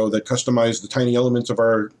 mods or so that customize the tiny elements of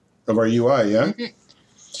our UI, yeah? Mhm.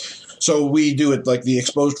 So we do it like the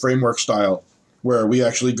exposed framework style, where we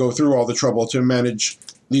actually go through all the trouble to manage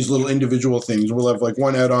these little individual things. We'll have like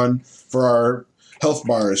one add-on for our health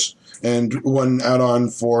bars, and one add-on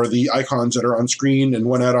for the icons that are on screen, and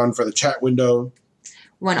one add-on for the chat window.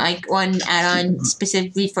 One add-on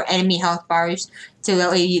specifically for enemy health bars, so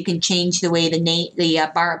that way you can change the way the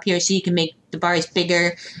bar appears, so you can make the bars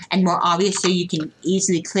bigger and more obvious, so you can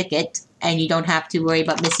easily click it and you don't have to worry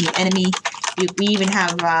about missing an enemy. We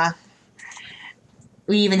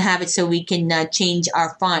even have it so we can change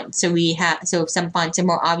our font. So some fonts are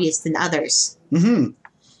more obvious than others. Mm-hmm.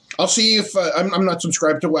 I'll see if I'm not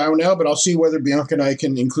subscribed to WoW now, but I'll see whether Bianca and I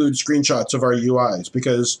can include screenshots of our UIs,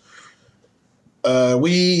 because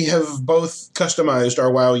we have both customized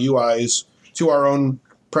our WoW UIs to our own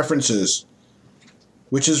preferences,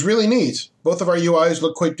 which is really neat. Both of our UIs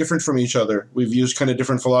look quite different from each other. We've used kind of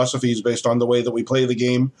different philosophies based on the way that we play the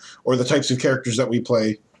game or the types of characters that we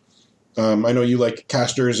play. I know you like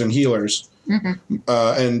casters and healers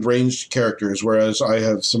and ranged characters, whereas I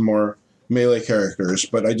have some more melee characters,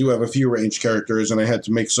 but I do have a few ranged characters, and I had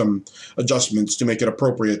to make some adjustments to make it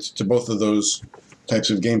appropriate to both of those types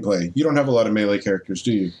of gameplay. You don't have a lot of melee characters,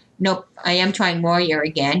 do you? Nope, I am trying Warrior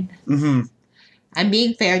again. Mm-hmm. I'm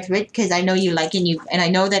being fair to it because I know you like it, and I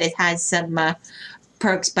know that it has some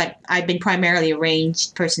perks, but I've been primarily a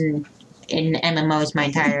ranged person in MMOs my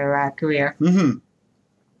entire career. Mm-hmm.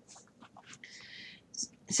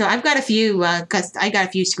 So I've got a few, because I got a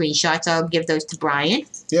few screenshots. I'll give those to Brian.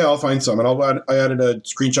 Yeah, I'll find some, and I added a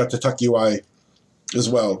screenshot to Tuck UI as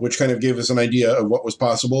well, which kind of gave us an idea of what was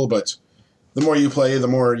possible, but the more you play, the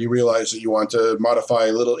more you realize that you want to modify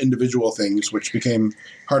little individual things, which became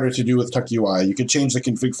harder to do with Tuck UI. You could change the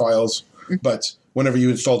config files, but whenever you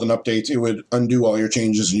installed an update, it would undo all your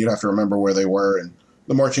changes, and you'd have to remember where they were, and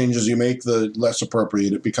the more changes you make, the less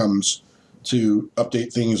appropriate it becomes to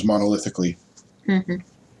update things monolithically. Mm-hmm.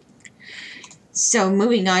 So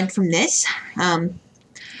moving on from this,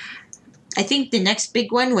 I think the next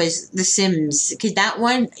big one was The Sims, because that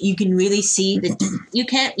one you can really see that you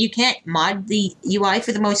can't mod the UI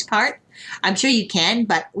for the most part. I'm sure you can,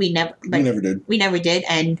 but we never did. We never did,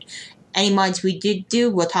 and any mods we did do,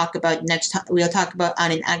 we'll talk about next time. We'll talk about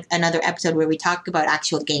on another episode where we talk about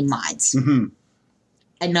actual game mods. Mm-hmm.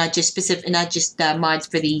 And not just mods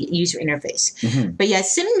for the user interface. Mm-hmm. But yeah,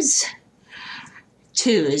 Sims 2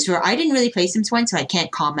 is where I didn't really play Sims 1, so I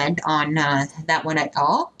can't comment on that one at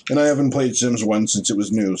all. And I haven't played Sims 1 since it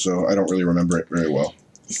was new, so I don't really remember it very well.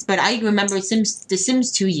 But I remember the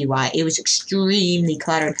Sims 2 UI. It was extremely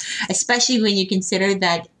cluttered, especially when you consider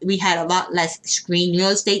that we had a lot less screen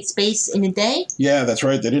real estate space in the day. Yeah, that's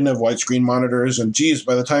right. They didn't have widescreen monitors, and geez,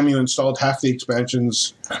 by the time you installed half the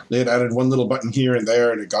expansions, they had added one little button here and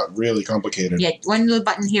there, and it got really complicated. Yeah, one little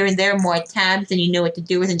button here and there, more tabs than you know what to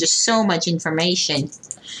do with, and just so much information.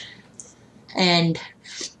 And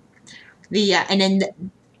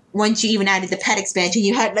once you even added the pet expansion,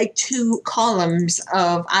 you had like 2 columns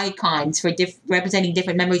of icons for representing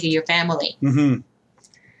different members of your family. Mm-hmm.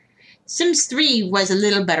 Sims 3 was a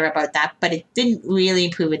little better about that, but it didn't really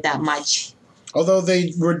improve it that much. Although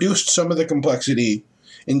they reduced some of the complexity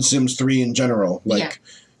in Sims 3 in general.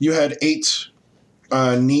 You had 8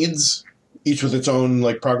 needs, each with its own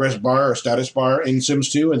like progress bar or status bar in Sims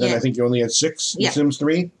 2, and then I think you only had 6 in Sims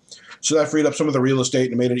 3. So that freed up some of the real estate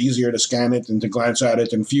and made it easier to scan it and to glance at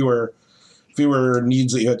it, and fewer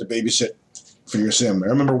needs that you had to babysit for your sim. I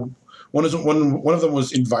remember one of them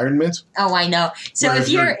was environment. Oh, I know. So if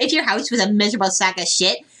your house was a miserable sack of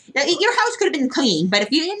shit, your house could have been clean. But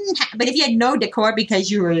if you had no decor because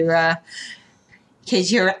your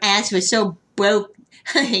ass was so broke,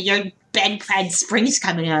 your bed had springs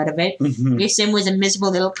coming out of it. Mm-hmm. Your sim was a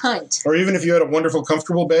miserable little cunt. Or even if you had a wonderful,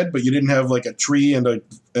 comfortable bed, but you didn't have like a tree and a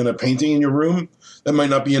painting in your room, that might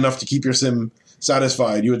not be enough to keep your sim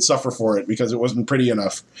satisfied. You would suffer for it because it wasn't pretty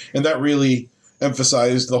enough. And that really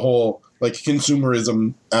emphasized the whole like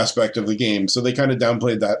consumerism aspect of the game. So they kind of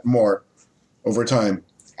downplayed that more over time.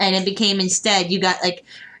 And it became instead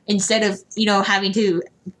of having to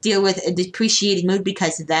deal with a depreciating mood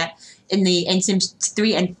because of that, in Sims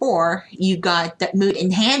 3 and 4, you got the mood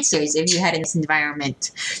enhancers if you had in this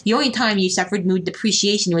environment. The only time you suffered mood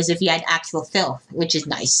depreciation was if you had actual filth, which is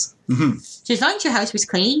nice. Mm-hmm. So as long as your house was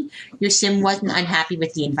clean, your sim wasn't unhappy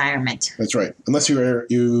with the environment. That's right. Unless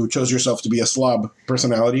you chose yourself to be a slob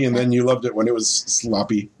personality, and then you loved it when it was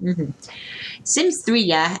sloppy. Mm-hmm. Sims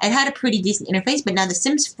 3, it had a pretty decent interface, but now the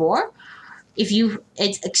Sims 4, if you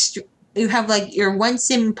you have like your one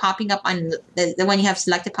sim popping up on the one you have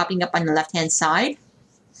selected popping up on the left hand side.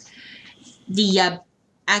 The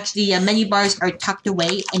menu bars are tucked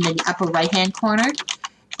away in the upper right hand corner.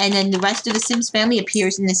 And then the rest of the Sims family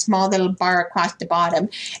appears in this small little bar across the bottom.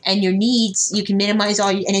 And your needs, you can minimize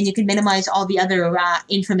all the other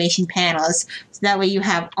information panels. So that way you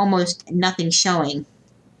have almost nothing showing,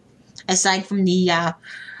 aside from the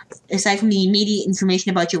immediate information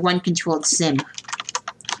about your one controlled Sim.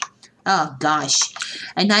 Oh gosh,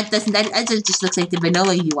 and that just looks like the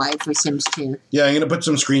vanilla UI for Sims 2. Yeah, I'm gonna put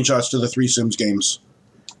some screenshots to the 3 Sims games,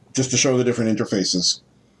 just to show the different interfaces.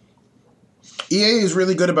 EA is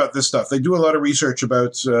really good about this stuff. They do a lot of research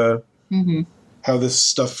about how this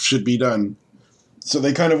stuff should be done. So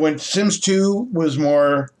they kind of went... Sims 2 was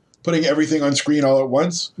more putting everything on screen all at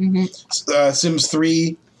once. Sims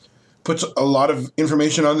 3 puts a lot of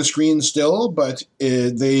information on the screen still, but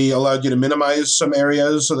they allowed you to minimize some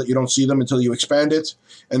areas so that you don't see them until you expand it.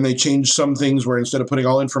 And they changed some things where instead of putting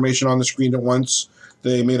all information on the screen at once,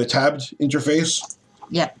 they made a tabbed interface.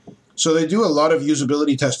 Yep. So they do a lot of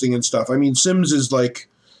usability testing and stuff. I mean, Sims is like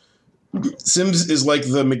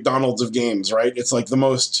the McDonald's of games, right? It's like the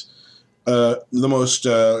most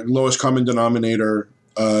lowest common denominator,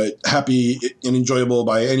 happy and enjoyable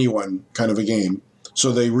by anyone kind of a game.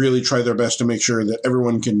 So they really try their best to make sure that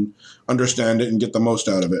everyone can understand it and get the most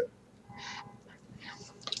out of it.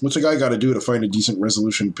 What's a guy got to do to find a decent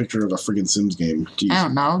resolution picture of a friggin' Sims game? Jeez. I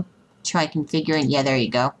don't know. Try configuring. Yeah, there you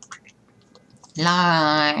go.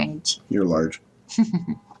 Large. You're large.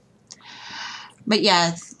 But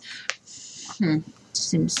yeah.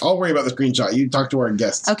 Sims. I'll worry about the screenshot. You talk to our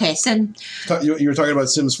guests. Okay, so... You were talking about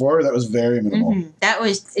Sims 4? That was very minimal.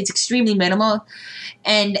 It's extremely minimal.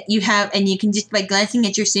 And you can just, by glancing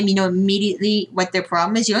at your Sim, you know immediately what their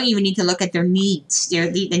problem is. You don't even need to look at their needs,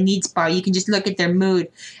 the needs bar. You can just look at their mood,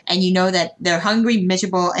 and you know that they're hungry,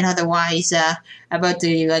 miserable, and otherwise about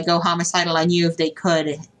to go homicidal on you if they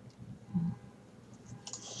could.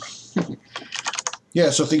 Yeah,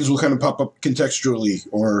 so things will kind of pop up contextually,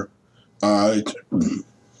 or how do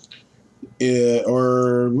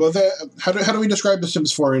we describe the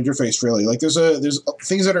Sims 4 interface really? Like there's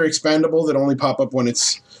things that are expandable that only pop up when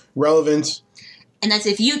it's relevant. And that's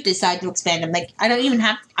if you decide to expand them. Like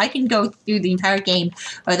I can go through the entire game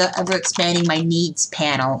without ever expanding my needs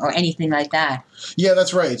panel or anything like that. Yeah,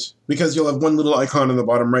 that's right. Because you'll have one little icon in the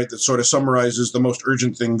bottom right that sort of summarizes the most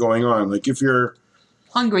urgent thing going on. Like if you're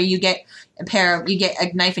hungry, you get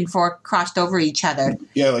a knife and fork crossed over each other.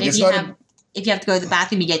 Yeah, like if you have to go to the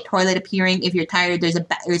bathroom, you get toilet appearing. If you're tired, there's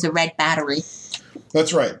a red battery.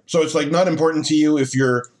 That's right. So it's like not important to you if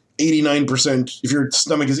you're 89%, if your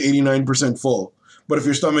stomach is 89% full. But if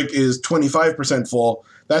your stomach is 25% full,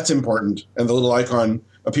 that's important. And the little icon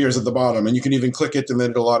appears at the bottom. And you can even click it and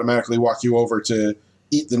then it'll automatically walk you over to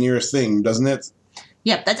eat the nearest thing, doesn't it?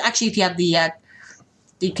 Yep, that's actually if you have the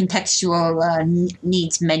contextual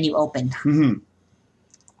needs menu open. Mm-hmm.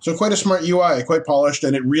 So quite a smart UI, quite polished,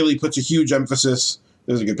 and it really puts a huge emphasis.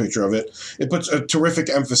 There's a good picture of it. It puts a terrific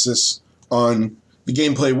emphasis on the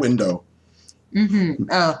gameplay window. Mm-hmm.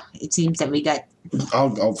 Oh, it seems that we got...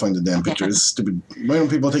 I'll find the damn picture. It's stupid. Why don't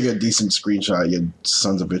people take a decent screenshot, you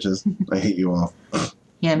sons of bitches? I hate you all.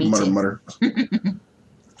 Yeah, me too. Mutter.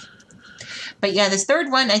 But yeah, this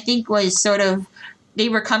third one I think was sort of... They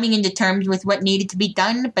were coming into terms with what needed to be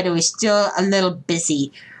done, but it was still a little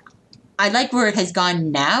busy. I like where it has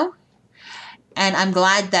gone now, and I'm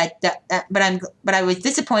glad but I was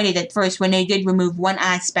disappointed at first when they did remove one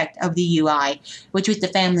aspect of the UI, which was the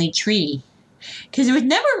family tree, because it was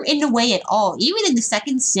never in the way at all. Even in the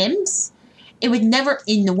second Sims, it was never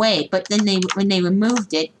in the way. But then when they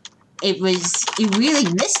removed it, you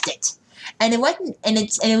really missed it, and it wasn't, and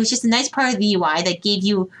it was just a nice part of the UI that gave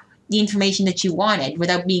you the information that you wanted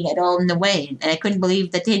without being at all in the way. And I couldn't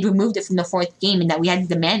believe that they had removed it from the fourth game and that we had to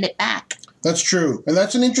demand it back. That's true. And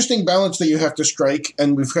that's an interesting balance that you have to strike.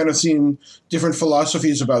 And we've kind of seen different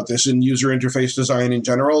philosophies about this in user interface design in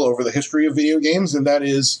general over the history of video games. And that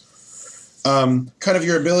is kind of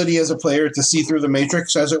your ability as a player to see through the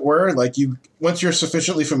matrix, as it were. Like once you're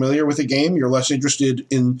sufficiently familiar with a game, you're less interested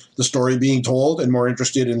in the story being told and more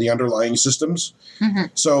interested in the underlying systems. Mm-hmm.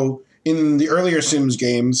 So in the earlier Sims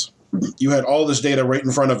games, you had all this data right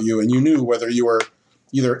in front of you, and you knew whether you were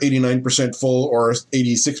either 89% full or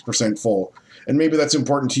 86% full. And maybe that's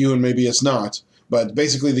important to you, and maybe it's not. But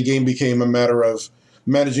basically, the game became a matter of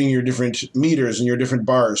managing your different meters and your different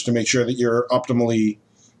bars to make sure that you're optimally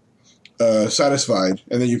satisfied,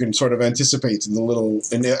 and then you can sort of anticipate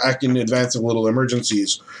and act in advance of little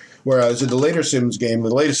emergencies. Whereas in the latest Sims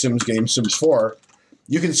game, Sims 4,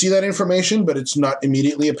 you can see that information, but it's not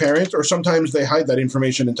immediately apparent, or sometimes they hide that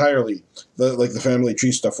information entirely, like the family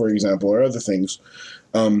tree stuff, for example, or other things.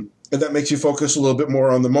 And that makes you focus a little bit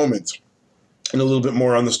more on the moment and a little bit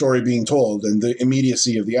more on the story being told and the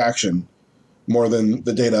immediacy of the action more than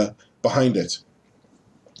the data behind it.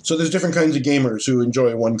 So there's different kinds of gamers who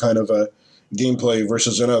enjoy one kind of a gameplay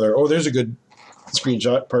versus another. Oh, there's a good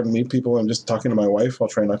screenshot. Pardon me, people. I'm just talking to my wife. I'll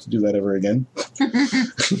try not to do that ever again.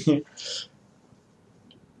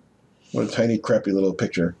 What a tiny, crappy little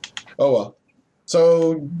picture. Oh, well.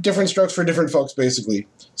 So different strokes for different folks, basically.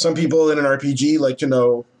 Some people in an RPG like to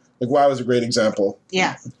know, like WoW is a great example.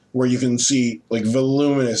 Yeah. Where you can see like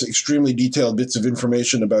voluminous, extremely detailed bits of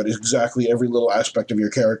information about exactly every little aspect of your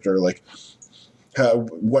character, like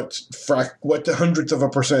what hundredth of a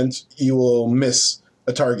percent you will miss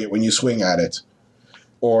a target when you swing at it,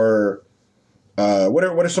 or what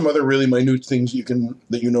are some other really minute things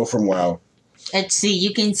that you know from WoW? Let's see.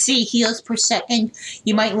 You can see heals per second.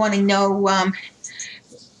 You might want to know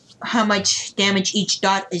how much damage each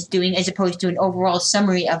dot is doing, as opposed to an overall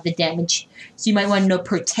summary of the damage. So you might want to know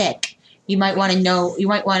per tick. You might want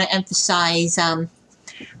to emphasize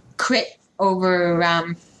crit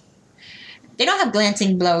over. They don't have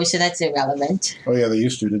glancing blows, so that's irrelevant. Oh yeah, they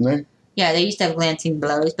used to, didn't they? Yeah, they used to have glancing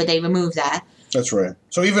blows, but they removed that. That's right.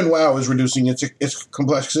 So even WoW is reducing its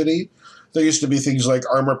complexity. There used to be things like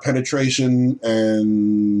armor penetration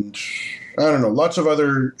and, I don't know, lots of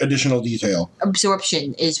other additional detail.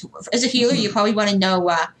 Absorption is, as a healer, you probably want to know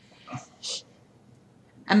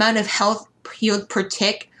amount of health healed per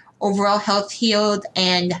tick, overall health healed,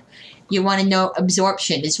 and you want to know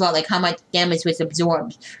absorption as well, like how much damage was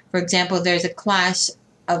absorbed. For example, there's a class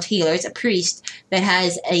of healers, a priest, that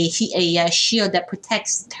has a shield that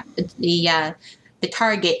protects the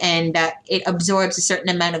target, and it absorbs a certain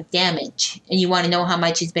amount of damage, and you want to know how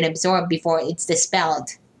much has been absorbed before it's dispelled,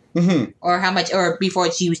 or before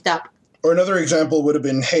it's used up. Or another example would have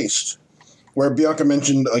been haste, where Bianca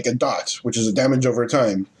mentioned like a dot, which is a damage over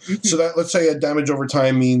time. Mm-hmm. So that, let's say a damage over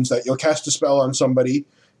time means that you'll cast a spell on somebody,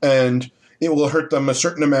 and it will hurt them a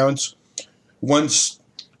certain amount once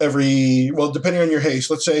every, well, depending on your haste,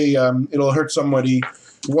 let's say it'll hurt somebody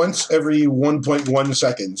once every 1.1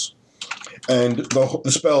 seconds. And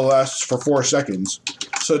the spell lasts for 4 seconds.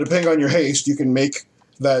 So depending on your haste, you can make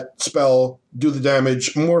that spell do the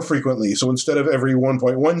damage more frequently. So instead of every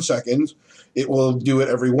 1.1 seconds, it will do it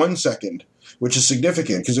every 1 second, which is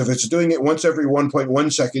significant, because if it's doing it once every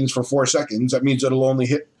 1.1 seconds for 4 seconds, that means it'll only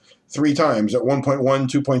hit 3 times at 1.1,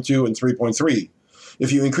 2.2, and 3.3.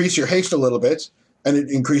 If you increase your haste a little bit, and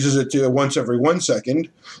it increases it to once every 1 second,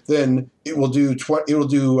 then it will do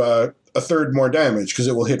a third more damage, because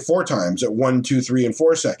it will hit 4 times at 1, 2, 3, and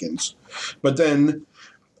 4 seconds. But then,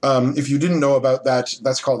 if you didn't know about that,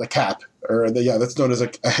 that's called a cap, that's known as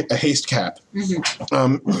a haste cap.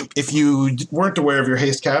 Mm-hmm. If you weren't aware of your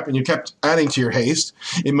haste cap and you kept adding to your haste,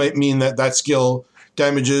 it might mean that skill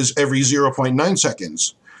damages every 0.9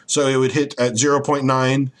 seconds. So it would hit at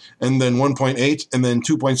 0.9, and then 1.8, and then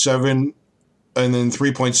 2.7, and then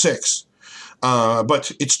 3.6.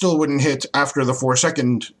 But it still wouldn't hit after the 4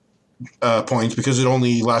 second point, because it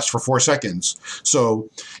only lasts for 4 seconds. So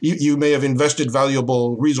you may have invested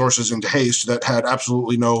valuable resources into haste that had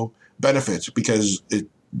absolutely no benefit, because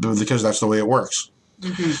that's the way it works.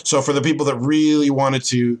 Mm-hmm. So for the people that really wanted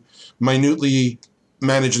to minutely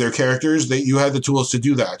manage their characters, you had the tools to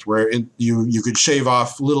do that, where you could shave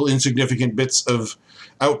off little insignificant bits of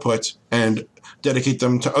output and dedicate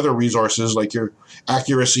them to other resources like your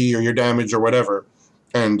accuracy or your damage or whatever.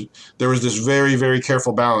 And there was this very, very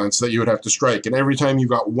careful balance that you would have to strike. And every time you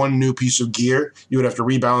got one new piece of gear, you would have to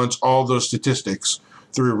rebalance all those statistics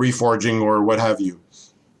through reforging or what have you,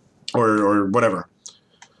 or whatever.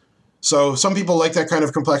 So some people like that kind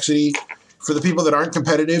of complexity. For the people that aren't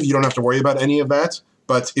competitive, you don't have to worry about any of that.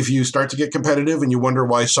 But if you start to get competitive and you wonder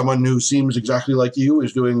why someone who seems exactly like you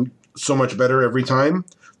is doing so much better every time,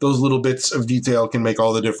 those little bits of detail can make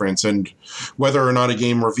all the difference. And whether or not a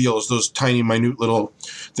game reveals those tiny, minute little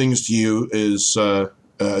things to you is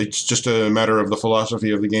it's just a matter of the philosophy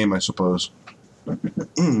of the game, I suppose.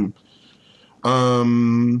 Should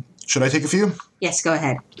I take a few? Yes, go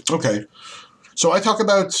ahead. Okay. So I'm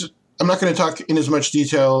not going to talk in as much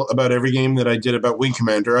detail about every game that I did about Wing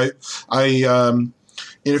Commander.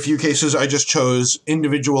 In a few cases, I just chose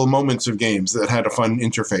individual moments of games that had a fun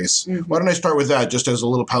interface. Mm-hmm. Why don't I start with that, just as a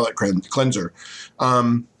little palate cleanser?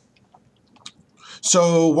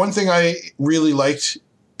 So one thing I really liked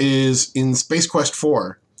is in Space Quest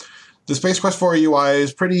 4, The Space Quest 4 UI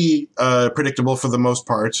is pretty predictable for the most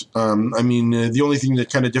part. The only thing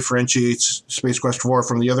that kind of differentiates Space Quest 4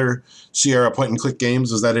 from the other Sierra point-and-click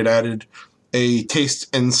games is that it added a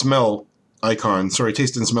taste and smell icons, two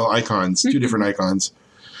different icons,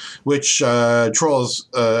 which Trolls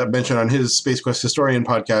mentioned on his Space Quest Historian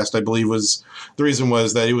podcast, I believe the reason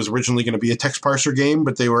was that it was originally going to be a text parser game,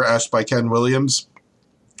 but they were asked by Ken Williams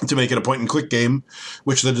to make it a point-and-click game,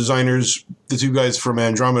 which the designers, the two guys from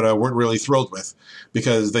Andromeda, weren't really thrilled with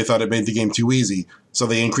because they thought it made the game too easy. So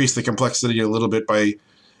they increased the complexity a little bit by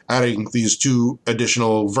adding these two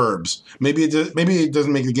additional verbs. Maybe it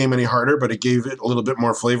doesn't make the game any harder, but it gave it a little bit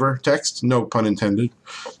more flavor text. No pun intended.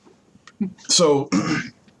 So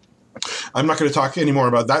I'm not going to talk anymore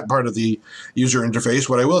about that part of the user interface.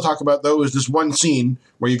 What I will talk about, though, is this one scene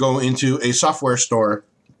where you go into a software store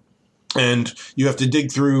and you have to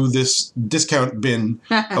dig through this discount bin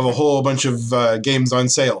of a whole bunch of games on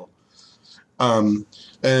sale. And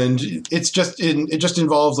it just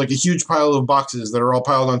involves like a huge pile of boxes that are all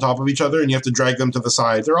piled on top of each other, and you have to drag them to the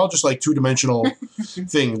side. They're all just like two-dimensional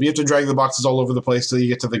things. You have to drag the boxes all over the place till you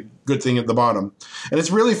get to the good thing at the bottom. And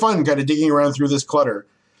it's really fun kind of digging around through this clutter.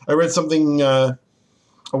 I read something a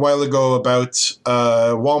while ago about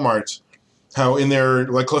Walmart, how in their,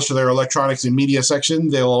 like close to their electronics and media section,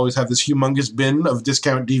 they'll always have this humongous bin of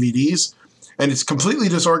discount DVDs, and it's completely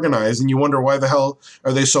disorganized, and you wonder why the hell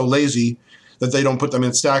are they so lazy that they don't put them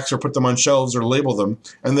in stacks or put them on shelves or label them.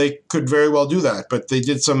 And they could very well do that. But they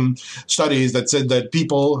did some studies that said that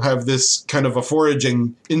people have this kind of a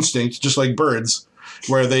foraging instinct, just like birds,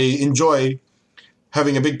 where they enjoy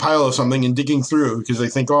having a big pile of something and digging through because they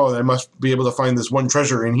think, oh, I must be able to find this one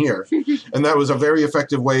treasure in here. And that was a very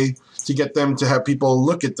effective way to get them to have people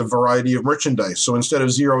look at the variety of merchandise. So instead of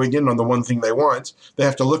zeroing in on the one thing they want, they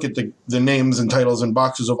have to look at the names and titles and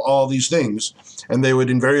boxes of all these things. And they would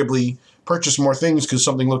invariably purchase more things because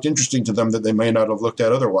something looked interesting to them that they may not have looked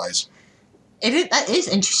at otherwise. That is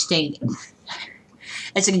interesting.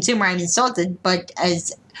 As a consumer, I'm insulted, but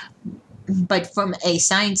from a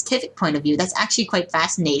scientific point of view, that's actually quite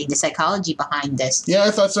fascinating, the psychology behind this. Yeah,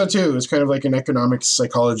 I thought so too. It's kind of like an economic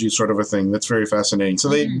psychology sort of a thing. That's very fascinating. So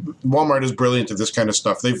Walmart is brilliant at this kind of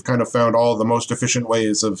stuff. They've kind of found all the most efficient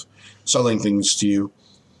ways of selling things to you.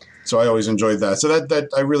 So I always enjoyed that. So that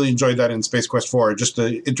I really enjoyed that in Space Quest 4, just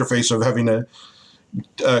the interface of having to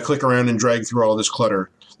click around and drag through all this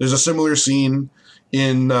clutter. There's a similar scene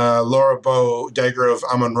in Laura Bow, Dagger of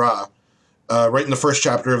Amun-Ra, right in the first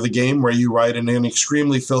chapter of the game, where you ride in an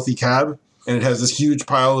extremely filthy cab, and it has this huge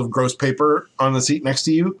pile of gross paper on the seat next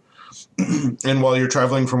to you. And while you're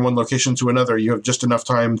traveling from one location to another, you have just enough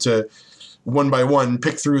time to, one by one,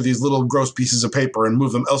 pick through these little gross pieces of paper and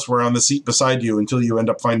move them elsewhere on the seat beside you until you end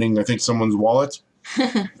up finding, I think, someone's wallet.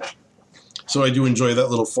 So I do enjoy that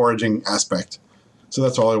little foraging aspect. So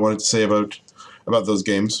that's all I wanted to say about those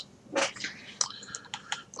games.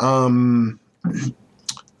 I'm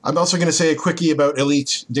also going to say a quickie about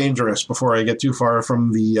Elite Dangerous before I get too far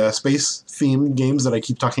from the space-themed games that I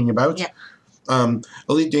keep talking about. Yeah.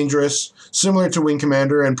 Elite Dangerous, similar to Wing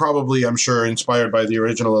Commander, and probably, I'm sure, inspired by the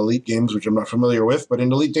original Elite games, which I'm not familiar with. But in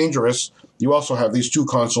Elite Dangerous, you also have these two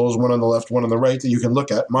consoles, one on the left, one on the right, that you can look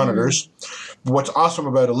at, monitors. What's awesome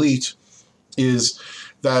about Elite is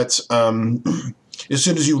that as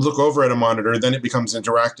soon as you look over at a monitor, then it becomes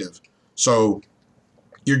interactive. So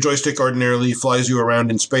your joystick ordinarily flies you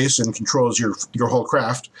around in space and controls your whole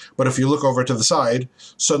craft. But if you look over to the side,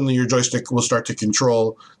 suddenly your joystick will start to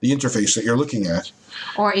control the interface that you're looking at.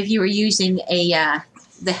 Or if you were using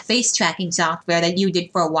the face tracking software that you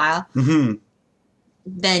did for a while,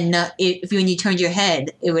 then when you turned your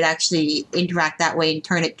head, it would actually interact that way and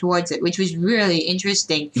turn it towards it, which was really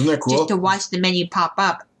interesting. Isn't that cool? Just to watch the menu pop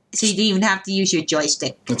up. So you didn't even have to use your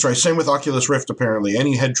joystick. That's right. Same with Oculus Rift, apparently.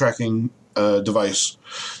 Any head tracking device.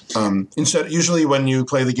 Usually when you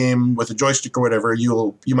play the game with a joystick or whatever,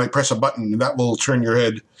 you might press a button and that will turn your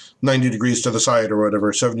head 90 degrees to the side or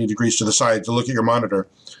whatever, 70 degrees to the side to look at your monitor.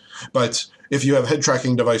 But if you have a head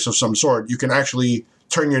tracking device of some sort, you can actually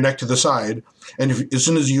turn your neck to the side, and as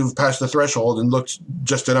soon as you've passed the threshold and looked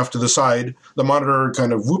just enough to the side, the monitor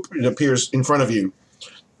kind of it appears in front of you,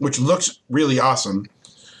 which looks really awesome.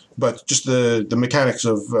 But just the mechanics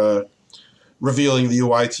of revealing the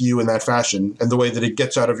UI to you in that fashion, and the way that it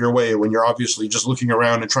gets out of your way when you're obviously just looking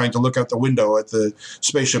around and trying to look out the window at the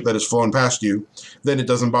spaceship that has flown past you, then it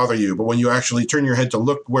doesn't bother you. But when you actually turn your head to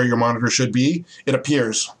look where your monitor should be, it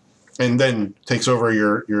appears and then takes over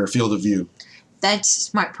your field of view. That's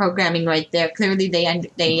smart programming right there. Clearly they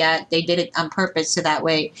did it on purpose, so that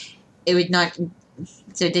way it would not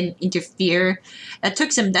so it didn't interfere. That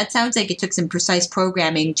sounds like it took some precise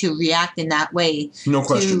programming to react in that way. No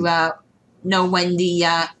question. To know when the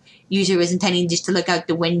user was intending just to look out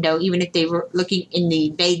the window, even if they were looking in the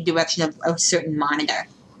vague direction of a certain monitor.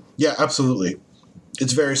 Yeah, absolutely.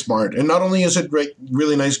 It's very smart. And not only is it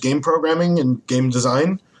really nice game programming and game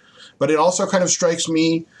design, but it also kind of strikes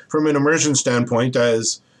me from an immersion standpoint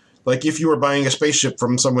as, like, if you were buying a spaceship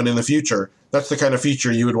from someone in the future, that's the kind of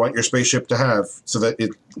feature you would want your spaceship to have so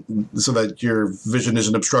that your vision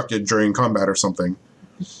isn't obstructed during combat or something.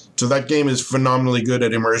 So that game is phenomenally good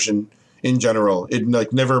at immersion in general.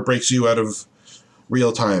 It never breaks you out of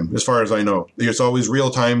real time, as far as I know. It's always real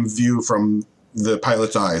time view from the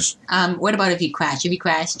pilot's eyes. What about if you crash? If you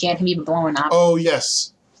crash, Jan, have you been blown up? Oh,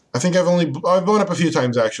 yes. I think I've blown up a few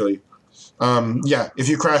times, actually. If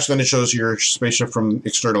you crash, then it shows your spaceship from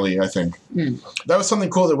externally, I think. That was something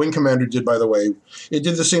cool that Wing Commander did, by the way. It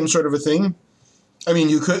did the same sort of a thing. I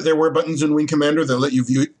mean, there were buttons in Wing Commander that let you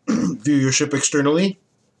view your ship externally.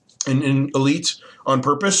 And in Elite, on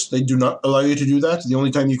purpose, they do not allow you to do that. The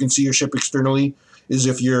only time you can see your ship externally is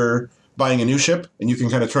if you're buying a new ship, and you can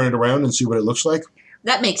kind of turn it around and see what it looks like.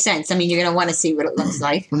 That makes sense. I mean, you're going to want to see what it looks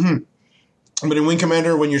like. Mm-hmm. But in Wing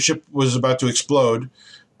Commander, when your ship was about to explode,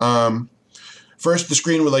 first the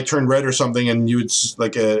screen would turn red or something, and you would see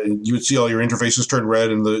all your interfaces turn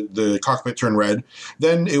red and the cockpit turn red.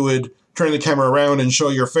 Then it would turn the camera around and show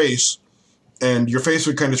your face, and your face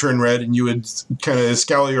would kind of turn red, and you would kind of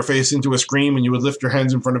scowl your face into a scream, and you would lift your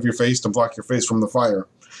hands in front of your face to block your face from the fire.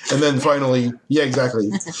 And then finally, yeah, exactly.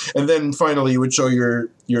 And then finally, you would show your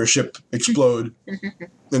ship explode,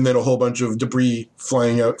 and then a whole bunch of debris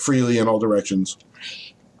flying out freely in all directions.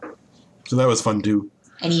 So that was fun too.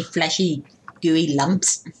 Any fleshy, gooey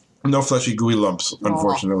lumps? No fleshy, gooey lumps,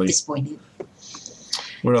 unfortunately. Disappointed.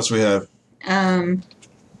 What else we have?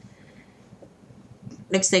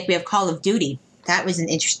 Looks like we have Call of Duty. That was an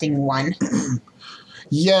interesting one.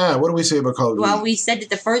 Yeah, what do we say about Call of Duty? Well, we said that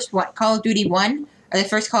the first one, Call of Duty 1, or the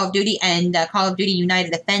first Call of Duty and Call of Duty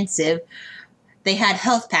United Offensive, they had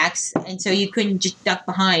health packs, and so you couldn't just duck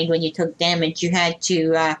behind when you took damage. You had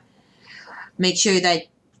to make sure that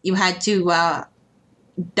you had to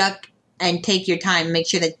duck and take your time, make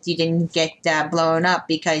sure that you didn't get blown up,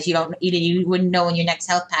 because you wouldn't know when your next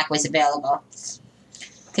health pack was available.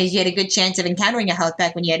 Because you had a good chance of encountering a health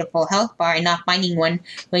pack when you had a full health bar, and not finding one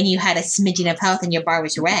when you had a smidgen of health and your bar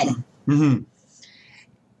was red. Mm-hmm.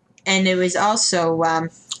 And it was also... I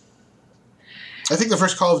think the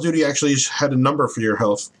first Call of Duty actually had a number for your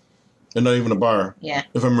health, and not even a bar. Yeah.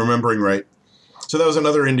 If I'm remembering right. So that was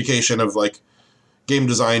another indication of game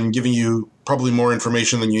design giving you probably more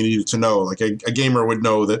information than you needed to know. A gamer would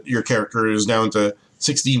know that your character is down to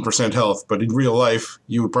 16% health, but in real life,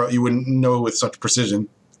 you wouldn't know with such precision.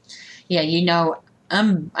 Yeah,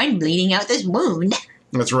 I'm bleeding out this wound.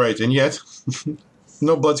 That's right, and yet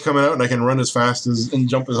no blood's coming out, and I can run as fast and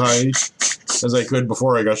jump as high as I could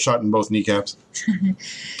before I got shot in both kneecaps.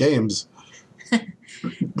 Games.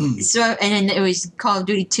 So, and then it was Call of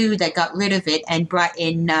Duty 2 that got rid of it and brought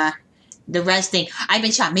in the resting. I've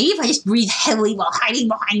been shot. Maybe if I just breathe heavily while hiding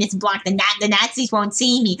behind this block, the Nazis won't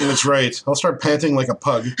see me. That's right. I'll start panting like a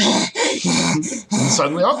pug. And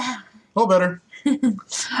suddenly, oh, better.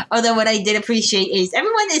 Although what I did appreciate is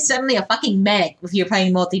everyone is suddenly a fucking medic if you're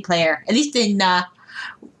playing multiplayer. At least in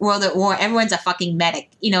World at War, everyone's a fucking medic.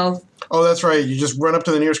 Oh, that's right. You just run up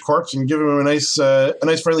to the nearest corpse and give him a nice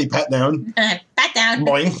friendly pat down. Pat down.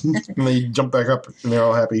 Boing. And they jump back up, and they're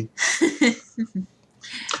all happy.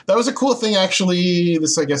 That was a cool thing, actually.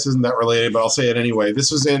 This, I guess, isn't that related, but I'll say it anyway.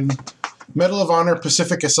 This was in Medal of Honor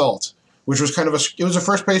Pacific Assault, which was it was a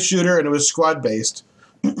first-based shooter, and it was squad-based.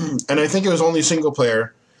 And I think it was only single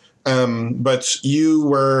player. But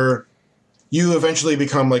you eventually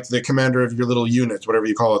become the commander of your little unit, whatever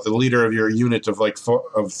you call it, the leader of your unit of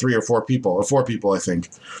 3 or 4 people, or 4 people, I think.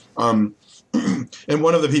 And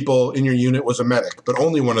one of the people in your unit was a medic, but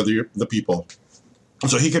only one of the people.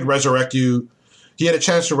 So he could resurrect you. He had a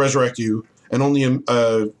chance to resurrect you, and only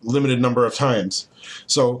a limited number of times.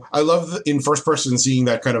 So I love in first person seeing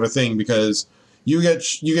that kind of a thing, because you get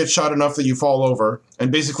shot enough that you fall over,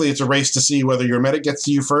 and basically it's a race to see whether your medic gets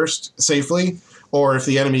to you first safely, or if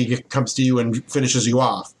the enemy comes to you and finishes you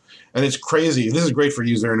off. And it's crazy. This is great for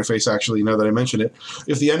user interface, actually, now that I mention it.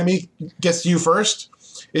 If the enemy gets to you first,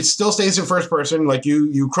 it still stays in first person.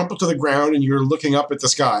 You crumple to the ground and you're looking up at the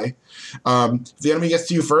sky. If the enemy gets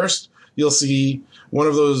to you first, you'll see one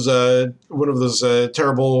of those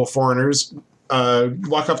terrible foreigners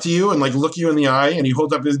walk up to you and look you in the eye, and he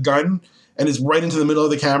holds up his gun and it's right into the middle of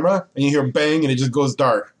the camera, and you hear bang and it just goes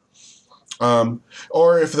dark.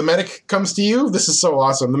 Or if the medic comes to you, this is so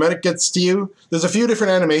awesome. The medic gets to you. There's a few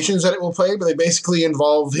different animations that it will play, but they basically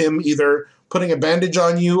involve him either putting a bandage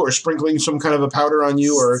on you or sprinkling some kind of a powder on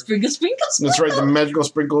you. Or Sprinkle, sprinkle, sprinkle. That's right, the magical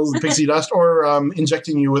sprinkles, the pixie dust, or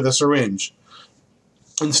injecting you with a syringe.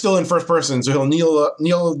 And still in first person, so he'll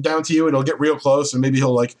kneel down to you and he'll get real close and maybe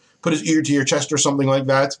he'll like put his ear to your chest or something like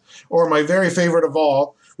that. Or my very favorite of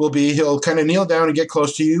all will be he'll kind of kneel down and get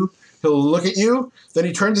close to you. He'll look at you, then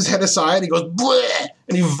he turns his head aside, he goes, bleh,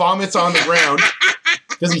 and he vomits on the ground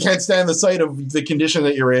because he can't stand the sight of the condition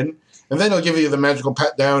that you're in. And then he'll give you the magical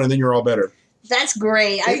pat down, and then you're all better. That's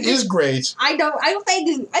great. It is great. I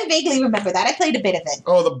vaguely remember that. I played a bit of it.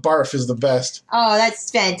 Oh, the barf is the best. Oh, that's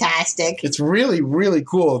fantastic. It's really, really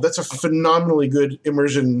cool. That's a phenomenally good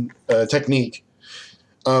immersion technique.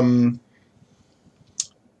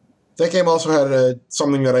 That game also had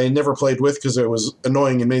something that I never played with because it was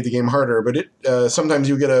annoying and made the game harder, but sometimes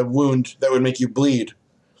you get a wound that would make you bleed.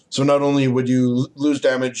 So not only would you lose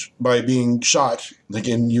damage by being shot,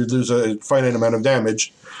 and you'd lose a finite amount of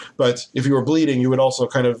damage, but if you were bleeding, you would also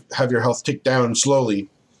kind of have your health tick down slowly,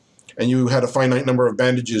 and you had a finite number of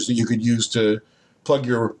bandages that you could use to plug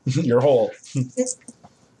your hole.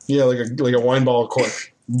 Yeah, like a wine ball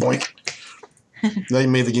cork. Boink. That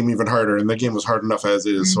made the game even harder, and the game was hard enough as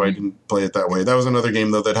is, so I didn't play it that way. That was another game,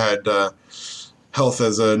 though, that had health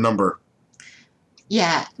as a number.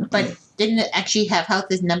 Yeah, but didn't it actually have health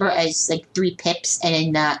as a number as, like, 3 pips,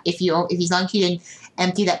 and then if as long as you didn't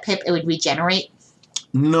empty that pip, it would regenerate?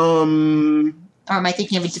 No, Or am I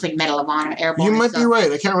thinking of a different Medal of Honor, Airborne? You might be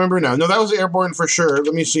right. I can't remember now. No, that was Airborne for sure.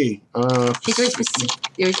 Let me see. There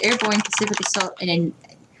was Airborne, Pacific Assault, and then...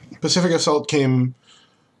 Pacific Assault came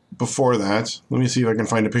before that. Let me see if I can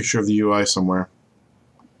find a picture of the UI somewhere.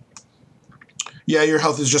 Yeah, your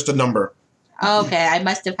health is just a number. Oh, okay, I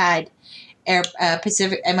must have had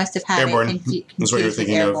Pacific. I must have had Airborne. That's what you're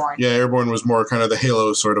thinking Airborne. of. Yeah, Airborne was more kind of the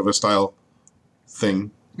Halo sort of a style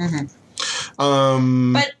thing. Mm-hmm.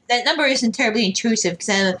 But that number isn't terribly intrusive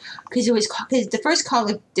because the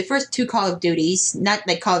first 2 Call of Duties, not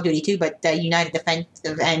like Call of Duty 2, but United Defense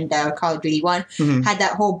and Call of Duty 1 had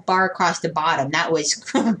that whole bar across the bottom. That was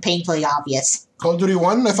painfully obvious. Call of Duty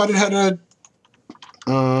 1, I thought it had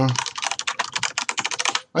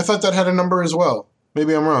I thought that had a number as well.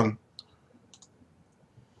 Maybe I'm wrong.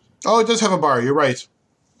 Oh, it does have a bar. You're right.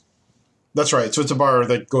 That's right. So it's a bar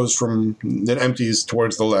that empties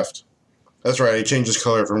towards the left. That's right. It changes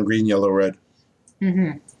color from green, yellow, red.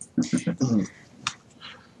 Mm-hmm.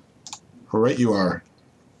 Right, you are.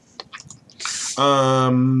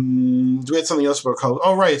 We had something else about Call.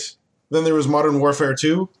 Oh, right. Then there was Modern Warfare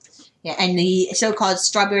 2. Yeah, and the so-called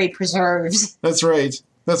strawberry preserves. That's right.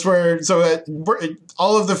 That's where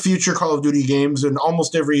all of the future Call of Duty games and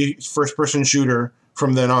almost every first-person shooter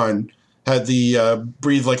from then on had the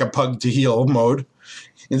breathe like a pug to heal mode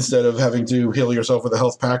instead of having to heal yourself with a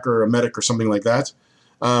health pack or a medic or something like that.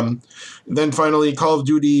 Then finally, Call of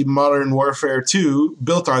Duty Modern Warfare 2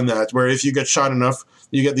 built on that, where if you get shot enough,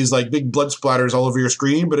 you get these like big blood splatters all over your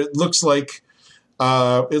screen, but it looks like in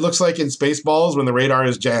Spaceballs when the radar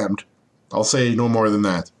is jammed. I'll say no more than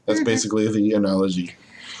that. That's basically the analogy.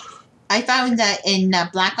 I found that in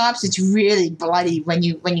Black Ops, it's really bloody when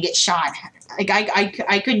you get shot. Like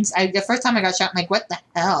I couldn't. The first time I got shot, I'm like, what the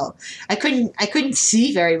hell? I couldn't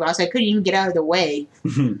see very well, so I couldn't even get out of the way.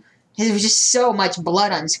 There was just so much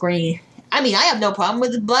blood on screen. I mean, I have no problem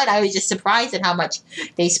with the blood. I was just surprised at how much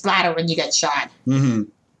they splatter when you get shot.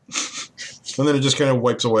 And then it just kind of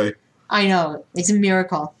wipes away. I know. It's a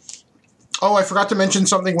miracle. Oh, I forgot to mention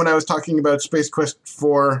something when I was talking about Space Quest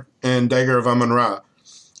 4 and Dagger of Amun-Ra.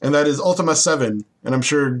 And that is Ultima 7. And I'm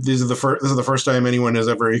sure this is the first time anyone has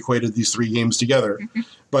ever equated these 3 games together.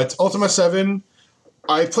 But Ultima 7,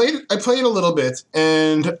 I played a little bit,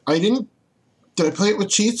 and I didn't... Did I play it with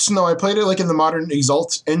cheats? No, I played it like in the modern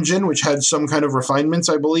Exalt engine, which had some kind of refinements,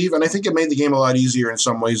 I believe. And I think it made the game a lot easier in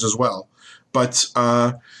some ways as well. But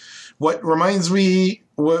what reminds me...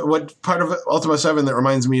 What part of Ultima 7 that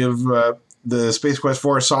reminds me of the Space Quest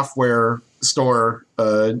 4 software store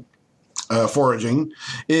foraging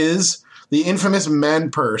is the infamous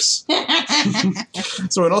man purse.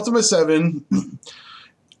 So in Ultima 7,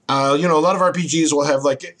 a lot of RPGs will have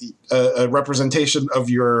like a representation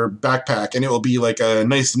of your backpack, and it will be like a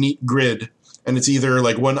nice, neat grid. And it's either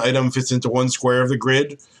like one item fits into one square of the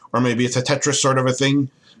grid, or maybe it's a Tetris sort of a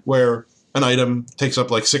thing where an item takes up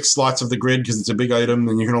like 6 slots of the grid because it's a big item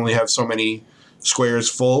and you can only have so many squares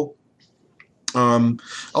full.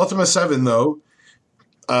 Ultima 7, though,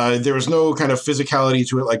 there was no kind of physicality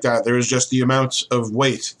to it like that. There was just the amount of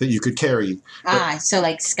weight that you could carry. So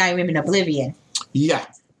like Skyrim and Oblivion. Yeah.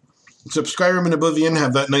 So Skyrim and Oblivion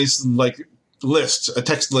have that nice a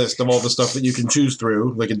text list of all the stuff that you can choose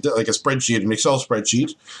through, like a spreadsheet, an Excel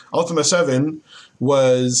spreadsheet. Ultima 7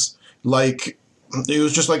 was it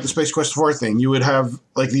was just like the Space Quest 4 thing. You would have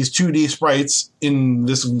these 2D sprites in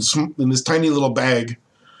this tiny little bag,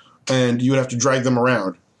 and you would have to drag them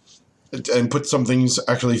around and put some things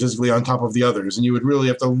actually physically on top of the others, and you would really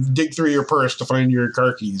have to dig through your purse to find your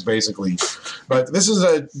car keys, basically. But this is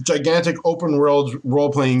a gigantic open world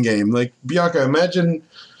role-playing game. Bianca, imagine,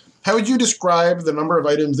 how would you describe the number of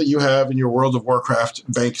items that you have in your World of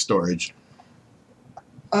Warcraft bank storage?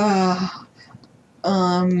 I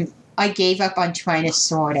gave up on trying to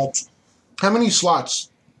sort it. How many slots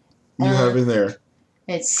do you have in there?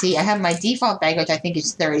 Let's see. I have my default bag, which I think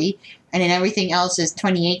is 30, and then everything else is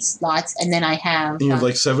 28 slots. And then I have. And you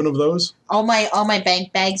have 7 of those. All my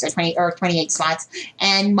bank bags are 28 slots,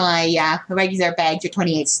 and my regular bags are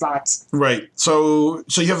 28 slots. Right. So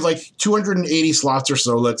you have 280 slots or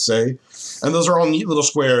so, let's say, and those are all neat little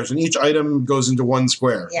squares, and each item goes into one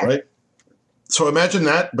square, right? So imagine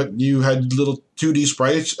that, but you had little 2D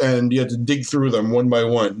sprites, and you had to dig through them one by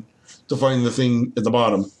one to find the thing at the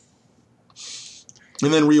bottom.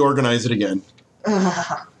 And then reorganize it again.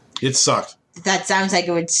 Ugh. It sucked. That sounds like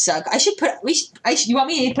it would suck. You want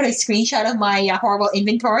me to put a screenshot of my horrible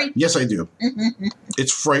inventory? Yes, I do.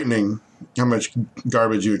 It's frightening how much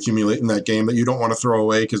garbage you accumulate in that game that you don't want to throw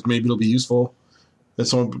away because maybe it'll be useful at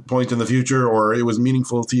some point in the future, or it was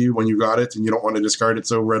meaningful to you when you got it and you don't want to discard it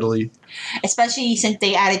so readily. Especially since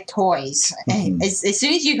they added toys. Mm-hmm. As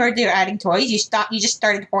soon as you heard they were adding toys, you just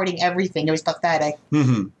started hoarding everything. It was pathetic.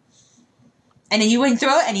 Mm-hmm. And then you wouldn't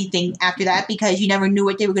throw anything after that because you never knew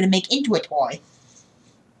what they were going to make into a toy.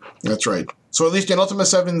 That's right. So at least in Ultima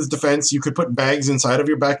 7's defense, you could put bags inside of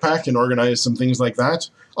your backpack and organize some things like that.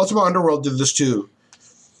 Ultima Underworld did this too.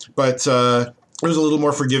 But it was a little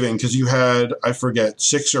more forgiving because you had,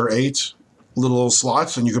 6 or 8 little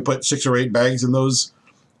slots, and you could put 6 or 8 bags in those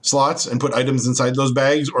slots and put items inside those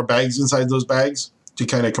bags or bags inside those bags to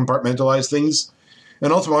kind of compartmentalize things.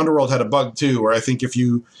 And Ultima Underworld had a bug, too, where I think if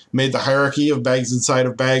you made the hierarchy of bags inside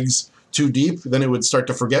of bags too deep, then it would start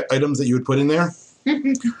to forget items that you would put in there.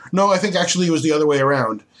 No, I think actually it was the other way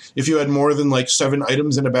around. If you had more than 7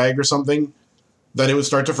 items in a bag or something, then it would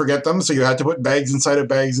start to forget them, so you had to put bags inside of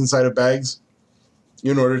bags inside of bags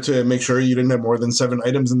in order to make sure you didn't have more than 7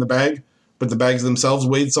 items in the bag, but the bags themselves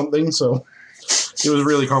weighed something, so it was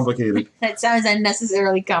really complicated. That sounds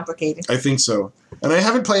unnecessarily complicated. I think so. And I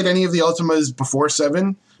haven't played any of the Ultimas before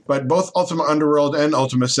 7, but both Ultima Underworld and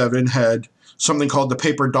Ultima 7 had something called the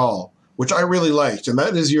Paperdoll, which I really liked. And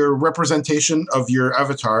that is your representation of your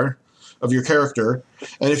avatar, of your character.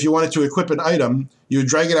 And if you wanted to equip an item, you would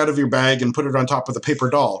drag it out of your bag and put it on top of the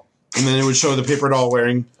Paperdoll. And then it would show the Paperdoll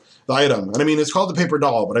wearing the item. And I mean, it's called the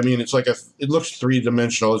Paperdoll, but I mean, it's it looks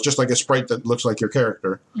 3-dimensional. It's just like a sprite that looks like your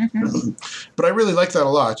character. Mm-hmm. But I really like that a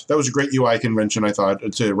lot. That was a great UI convention, I thought,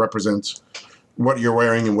 to represent what you're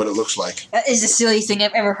wearing and what it looks like. That is the silliest thing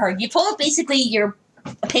I've ever heard. You pull up basically your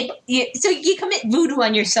paper, so you commit voodoo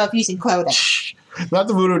on yourself using clothing. Not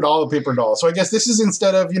the voodoo doll, the paper doll. So I guess this is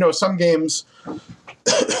instead of, some games.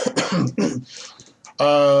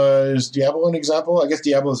 Is Diablo an example? I guess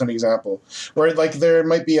Diablo is an example. Where there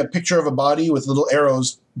might be a picture of a body with little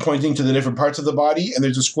arrows pointing to the different parts of the body, and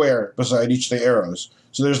there's a square beside each of the arrows.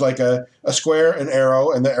 So there's a square, an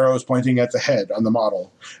arrow, and the arrow is pointing at the head on the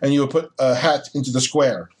model. And you would put a hat into the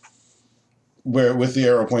square with the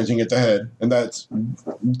arrow pointing at the head. And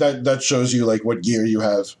that shows you what gear you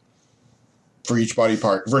have for each body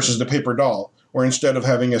part versus the paper doll, where instead of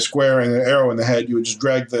having a square and an arrow in the head, you would just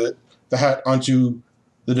drag the hat onto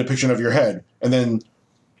the depiction of your head. And then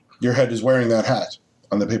your head is wearing that hat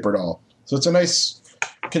on the paper doll. So it's a nice,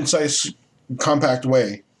 concise, compact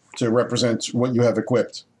way to represent what you have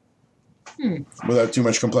equipped without too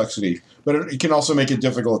much complexity. But it can also make it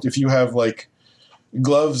difficult. If you have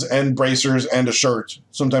gloves and bracers and a shirt,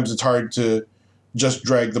 sometimes it's hard to just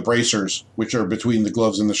drag the bracers, which are between the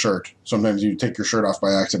gloves and the shirt. Sometimes you take your shirt off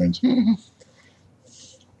by accident.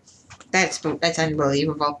 That's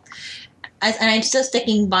unbelievable. And I'm still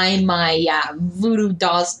sticking by my voodoo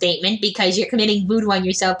doll statement because you're committing voodoo on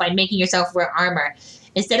yourself by making yourself wear armor.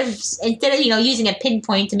 Instead of using a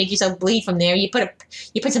pinpoint to make yourself bleed from there, you put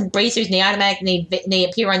some bracers and they automatically they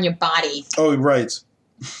appear on your body. Oh, right.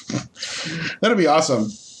 That'd be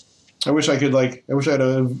awesome. I wish I could I had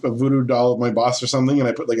a voodoo doll of my boss or something, and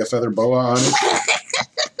I put a feather boa on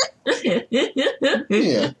it.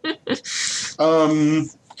 Yeah.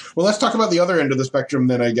 Well, let's talk about the other end of the spectrum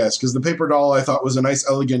then, I guess, because the paper doll I thought was a nice,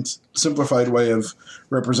 elegant, simplified way of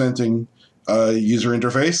representing user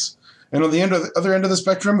interface. And on the other end of the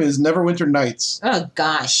spectrum is Neverwinter Nights. Oh,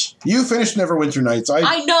 gosh. You finished Neverwinter Nights.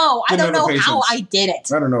 I know. I don't know how I did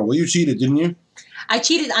it. I don't know. Well, you cheated, didn't you? I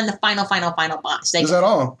cheated on the final boss. Is that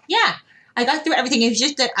all? Yeah. I got through everything. It was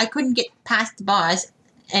just that I couldn't get past the boss.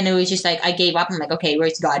 And it was just like, I gave up. I'm like, okay,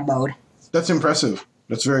 where's God mode? That's impressive.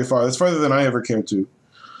 That's very far. That's farther than I ever cared to.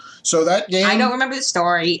 So that game... I don't remember the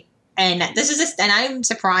story. And and I'm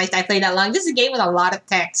surprised I played that long. This is a game with a lot of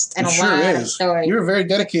text and lot of story. You're very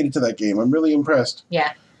dedicated to that game. I'm really impressed.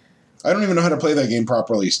 Yeah. I don't even know how to play that game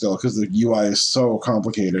properly still because the UI is so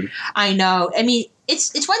complicated. I know. I mean,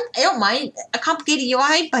 it's one... I don't mind a complicated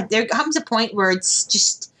UI, but there comes a point where it's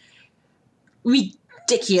just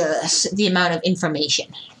ridiculous, the amount of information.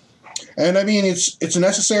 And I mean, it's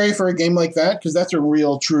necessary for a game like that because that's a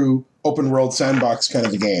real, true open world sandbox kind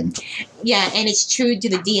of a game. Yeah, and it's true to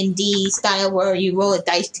the D&D style where you roll a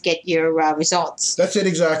dice to get your results. That's it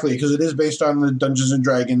exactly, because it is based on the Dungeons and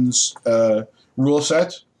Dragons rule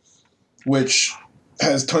set, which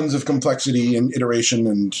has tons of complexity and iteration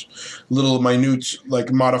and little minute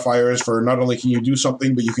like modifiers for not only can you do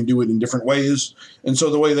something, but you can do it in different ways. And so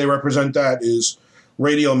the way they represent that is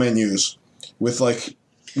radial menus with like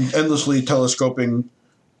endlessly telescoping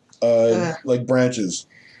like branches,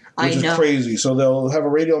 which is crazy. So they'll have a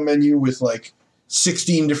radial menu with like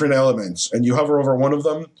 16 different elements, and you hover over one of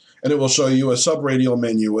them, and it will show you a subradial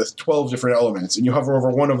menu with 12 different elements, and you hover over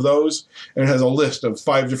one of those, and it has a list of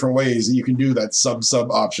 5 different ways that you can do that sub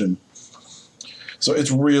option. So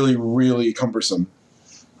it's really, really cumbersome.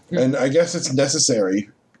 And I guess it's necessary.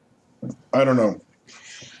 I don't know.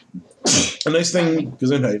 A nice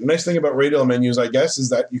thing about radial menus, I guess, is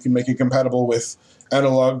that you can make it compatible with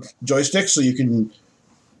analog joysticks, so you can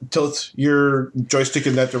tilt your joystick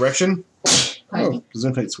in that direction. Oh,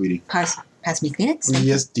 Gesundheit, sweetie. Pass me Kleenex?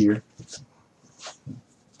 Yes, dear.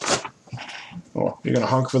 Oh, you're gonna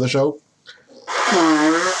honk for the show?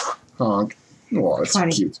 Honk. Oh, that's so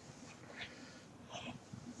cute.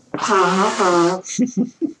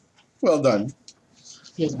 Well done.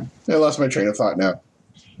 I lost my train of thought now.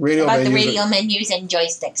 About the radial menus and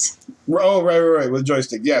joysticks. Oh, right. With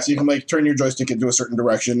joystick. Yeah, so you can like turn your joystick into a certain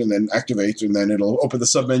direction and then activate, and then it'll open the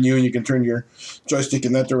submenu and you can turn your joystick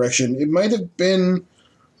in that direction. It might have been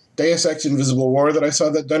Deus Ex Invisible War that I saw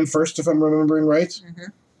that done first, if I'm remembering right. Mm-hmm.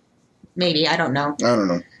 Maybe. I don't know.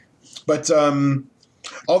 But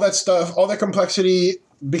all that stuff, all that complexity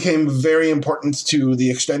became very important to the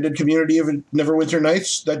extended community of Neverwinter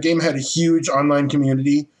Nights. That game had a huge online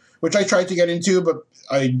community, which I tried to get into, but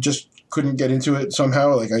I just couldn't get into it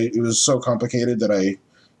somehow. It was so complicated that I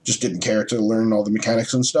just didn't care to learn all the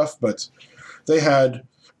mechanics and stuff. But they had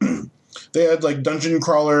like dungeon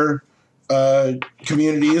crawler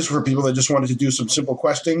communities for people that just wanted to do some simple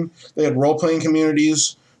questing. They had role-playing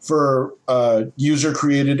communities for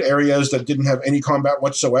user-created areas that didn't have any combat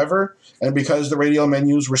whatsoever. And because the radial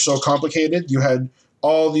menus were so complicated, you had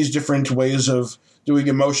all these different ways of doing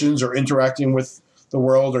emotions or interacting with the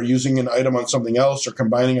world or using an item on something else or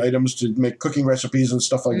combining items to make cooking recipes and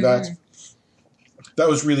stuff like that. That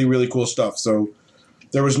was really, really cool stuff. So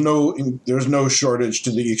there was no shortage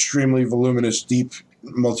to the extremely voluminous, deep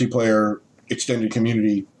multiplayer extended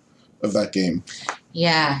community of that game.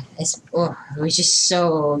 Yeah, it was just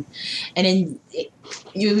so, and then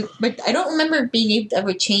but I don't remember being able to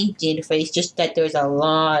ever change the interface. Just that there's a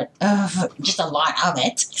lot of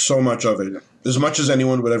it. So much of it, as much as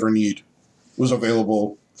anyone would ever need, was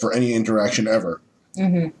available for any interaction ever.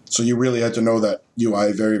 Mm-hmm. So you really had to know that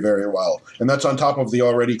UI very, very well, and that's on top of the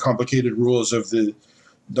already complicated rules of the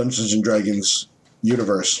Dungeons and Dragons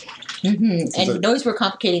universe. Mm-hmm. And those were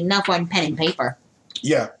complicated enough on pen and paper.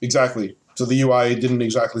 Yeah, exactly. So the UI didn't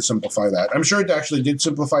exactly simplify that. I'm sure it actually did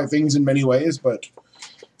simplify things in many ways, but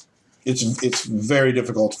it's very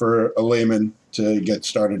difficult for a layman to get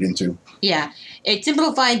started into. Yeah, it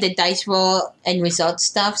simplified the dice roll and result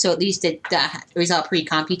stuff, so at least it was all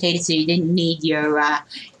pre-computated, so you didn't need your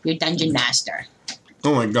dungeon master.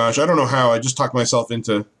 Oh my gosh, I don't know how. I just talked myself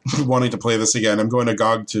into wanting to play this again. I'm going to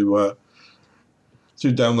GOG to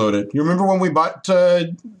download it. You remember when we bought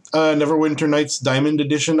Neverwinter Nights Diamond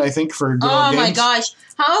Edition, I think, for Good Old Games? Oh my gosh.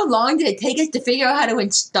 How long did it take us to figure out how to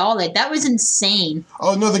install it? That was insane.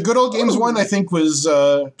 Oh no, the Good Old Games one, I think, was...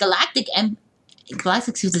 Galactic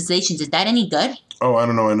Civilizations. Is that any good? Oh, I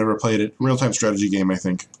don't know. I never played it. Real-time strategy game, I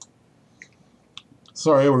think.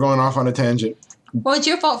 Sorry, we're going off on a tangent. Well, it's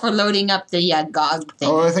your fault for loading up the GOG thing.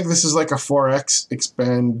 Oh, I think this is like a 4X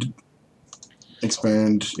expand, I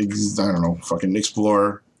don't know, fucking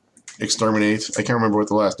explore, exterminate. I can't remember what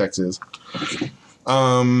the last X is.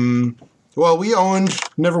 Well, we owned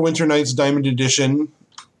Neverwinter Nights Diamond Edition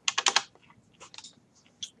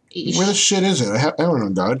Where the shit is it? I don't know,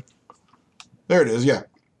 God. There it is, yeah.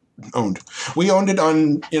 Owned. We owned it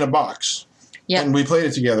in a box. Yeah. And we played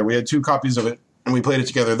it together. We had 2 copies of it, and we played it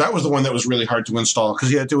together. That was the one that was really hard to install,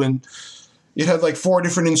 because it had like 4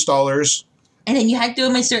 different installers. And then you had to do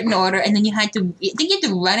them in a certain order, and then I think you had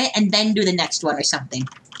to run it and then do the next one or something.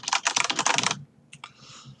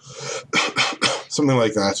 Something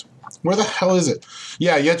like that. Where the hell is it?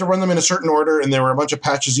 Yeah, you had to run them in a certain order, and there were a bunch of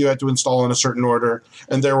patches you had to install in a certain order,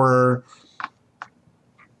 and there were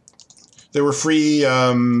free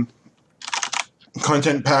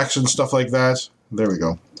content packs and stuff like that. There we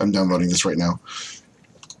go. I'm downloading this right now.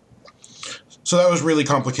 So that was really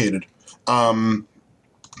complicated. And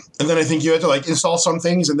then I think you had to like install some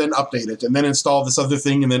things and then update it, and then install this other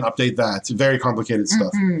thing and then update that. It's very complicated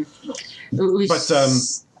stuff. Mm-hmm. But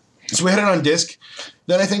so we had it on disc.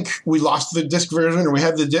 Then I think we lost the disc version, or we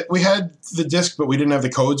had the disc, but we didn't have the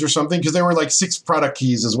codes or something, because there were like 6 product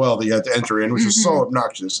keys as well that you had to enter in, which was so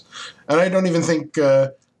obnoxious. And I don't even think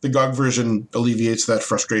the GOG version alleviates that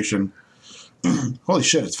frustration. Holy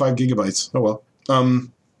shit! It's 5 gigabytes. Oh well.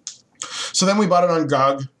 So then we bought it on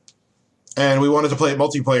GOG, and we wanted to play it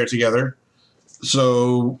multiplayer together.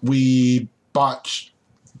 So we bought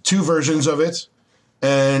 2 versions of it.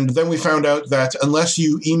 And then we found out that unless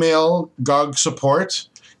you email GOG support,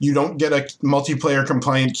 you don't get a multiplayer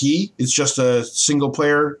compliant key. It's just a single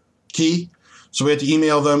player key. So we had to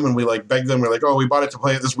email them, and we like begged them. We're like, "Oh, we bought it to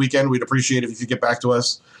play it this weekend. We'd appreciate it if you could get back to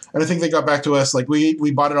us." And I think they got back to us. Like we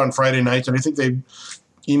bought it on Friday night, and I think they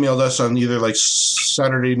emailed us on either like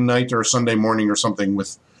Saturday night or Sunday morning or something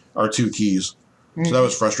with our 2 keys. Mm-hmm. So that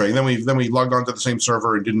was frustrating. Then we logged onto the same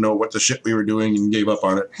server and didn't know what the shit we were doing and gave up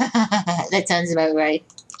on it. That sounds about right.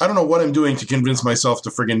 I don't know what I'm doing to convince myself to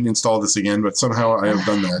friggin' install this again, but somehow I have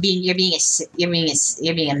done that. You're being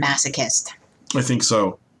a masochist. I think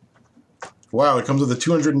so. Wow, it comes with a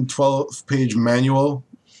 212-page manual,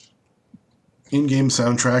 in-game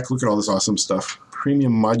soundtrack. Look at all this awesome stuff.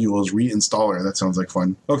 Premium modules reinstaller. That sounds like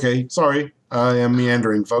fun. Okay, sorry. I am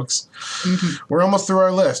meandering, folks. Mm-hmm. We're almost through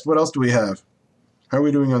our list. What else do we have? How are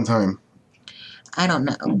we doing on time? I don't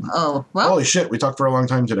know. Oh, well. Holy shit, we talked for a long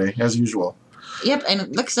time today, as usual. Yep, and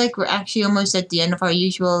it looks like we're actually almost at the end of our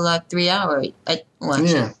usual 3-hour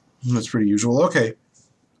lunch. Yeah, that's pretty usual. Okay.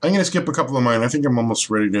 I'm going to skip a couple of mine. I think I'm almost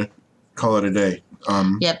ready to call it a day.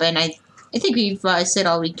 Yep, and I think we've said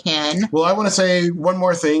all we can. Well, I want to say one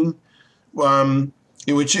more thing,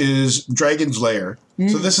 which is Dragon's Lair.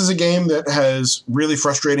 So this is a game that has really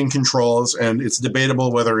frustrating controls, and it's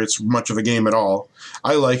debatable whether it's much of a game at all.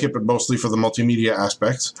 I like it, but mostly for the multimedia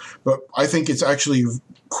aspects. But I think it's actually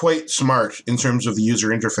quite smart in terms of the user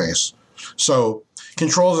interface. So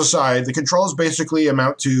controls aside, the controls basically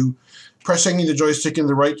amount to pressing the joystick in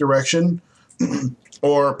the right direction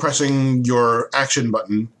or pressing your action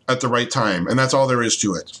button at the right time, and that's all there is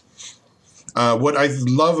to it. What I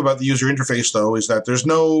love about the user interface, though, is that there's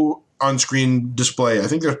no on-screen display. I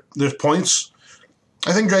think there's points.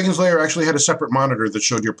 I think Dragon's Lair actually had a separate monitor that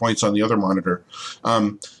showed your points on the other monitor.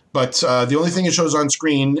 But the only thing it shows on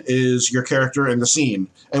screen is your character and the scene.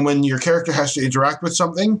 And when your character has to interact with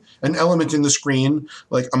something, an element in the screen,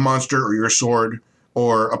 like a monster or your sword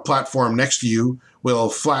or a platform next to you, will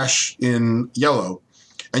flash in yellow.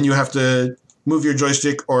 And you have to move your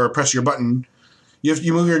joystick or press your button.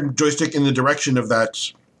 You move your joystick in the direction of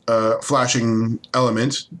that flashing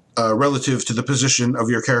element relative to the position of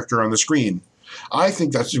your character on the screen. I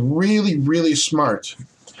think that's really, really smart.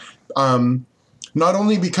 Not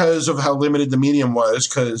only because of how limited the medium was,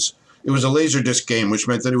 because it was a Laserdisc game, which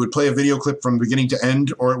meant that it would play a video clip from beginning to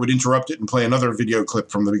end, or it would interrupt it and play another video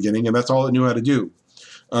clip from the beginning, and that's all it knew how to do.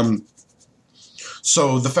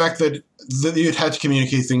 So the fact that it had to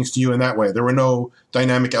communicate things to you in that way, there were no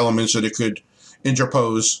dynamic elements that it could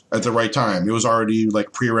interpose at the right time. It was already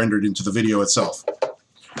like pre-rendered into the video itself.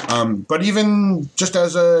 But even just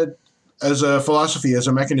as a philosophy, as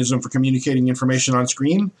a mechanism for communicating information on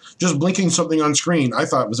screen, just blinking something on screen, I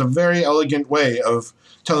thought was a very elegant way of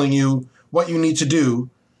telling you what you need to do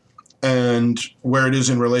and where it is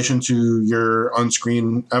in relation to your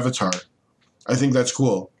on-screen avatar. I think that's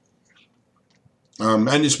cool.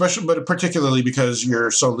 And especially, but particularly because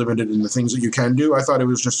you're so limited in the things that you can do, I thought it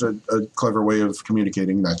was just a clever way of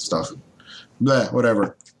communicating that stuff. Bleh,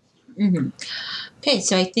 whatever. Mm-hmm. Okay,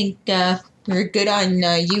 so I think we're good on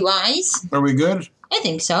UIs. Are we good? I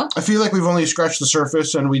think so. I feel like we've only scratched the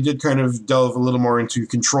surface, and we did kind of delve a little more into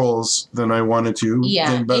controls than I wanted to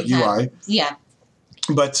about UI. Yeah.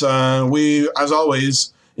 But we, as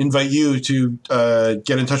always, invite you to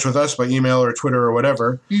get in touch with us by email or Twitter or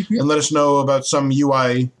whatever, and let us know about some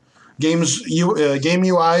UI game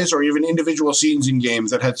UIs or even individual scenes in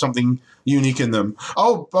games that had something unique in them.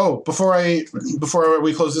 Before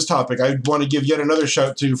we close this topic, I want to give yet another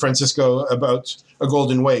shout to Francisco about A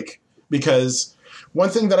Golden Wake, because one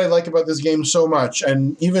thing that I like about this game so much,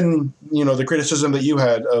 and even, the criticism that you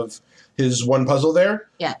had of his one puzzle there,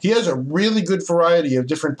 he has a really good variety of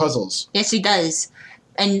different puzzles. Yes, he does.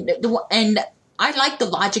 And I like the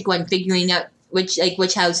logic one, figuring out which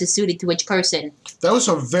house is suited to which person. That was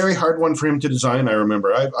a very hard one for him to design, I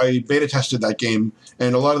remember. I beta tested that game,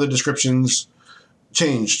 and a lot of the descriptions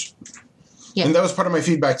changed. Yeah. And that was part of my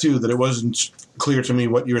feedback, too, that it wasn't clear to me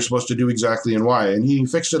what you were supposed to do exactly and why. And he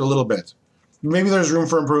fixed it a little bit. Maybe there's room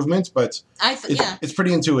for improvement, but it's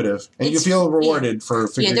pretty intuitive. And you feel rewarded for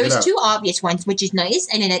figuring it out. There's two obvious ones, which is nice.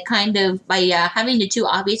 And then it kind of, by having the two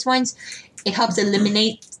obvious ones, it helps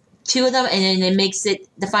eliminate two of them, and then it makes the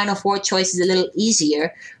final four choices a little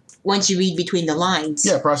easier once you read between the lines.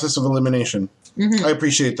 Yeah, process of elimination. Mm-hmm. I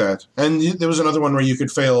appreciate that. And there was another one where you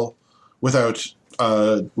could fail without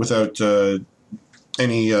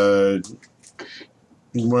any.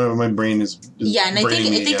 Well, my brain is and I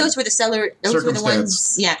think those were the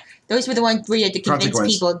ones. Yeah, those were the ones where you had to convince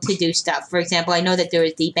people to do stuff. For example, I know that there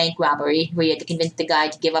was the bank robbery where you had to convince the guy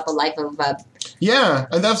to give up a life of. Yeah,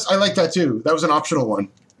 and I like that too. That was an optional one.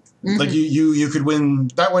 Mm-hmm. Like you could win.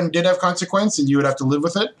 That one did have consequence, and you would have to live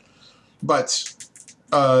with it. But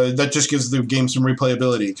that just gives the game some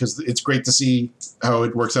replayability, because it's great to see how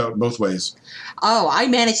it works out both ways. Oh, I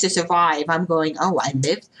managed to survive. I'm going, I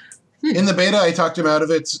lived. In the beta, I talked him out of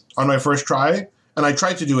it on my first try, and I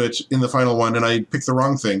tried to do it in the final one, and I picked the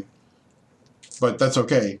wrong thing. But that's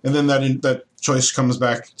okay. And then that choice comes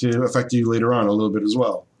back to affect you later on a little bit as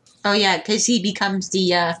well. Oh, yeah, because he becomes the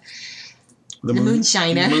moonshiner. The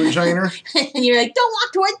moonshiner. And you're like, don't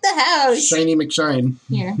walk towards the house. Shiny McShine.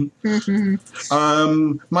 Yeah.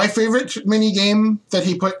 Mm-hmm. My favorite mini game that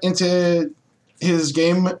he put into his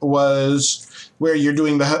game was where you're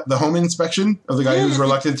doing the home inspection of the guy who's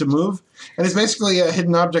reluctant to move. And it's basically a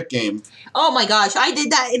hidden object game. Oh my gosh, I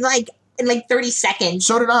did that in like 30 seconds.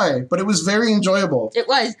 So did I, but it was very enjoyable. It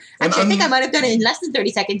was. Actually, I think I might have done it in less than 30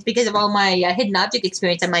 seconds because of all my hidden object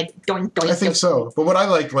experience. I'm like, doink, doink. I think so. But what I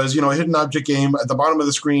liked was, a hidden object game, at the bottom of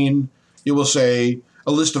the screen, it will say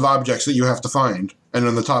a list of objects that you have to find. And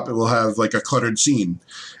on the top, it will have like a cluttered scene.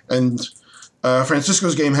 And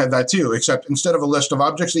Francisco's game had that too, except instead of a list of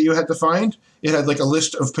objects that you had to find, it had like a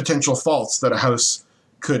list of potential faults that a house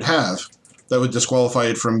could have that would disqualify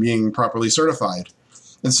it from being properly certified.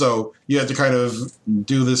 And so you had to kind of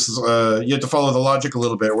do this, you had to follow the logic a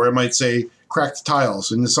little bit, where it might say cracked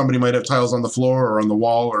tiles, and somebody might have tiles on the floor or on the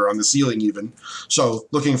wall or on the ceiling even. So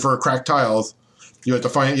looking for cracked tiles, you had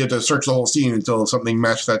to search the whole scene until something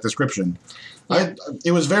matched that description. Yeah.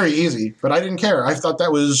 It was very easy, but I didn't care. I thought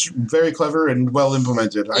that was very clever and well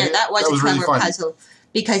implemented. Yeah, that was a clever really puzzle,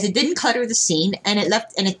 because it didn't clutter the scene, and it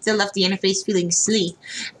still left the interface feeling sleek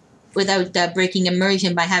without breaking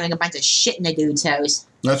immersion by having a bunch of shit in a dude's house.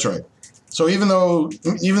 That's right. So even though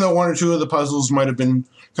one or two of the puzzles might have been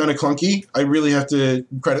kind of clunky, I really have to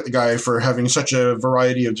credit the guy for having such a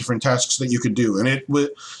variety of different tasks that you could do, and it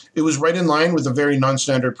was right in line with a very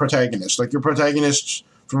non-standard protagonist. Like your protagonist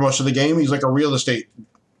for most of the game, he's like a real estate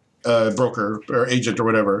broker or agent or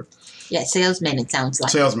whatever. Yeah, salesman, it sounds like.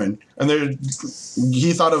 Salesman. And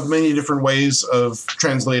he thought of many different ways of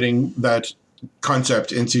translating that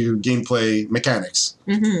concept into gameplay mechanics.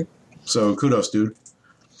 Mm-hmm. So kudos, dude.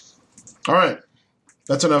 All right.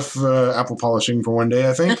 That's enough apple polishing for one day,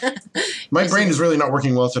 I think. My brain is really not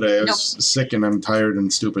working well today. I was sick and I'm tired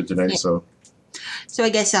and stupid today, so... So I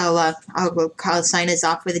guess I'll sign us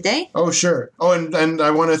off for the day. Oh, sure. Oh, and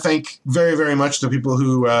I want to thank very, very much the people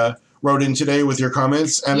who wrote in today with your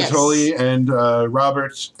comments. Anatoly and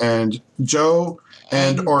Robert and Joe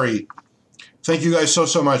and Ori. Thank you guys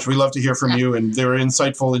so much. We love to hear from you, and they were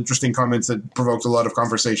insightful, interesting comments that provoked a lot of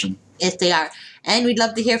conversation. Yes, they are. And we'd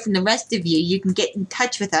love to hear from the rest of you. You can get in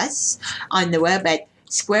touch with us on the web at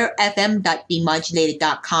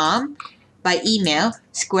squarefm.demodulated.com, by email,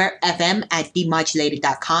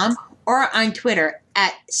 squarefm@demodulated.com, or on Twitter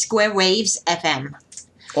at squarewavesfm.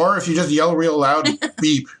 Or if you just yell real loud,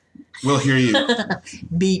 beep, we'll hear you.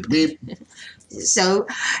 Beep. Beep. So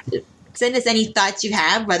send us any thoughts you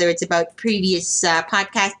have, whether it's about previous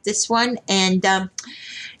podcast, this one, and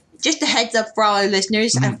just a heads up for all our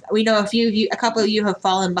listeners. We know a couple of you have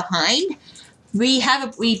fallen behind. We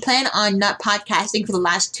plan on not podcasting for the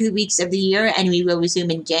last 2 weeks of the year, and we will resume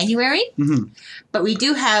in January. Mm-hmm. But we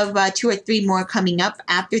do have 2 or 3 more coming up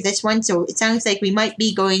after this one, so it sounds like we might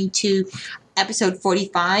be going to episode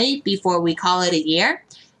 45 before we call it a year.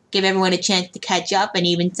 give everyone a chance to catch up and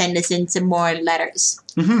even send us in some more letters.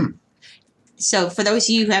 Mm-hmm. So for those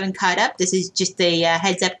of you who haven't caught up, this is just a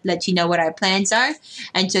heads up to let you know what our plans are.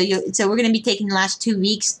 And so we're going to be taking the last 2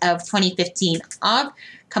 weeks of 2015 off,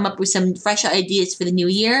 come up with some fresh ideas for the new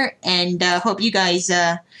year, and hope you guys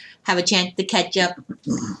have a chance to catch up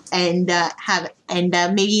and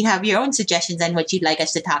maybe have your own suggestions on what you'd like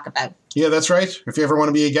us to talk about. Yeah, that's right. If you ever want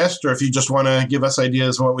to be a guest, or if you just want to give us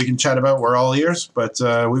ideas on what we can chat about, we're all ears. But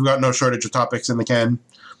we've got no shortage of topics in the can.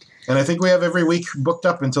 And I think we have every week booked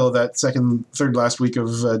up until that third last week of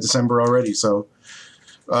December already. So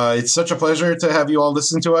it's such a pleasure to have you all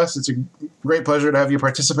listen to us. It's a great pleasure to have you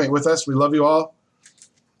participate with us. We love you all.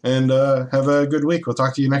 And have a good week. We'll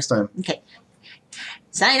talk to you next time. Okay.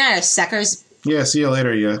 Sayonara, suckers. Yeah, see you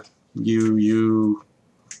later, you.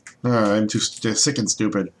 I'm too sick and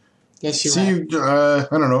stupid. Yes, you see are. You, I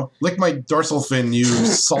don't know. Lick my dorsal fin, you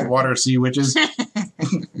saltwater sea witches.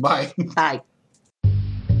 Bye. Bye.